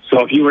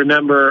 So if you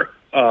remember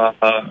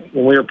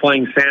when we were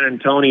playing San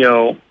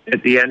Antonio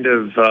at the end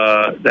of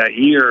that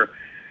year,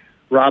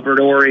 Robert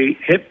Ory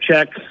hip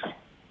checks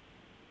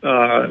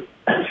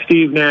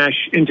Steve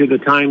Nash into the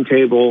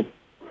timetable.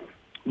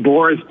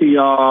 Boris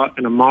Diaw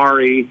and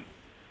Amari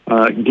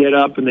get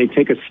up and they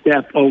take a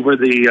step over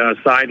the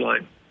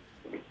sideline.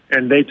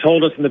 And they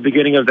told us in the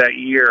beginning of that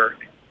year,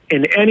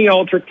 in any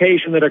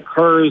altercation that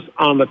occurs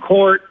on the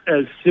court,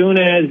 as soon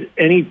as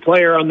any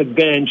player on the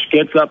bench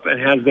gets up and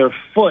has their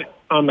foot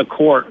on the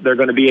court, they're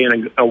going to be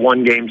in a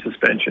one-game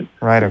suspension.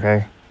 Right,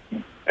 okay.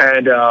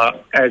 And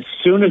as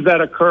soon as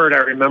that occurred, I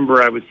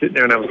remember I was sitting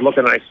there and I was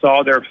looking and I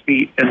saw their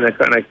feet and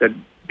I said,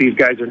 these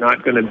guys are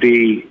not going to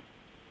be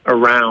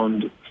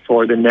around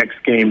for the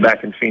next game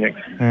back in Phoenix.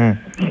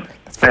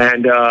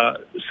 And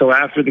so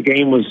after the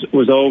game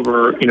was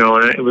over, you know,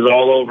 and it was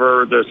all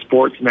over the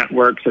sports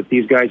networks that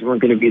these guys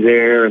weren't going to be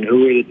there and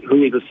who is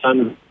the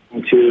Suns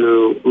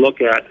to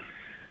look at.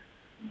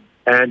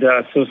 And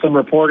so some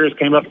reporters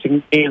came up to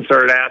me and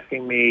started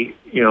asking me,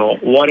 you know,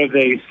 what have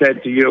they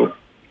said to you?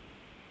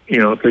 You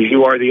know, because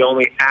you are the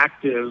only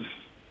active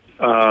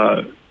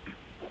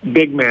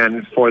big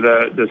man for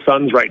the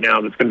Suns right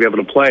now that's going to be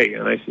able to play.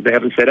 And I said, they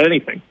haven't said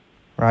anything.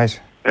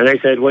 Right. And they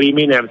said, what do you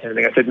mean they haven't said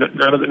anything? I said,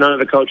 none of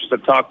the coaches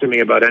have talked to me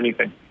about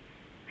anything.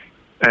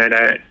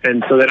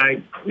 And so then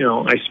I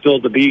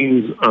spilled the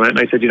beans on it, and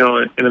I said, you know,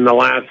 and in the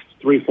last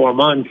 3-4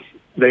 months,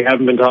 they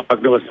haven't been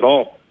talking to us at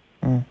all.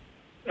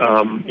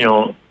 You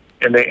know,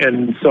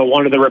 and so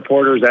one of the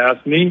reporters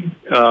asked me,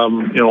 you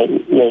know,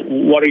 well,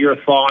 what are your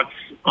thoughts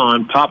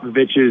on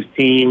Popovich's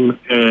team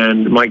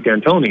and Mike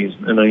D'Antoni's?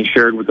 And I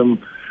shared with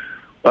them,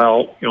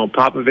 well, you know,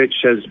 Popovich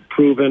has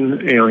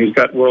proven, you know, he's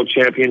got world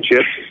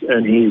championships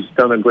and he's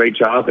done a great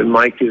job, and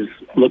Mike is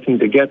looking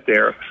to get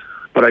there.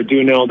 But I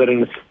do know that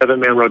in the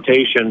 7-man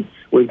rotation,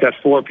 we've got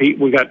 4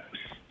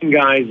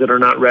 guys that are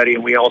not ready,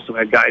 and we also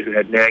had guys that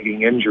had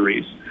nagging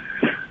injuries.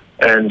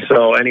 And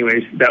so,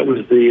 anyways, that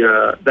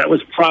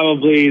was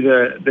probably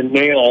the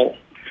nail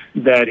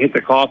that hit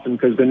the coffin,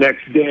 because the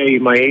next day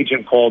my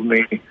agent called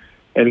me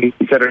and he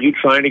said, "Are you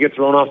trying to get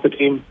thrown off the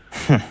team?"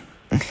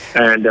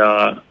 And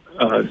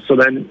so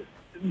then,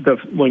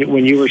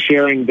 when you were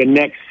sharing the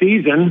next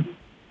season,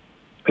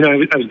 you know,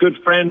 I was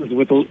good friends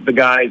with the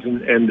guys,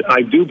 and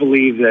I do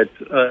believe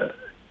that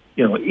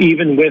you know,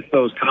 even with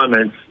those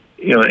comments,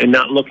 you know, and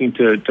not looking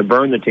to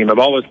burn the team, I've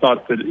always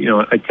thought that, you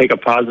know, I take a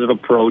positive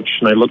approach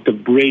and I look to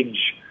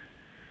bridge,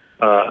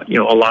 you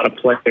know, a lot of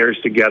players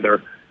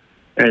together.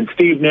 And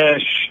Steve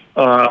Nash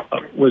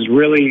was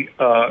really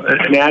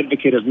an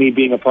advocate of me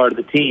being a part of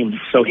the team.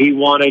 So he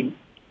wanted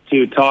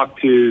to talk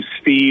to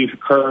Steve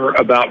Kerr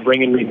about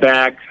bringing me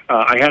back.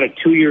 I had a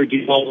 2-year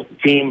deal with the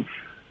team.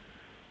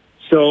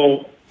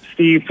 So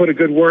Steve put a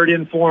good word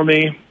in for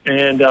me,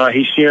 and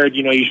he shared,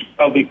 you know, you should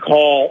probably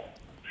call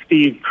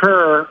Steve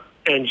Kerr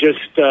and just,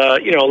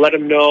 you know, let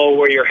him know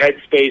where your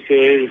headspace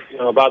is, you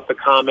know, about the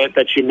comment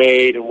that you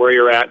made and where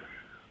you're at.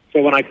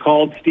 So when I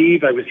called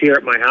Steve, I was here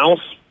at my house.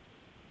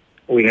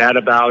 We had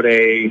about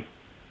a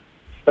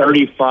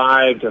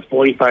 35 to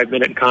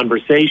 45-minute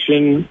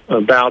conversation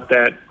about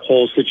that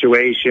whole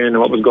situation and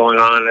what was going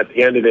on. And at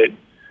the end of it,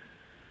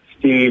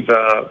 Steve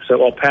said,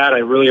 well, Pat, I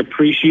really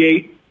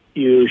appreciate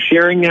you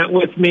sharing that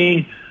with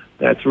me.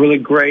 That's really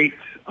great,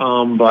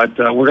 but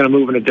we're going to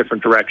move in a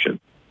different direction.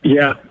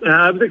 Yeah,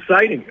 it was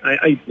exciting.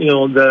 You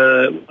know,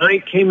 when I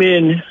came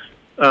in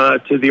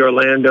to the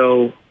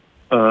Orlando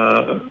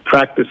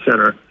practice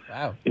center,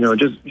 wow, you know,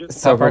 just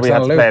so we had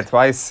to play it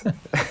twice.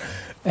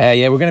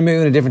 Yeah, we're going to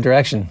move in a different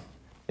direction.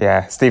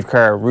 Yeah, Steve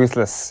Kerr,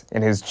 ruthless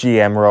in his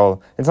GM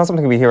role. It's not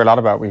something we hear a lot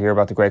about. We hear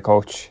about the great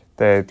coach,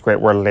 the great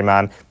worldly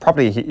man.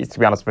 Probably, to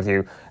be honest with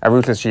you, a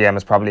ruthless GM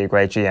is probably a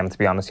great GM, to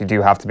be honest. You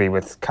do have to be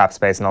with cap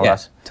space and all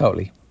that.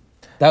 Totally.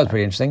 That was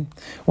pretty interesting.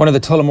 One of the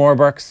Tullamore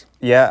Burks.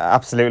 Yeah,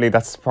 absolutely.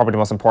 That's probably the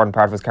most important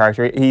part of his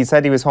character. He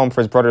said he was home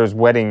for his brother's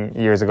wedding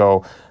years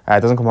ago.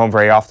 Doesn't come home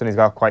very often. He's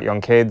got quite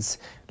young kids,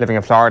 living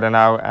in Florida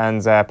now.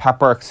 And Pat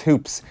Burke's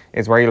Hoops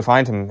is where you'll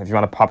find him if you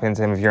want to pop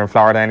into him if you're in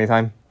Florida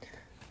anytime.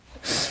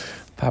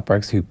 Pat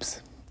Burke's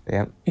Hoops.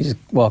 Yeah. You just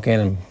walk in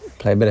and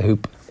play a bit of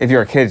hoop. If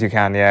you're a kid, you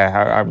can,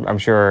 yeah. I'm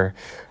sure...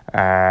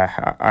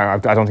 I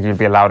don't think you'd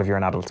be allowed if you're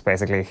an adult,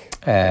 basically.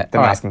 Didn't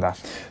ask him that.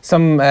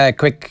 Some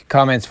quick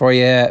comments for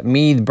you.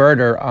 Meath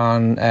Birder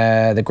on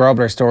the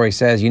Grobler story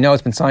says, you know,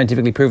 it's been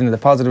scientifically proven that the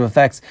positive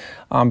effects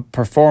on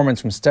performance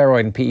from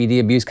steroid and PED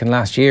abuse can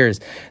last years.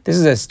 This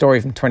is a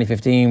story from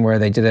 2015 where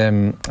they did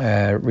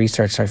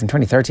research, sorry, from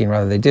 2013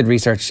 rather. They did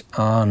research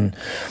on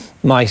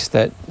mice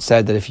that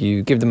said that if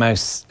you give the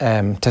mouse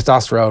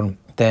testosterone,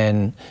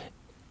 then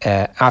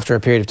after a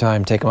period of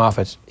time, take him off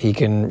it, he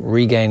can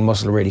regain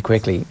muscle really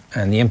quickly.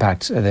 And the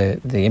impact,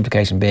 the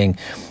implication being,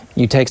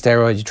 you take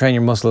steroids, you train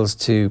your muscles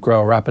to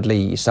grow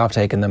rapidly, you stop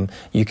taking them,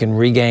 you can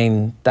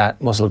regain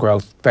that muscle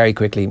growth very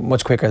quickly,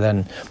 much quicker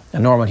than a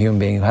normal human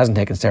being who hasn't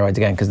taken steroids,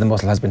 again, because the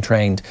muscle has been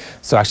trained.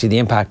 So actually the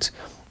impact,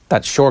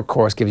 that short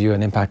course gives you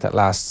an impact that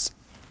lasts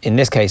in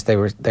this case, they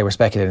were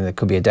speculating that it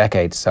could be a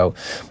decade. So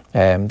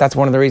that's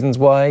one of the reasons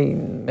why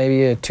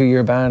maybe a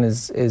 2-year ban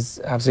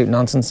is absolute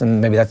nonsense,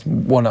 and maybe that's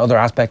one other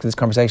aspect of this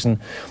conversation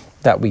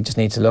that we just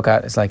need to look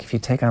at. It's like, if you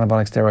take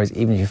anabolic steroids,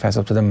 even if you fess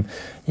up to them,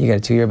 you get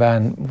a 2-year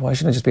ban. Why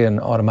shouldn't it just be an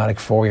automatic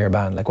 4-year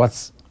ban? Like,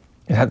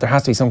 there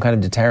has to be some kind of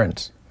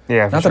deterrent.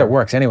 Yeah, not that it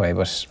works anyway,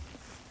 but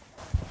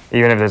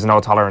even if there's no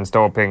tolerance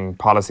doping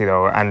policy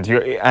though, and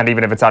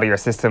even if it's out of your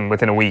system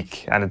within a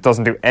week and it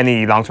doesn't do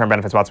any long-term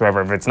benefits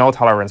whatsoever, if it's no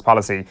tolerance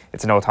policy,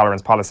 it's a no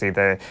tolerance policy.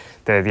 The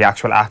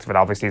actual act of it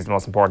obviously is the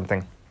most important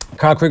thing.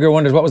 Carl Kruger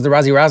wonders, what was the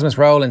Rassie Rasmus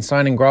role in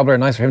signing Grobler?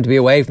 Nice for him to be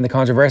away from the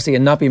controversy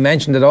and not be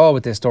mentioned at all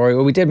with this story.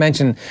 Well, we did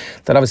mention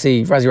that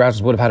obviously Rassie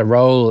Rasmus would have had a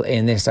role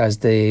in this as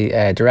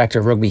the director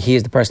of rugby. He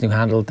is the person who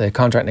handled the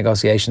contract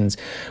negotiations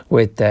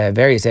with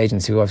various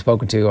agents who I've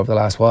spoken to over the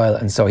last while,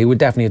 and so he would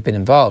definitely have been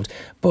involved.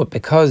 But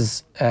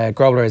because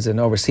Grobler is an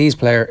overseas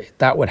player,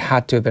 that would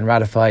have to have been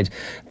ratified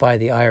by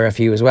the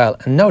IRFU as well.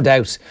 And no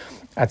doubt,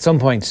 at some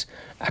point,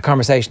 a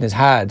conversation is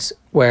had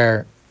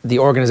where the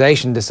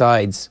organisation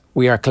decides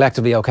we are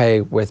collectively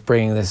okay with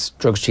bringing this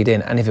drugs cheat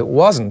in, and if it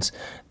wasn't,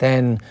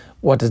 then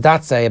what does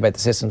that say about the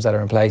systems that are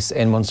in place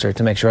in Munster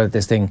to make sure that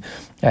this thing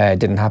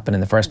didn't happen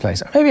in the first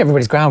place? Or maybe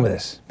everybody's ground with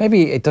it.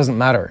 Maybe it doesn't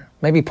matter.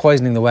 Maybe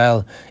poisoning the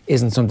well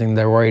isn't something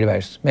they're worried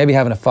about. Maybe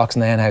having a fox in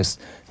the hen house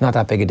is not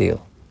that big a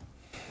deal.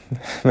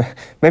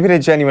 Maybe they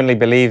genuinely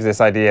believe this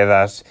idea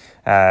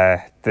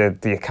that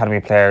the academy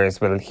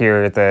players will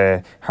hear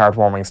the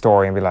heartwarming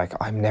story and be like,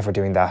 I'm never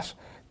doing that.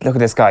 Look at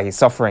this guy, he's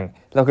suffering.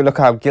 Look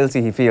how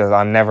guilty he feels.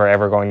 I'm never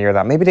ever going near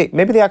that. Maybe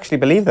they actually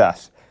believe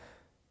that.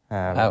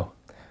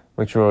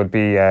 Which would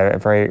be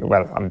very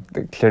well.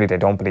 Clearly they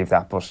don't believe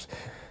that, but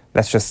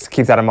let's just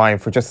keep that in mind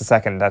for just a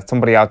second. That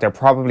somebody out there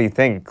probably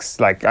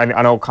thinks, like, I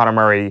know Conor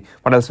Murray.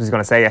 What else was he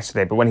going to say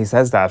yesterday? But when he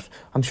says that,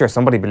 I'm sure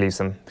somebody believes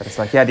him. That it's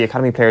like, yeah, the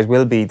academy players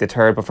will be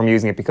deterred from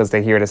using it because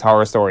they hear this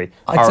horror story.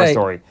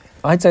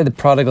 I'd say the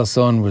prodigal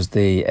son was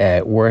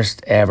the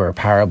worst ever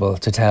parable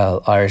to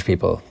tell Irish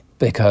people.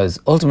 Because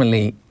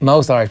ultimately,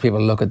 most Irish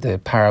people look at the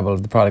parable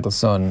of the prodigal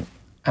son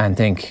and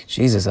think,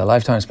 Jesus, a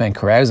lifetime spent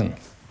carousing.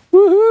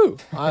 Woohoo!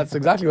 That's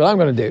exactly what I'm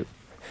going to do.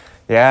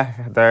 Yeah,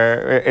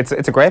 it's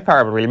a great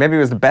parable, really. Maybe it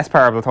was the best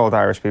parable told to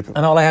Irish people.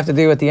 And all I have to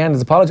do at the end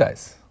is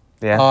apologise.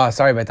 Yeah. Oh,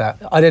 sorry about that.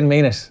 I didn't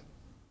mean it.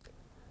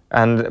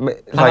 And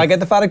I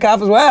get the fatted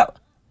calf as well.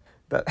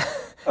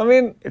 I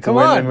mean, it's come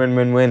a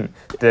win-win-win-win.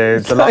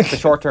 The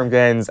short-term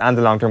gains and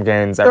the long-term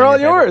gains. They're all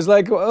yours.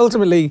 Like,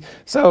 ultimately,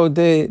 so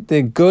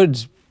the good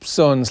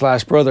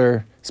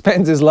son/brother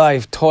spends his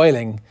life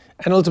toiling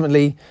and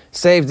ultimately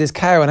saves this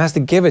cow and has to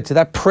give it to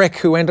that prick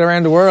who went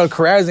around the world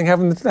carousing,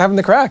 having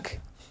the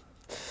crack.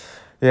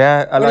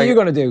 Yeah. What are you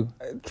going to do?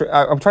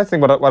 I'm trying to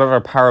think what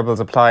other parables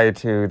apply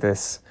to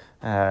this.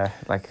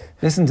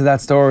 Listen to that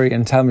story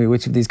and tell me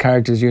which of these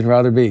characters you'd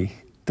rather be.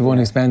 The one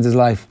who spends his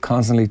life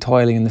constantly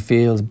toiling in the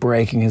fields,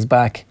 breaking his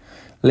back,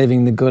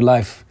 living the good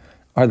life,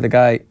 or the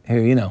guy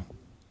who,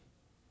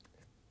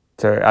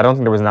 I don't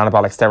think there was an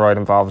anabolic steroid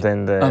involved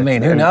in the.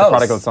 Who knows? The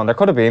prodigal son. There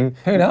could have been.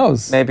 Who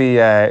knows? Maybe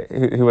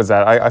who was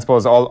that? I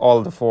suppose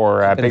all the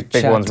four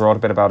big ones wrote a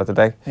bit about it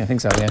today. Yeah, I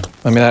think so. Yeah.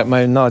 I mean,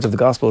 my knowledge of the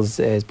Gospels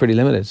is pretty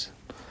limited.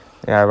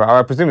 Yeah, but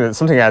I presume that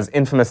something as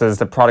infamous as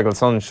the prodigal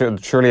son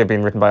should surely have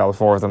been written by all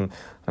four of them.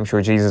 I'm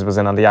sure Jesus was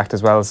in on the act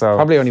as well. So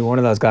probably only one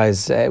of those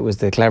guys was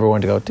the clever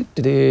one to go,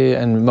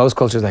 and most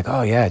cultures are like,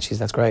 oh yeah, geez,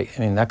 that's great.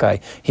 I mean, that guy,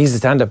 he's the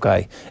stand-up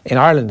guy. In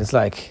Ireland, it's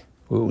like,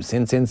 ooh,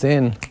 sin,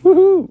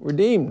 woohoo,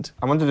 redeemed.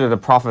 I wonder, do the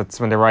prophets,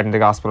 when they're writing the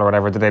gospel or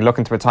whatever, do they look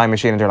into a time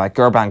machine and they're like,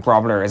 Gerbrandt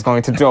Grobler is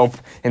going to dope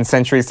in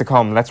centuries to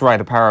come. Let's write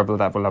a parable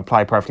that will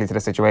apply perfectly to the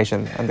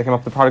situation. And they come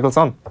up with the prodigal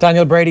son.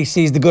 Daniel Brady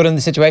sees the good in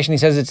the situation. He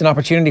says it's an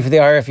opportunity for the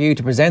IRFU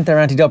to present their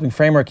anti-doping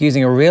framework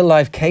using a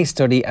real-life case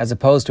study as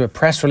opposed to a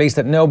press release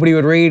that nobody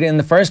would read in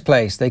the first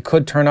place. They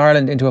could turn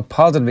Ireland into a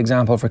positive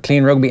example for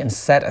clean rugby and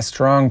set a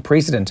strong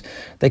precedent.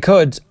 They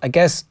could, I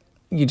guess.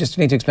 You just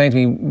need to explain to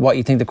me what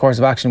you think the course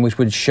of action which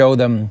would show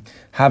them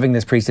having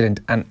this precedent.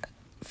 And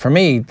for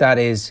me, that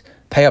is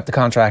pay up the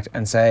contract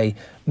and say,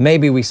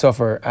 maybe we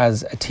suffer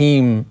as a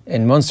team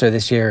in Munster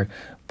this year,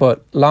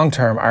 but long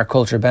term, our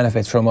culture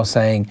benefits from us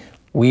saying,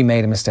 we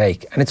made a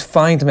mistake. And it's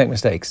fine to make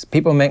mistakes.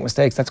 People make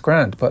mistakes, that's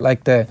grand. But like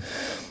okay,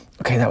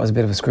 that was a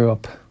bit of a screw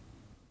up.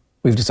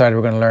 We've decided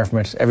we're going to learn from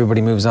it. Everybody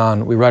moves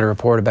on. We write a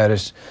report about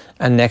it.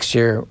 And next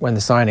year, when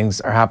the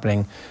signings are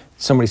happening,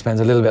 somebody spends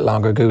a little bit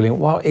longer Googling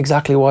what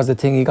exactly was the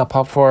thing he got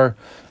popped for.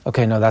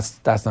 Okay, no,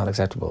 that's not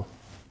acceptable.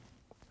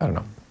 I don't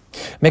know.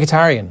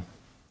 Mkhitaryan.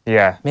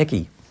 Yeah.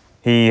 Mickey.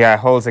 He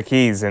holds the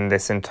keys in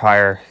this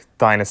entire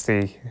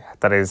dynasty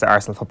that is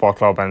Arsenal Football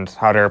Club and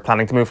how they're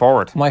planning to move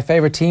forward. My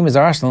favourite team is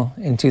Arsenal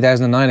in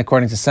 2009,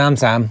 according to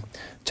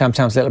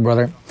Champ's little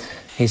brother.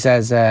 He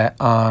says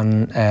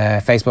on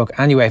Facebook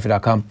and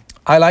UEFA.com,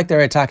 I like their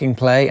attacking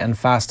play and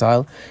fast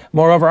style.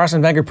 Moreover,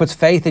 Arsene Wenger puts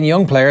faith in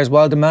young players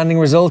while demanding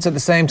results at the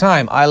same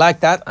time. I like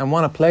that and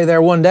want to play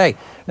there one day.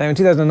 Now, in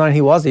 2009,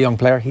 he was a young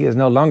player. He is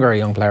no longer a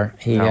young player.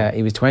 He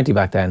was 20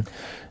 back then.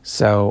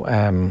 So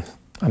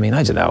I mean,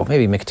 I don't know.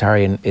 Maybe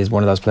Mkhitaryan is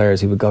one of those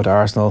players who would go to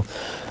Arsenal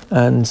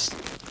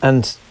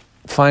and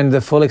find the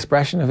full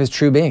expression of his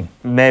true being.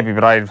 Maybe,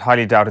 but I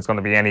highly doubt it's going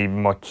to be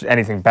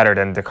anything better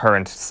than the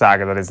current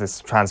saga that is this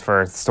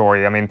transfer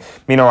story. I mean,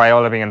 Mino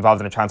Raiola being involved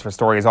in a transfer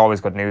story is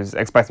always good news.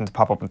 Expect him to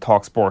pop up in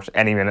Talk Sport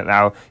any minute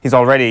now. He's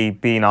already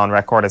been on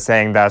record as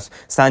saying that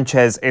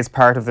Sanchez is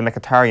part of the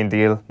Mkhitaryan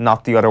deal,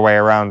 not the other way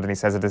around, and he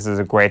says that this is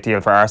a great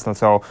deal for Arsenal.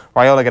 So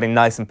Raiola getting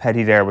nice and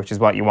petty there, which is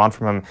what you want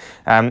from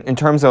him. In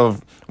terms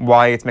of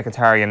why it's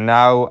Mkhitaryan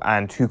now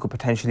and who could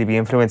potentially be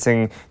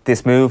influencing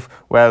this move,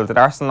 well, did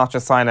Arsenal not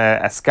just sign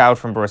a scout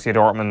from Borussia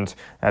Dortmund,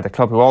 the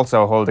club who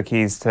also hold the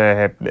keys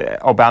to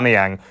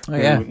Aubameyang,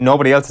 who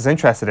nobody else is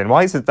interested in?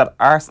 Why is it that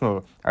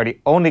Arsenal are the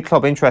only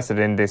club interested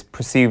in this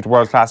perceived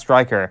world-class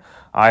striker?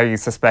 I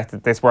suspect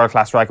that this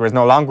world-class striker is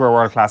no longer a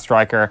world-class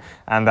striker,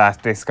 and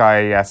that this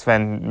guy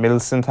Sven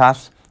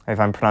Milsentat, if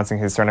I'm pronouncing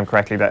his surname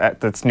correctly,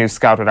 that's new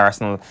scout at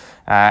Arsenal,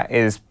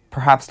 is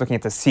perhaps looking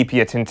at the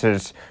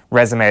sepia-tinted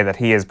resume that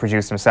he has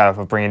produced himself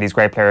of bringing these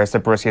great players to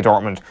Borussia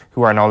Dortmund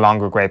who are no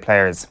longer great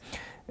players.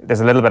 There's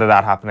a little bit of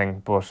that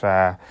happening, but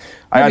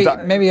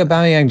maybe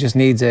Aubameyang just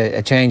needs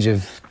a change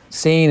of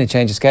scene, a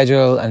change of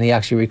schedule, and he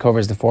actually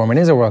recovers the form and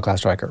is a world-class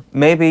striker.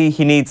 Maybe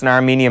he needs an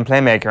Armenian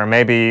playmaker.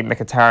 Maybe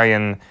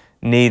Mkhitaryan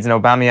needs an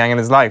Aubameyang in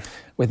his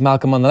life. With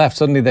Malcolm on the left,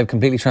 suddenly they've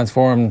completely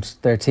transformed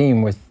their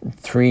team with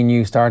 3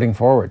 new starting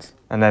forwards.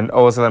 And then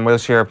Ozil and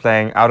Wilshere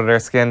playing out of their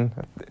skin.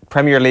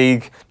 Premier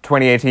League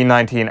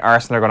 2018-19,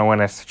 Arsenal are going to win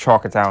it.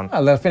 Chalk it down.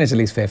 Well, they'll finish at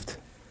least 5th.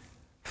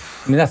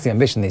 I mean, that's the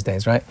ambition these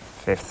days, right?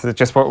 5th.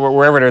 Just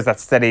wherever there's that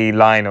steady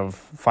line of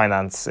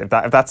finance, if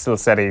that's still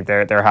steady,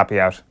 they're happy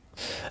out.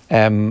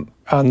 On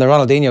the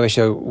Ronaldinho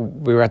issue,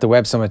 we were at the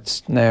Web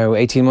Summit now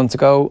 18 months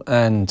ago,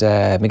 and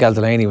Miguel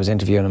Delaney was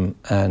interviewing him,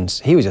 and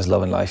he was just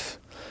loving life.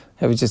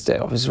 I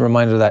was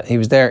reminded of that. He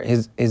was there,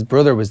 his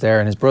brother was there,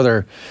 and his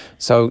brother,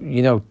 so,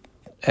 you know,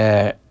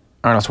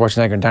 Arnold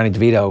Schwarzenegger and Danny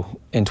DeVito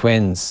in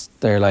Twins,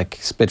 they're like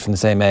split from the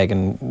same egg,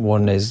 and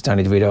one is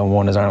Danny DeVito and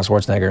one is Arnold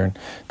Schwarzenegger, and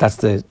that's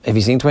have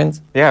you seen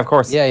Twins? Yeah, of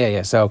course.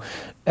 Yeah. So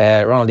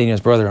Ronaldinho's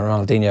brother and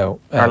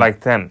Ronaldinho are like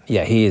them.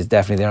 Yeah, he is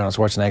definitely the Arnold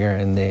Schwarzenegger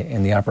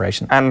in the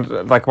operation. And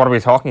like, what are we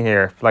talking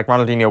here? Like,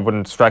 Ronaldinho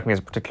wouldn't strike me as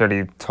a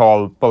particularly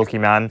tall, bulky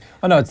man.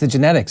 Oh no, it's the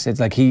genetics. It's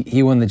like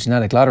he won the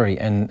genetic lottery,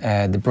 and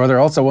the brother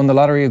also won the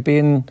lottery of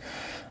being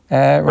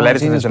related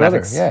to the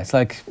genetics. Yeah, it's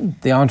like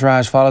the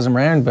entourage follows him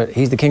around, but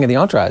he's the king of the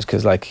entourage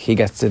because like he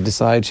gets to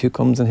decide who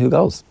comes and who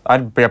goes.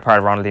 I'd be a part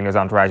of Ronaldinho's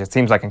entourage. It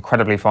seems like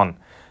incredibly fun.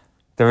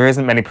 There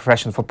isn't many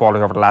professional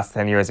footballers over the last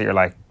 10 years that you're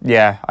like,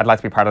 yeah, I'd like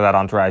to be part of that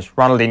entourage.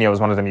 Ronaldinho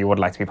is one of them you would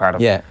like to be part of.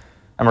 Yeah.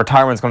 And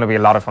retirement's going to be a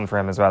lot of fun for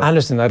him as well.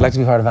 Anderson, I'd like to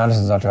be part of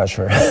Anderson's entourage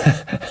for.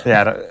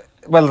 Yeah.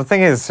 Well, the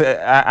thing is,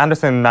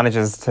 Anderson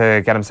manages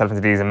to get himself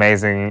into these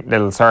amazing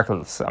little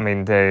circles. I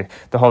mean, the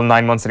whole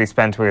 9 months that he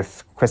spent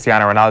with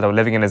Cristiano Ronaldo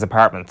living in his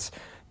apartment,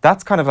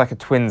 that's kind of like a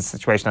twins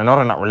situation. I know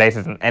they're not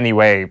related in any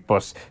way,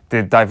 but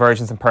the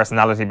divergence in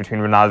personality between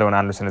Ronaldo and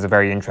Anderson is a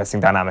very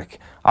interesting dynamic.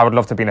 I would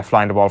love to be in a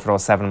fly in the wall for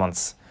those 7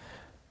 months.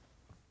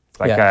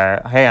 Like,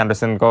 hey,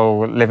 Anderson,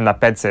 go live in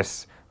that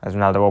bedsit, as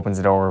Ronaldo opens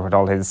the door with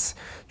all his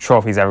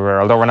trophies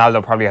everywhere. Although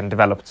Ronaldo probably hadn't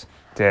developed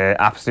the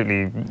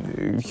absolutely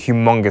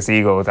humongous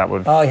ego that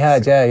would... Oh, he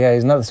had, yeah.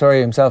 He's not the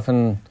story. Himself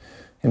and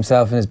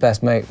his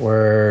best mate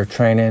were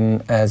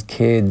training as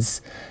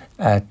kids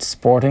at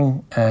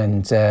Sporting,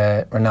 and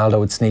Ronaldo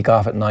would sneak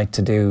off at night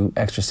to do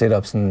extra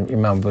sit-ups, and your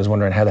mum was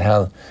wondering how the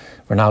hell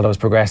Ronaldo was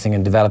progressing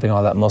and developing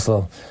all that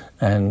muscle,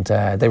 and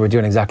they were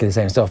doing exactly the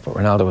same stuff, but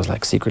Ronaldo was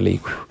like secretly,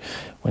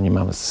 when your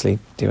mum was asleep,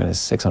 doing his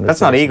 600. That's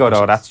not ego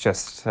though, that's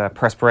just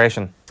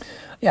perspiration.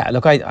 Yeah,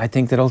 look, I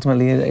think that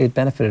ultimately it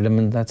benefited him,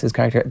 and that's his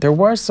character. There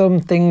were some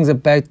things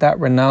about that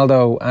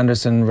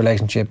Ronaldo-Anderson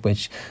relationship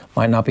which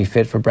might not be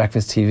fit for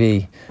breakfast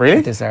TV. Really?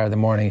 At this hour of the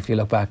morning, if you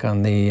look back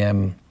on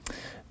the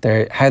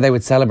how they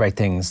would celebrate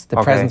things. The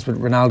presents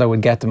Ronaldo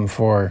would get them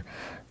for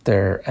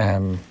their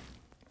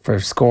for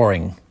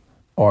scoring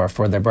or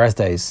for their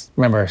birthdays.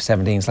 Remember,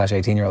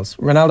 17/18-year-olds.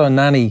 Ronaldo and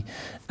Nani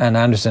and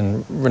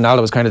Anderson,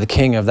 Ronaldo was kind of the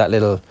king of that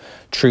little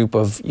troop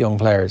of young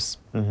players.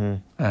 Mm-hmm.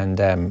 And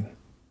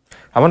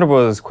I wonder,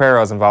 was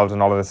Queiroz involved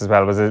in all of this as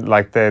well? Was it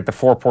like the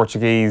 4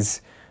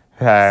 Portuguese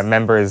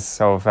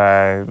members of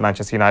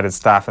Manchester United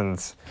staff and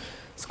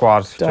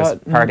squad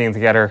just partying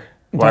together?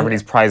 Whatever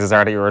these prizes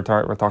are that you were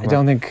talking about. I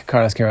don't think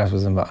Carlos Queiroz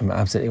was involved. I'm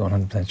absolutely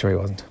 100% sure he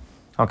wasn't.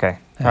 Okay,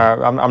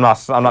 I'm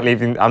not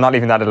leaving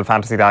that little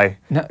fantasy die.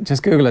 No,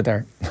 just Google it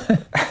there.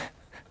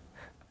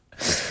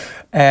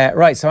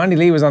 Right, so Andy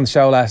Lee was on the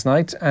show last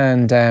night,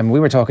 and we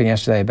were talking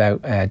yesterday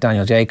about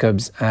Daniel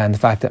Jacobs and the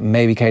fact that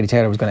maybe Katie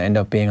Taylor was going to end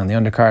up being on the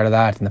undercard of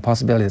that, and the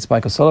possibility that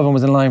Spike O'Sullivan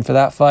was in line for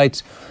that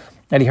fight.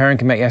 Eddie Hearn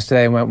came out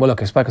yesterday and went, well,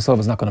 look, if Spike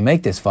O'Sullivan's not going to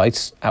make this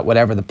fight at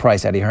whatever the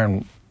price Eddie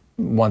Hearn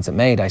wants it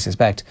made, I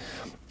suspect,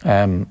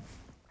 then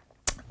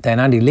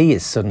Andy Lee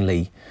is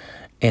suddenly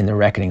in the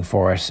reckoning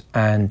for it.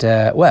 And,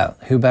 well,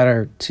 who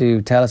better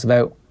to tell us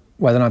about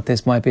whether or not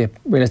this might be a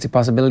realistic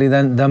possibility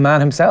than the man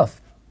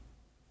himself?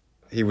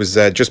 He was,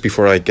 just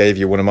before I gave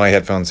you one of my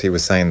headphones, he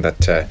was saying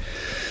that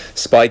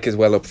Spike is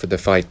well up for the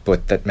fight,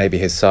 but that maybe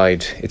his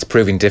side, it's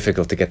proving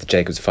difficult to get the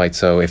Jacobs fight.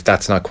 So if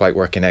that's not quite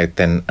working out,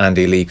 then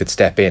Andy Lee could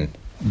step in.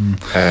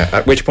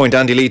 At which point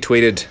Andy Lee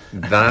tweeted,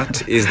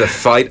 "That is the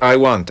fight I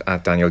want,"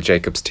 at Daniel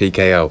Jacobs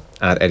TKO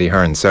at Eddie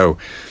Hearn. So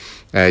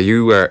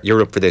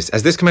you're up for this.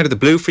 Has this come out of the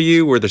blue for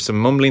you? Were there some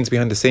mumblings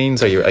behind the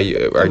scenes? Or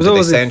did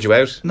they send you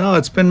out? No,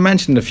 it's been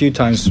mentioned a few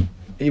times,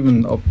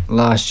 even up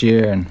last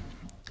year and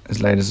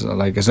as late as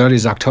as early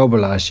as October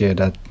last year,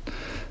 that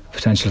a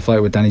potential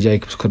fight with Danny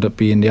Jacobs could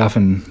be in the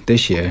offing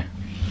this year,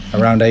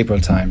 around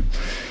April time.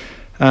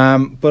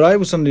 But I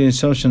was under the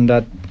assumption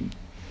that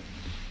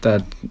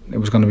it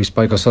was going to be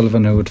Spike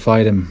O'Sullivan who would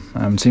fight him.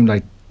 It seemed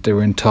like they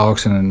were in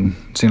talks, and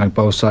it seemed like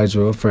both sides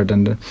were up for it.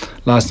 And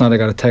last night I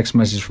got a text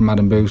message from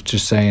Adam Booth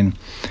just saying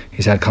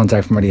he's had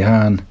contact from Eddie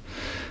Hearn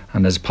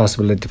and there's a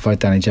possibility to fight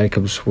Danny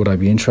Jacobs. Would I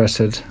be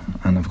interested?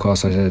 And of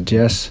course I said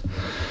yes.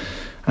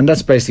 And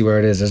that's basically where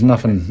it is. There's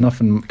nothing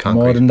concrete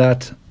more than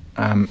that.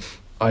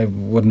 I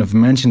wouldn't have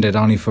mentioned it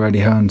only for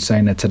Eddie Hearn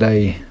saying it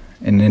today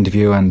in an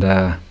interview, and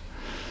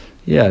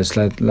just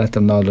let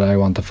them know that I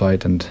want to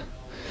fight, and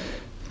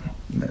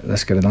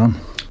let's get it on.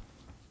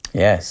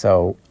 Yeah,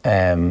 so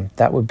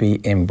that would be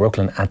in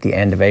Brooklyn at the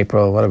end of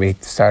April. What are we?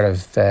 Start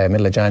of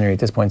middle of January at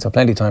this point, so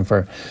plenty of time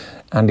for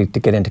Andy to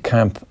get into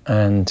camp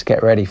and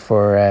get ready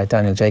for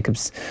Daniel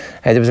Jacobs.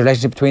 There was a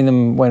relationship between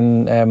them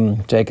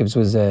when Jacobs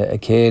was a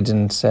kid,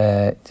 and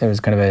there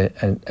was kind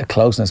of a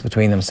closeness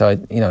between them. So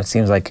it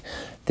seems like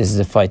this is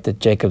a fight that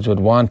Jacobs would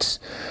want,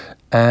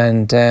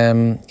 and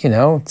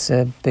it's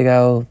a big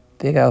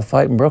old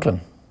fight in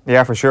Brooklyn.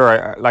 Yeah, for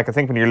sure. I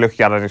think when you're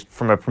looking at it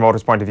from a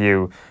promoter's point of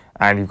view,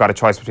 and you've got a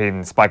choice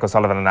between Spike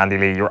O'Sullivan and Andy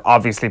Lee, you're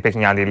obviously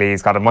picking Andy Lee.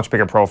 He's got a much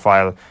bigger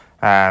profile,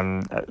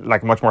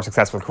 like a much more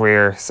successful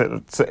career.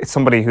 So it's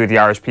somebody who the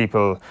Irish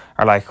people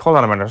are like, hold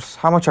on a minute,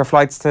 how much are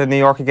flights to New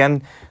York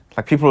again?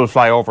 Like, people will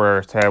fly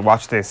over to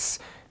watch this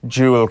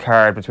dual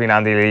card between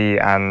Andy Lee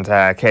and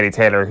Katie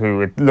Taylor,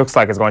 who it looks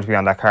like is going to be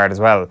on that card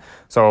as well.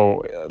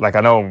 So,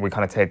 I know we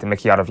kind of take the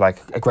mickey out of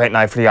a great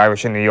night for the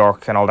Irish in New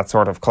York and all that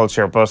sort of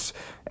culture, but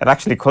it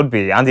actually could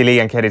be. Andy Lee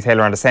and Katie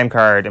Taylor on the same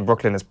card in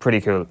Brooklyn is pretty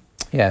cool.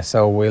 Yeah,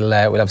 so we'll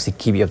obviously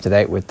keep you up to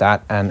date with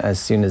that, and as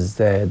soon as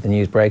the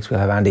news breaks, we'll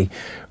have Andy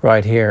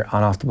right here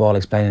on Off the Ball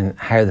explaining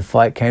how the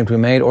fight came to be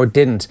made or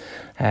didn't,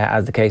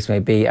 as the case may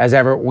be. As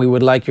ever, we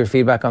would like your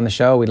feedback on the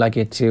show. We'd like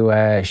you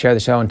to share the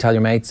show and tell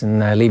your mates, and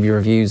leave your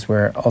reviews.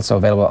 We're also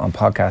available on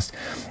podcast.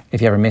 If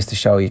you ever miss the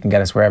show, you can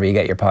get us wherever you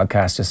get your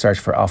podcast. Just search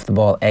for Off the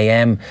Ball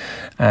AM,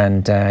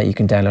 and you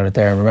can download it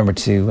there. And remember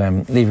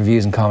to leave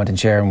reviews and comment and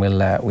share, and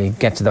we'll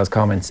get to those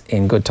comments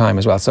in good time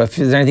as well. So if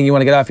there's anything you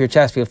want to get off your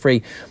chest, feel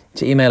free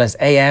to email us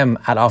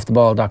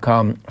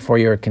am@offtheball.com for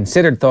your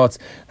considered thoughts.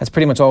 That's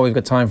pretty much all we've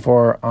got time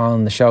for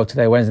on the show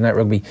today. Wednesday Night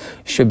Rugby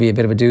should be a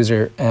bit of a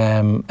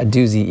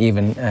doozy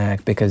even,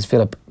 because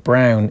Philip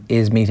Brown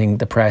is meeting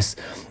the press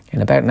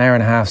in about an hour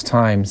and a half's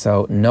time,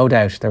 so no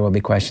doubt there will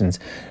be questions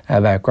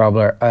about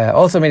Grobler.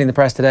 Also meeting the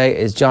press today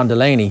is John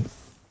Delaney,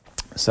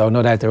 so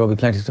no doubt there will be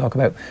plenty to talk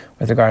about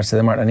with regards to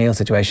the Martin O'Neill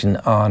situation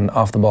on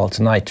Off the Ball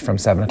tonight from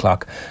 7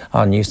 o'clock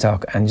on News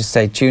Talk. And just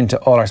stay tuned to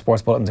all our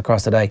sports bulletins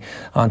across the day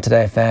on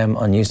Today FM,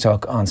 on News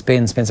Talk, on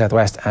Spin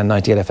Southwest and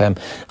 98 FM.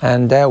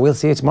 And we'll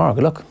see you tomorrow.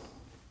 Good luck.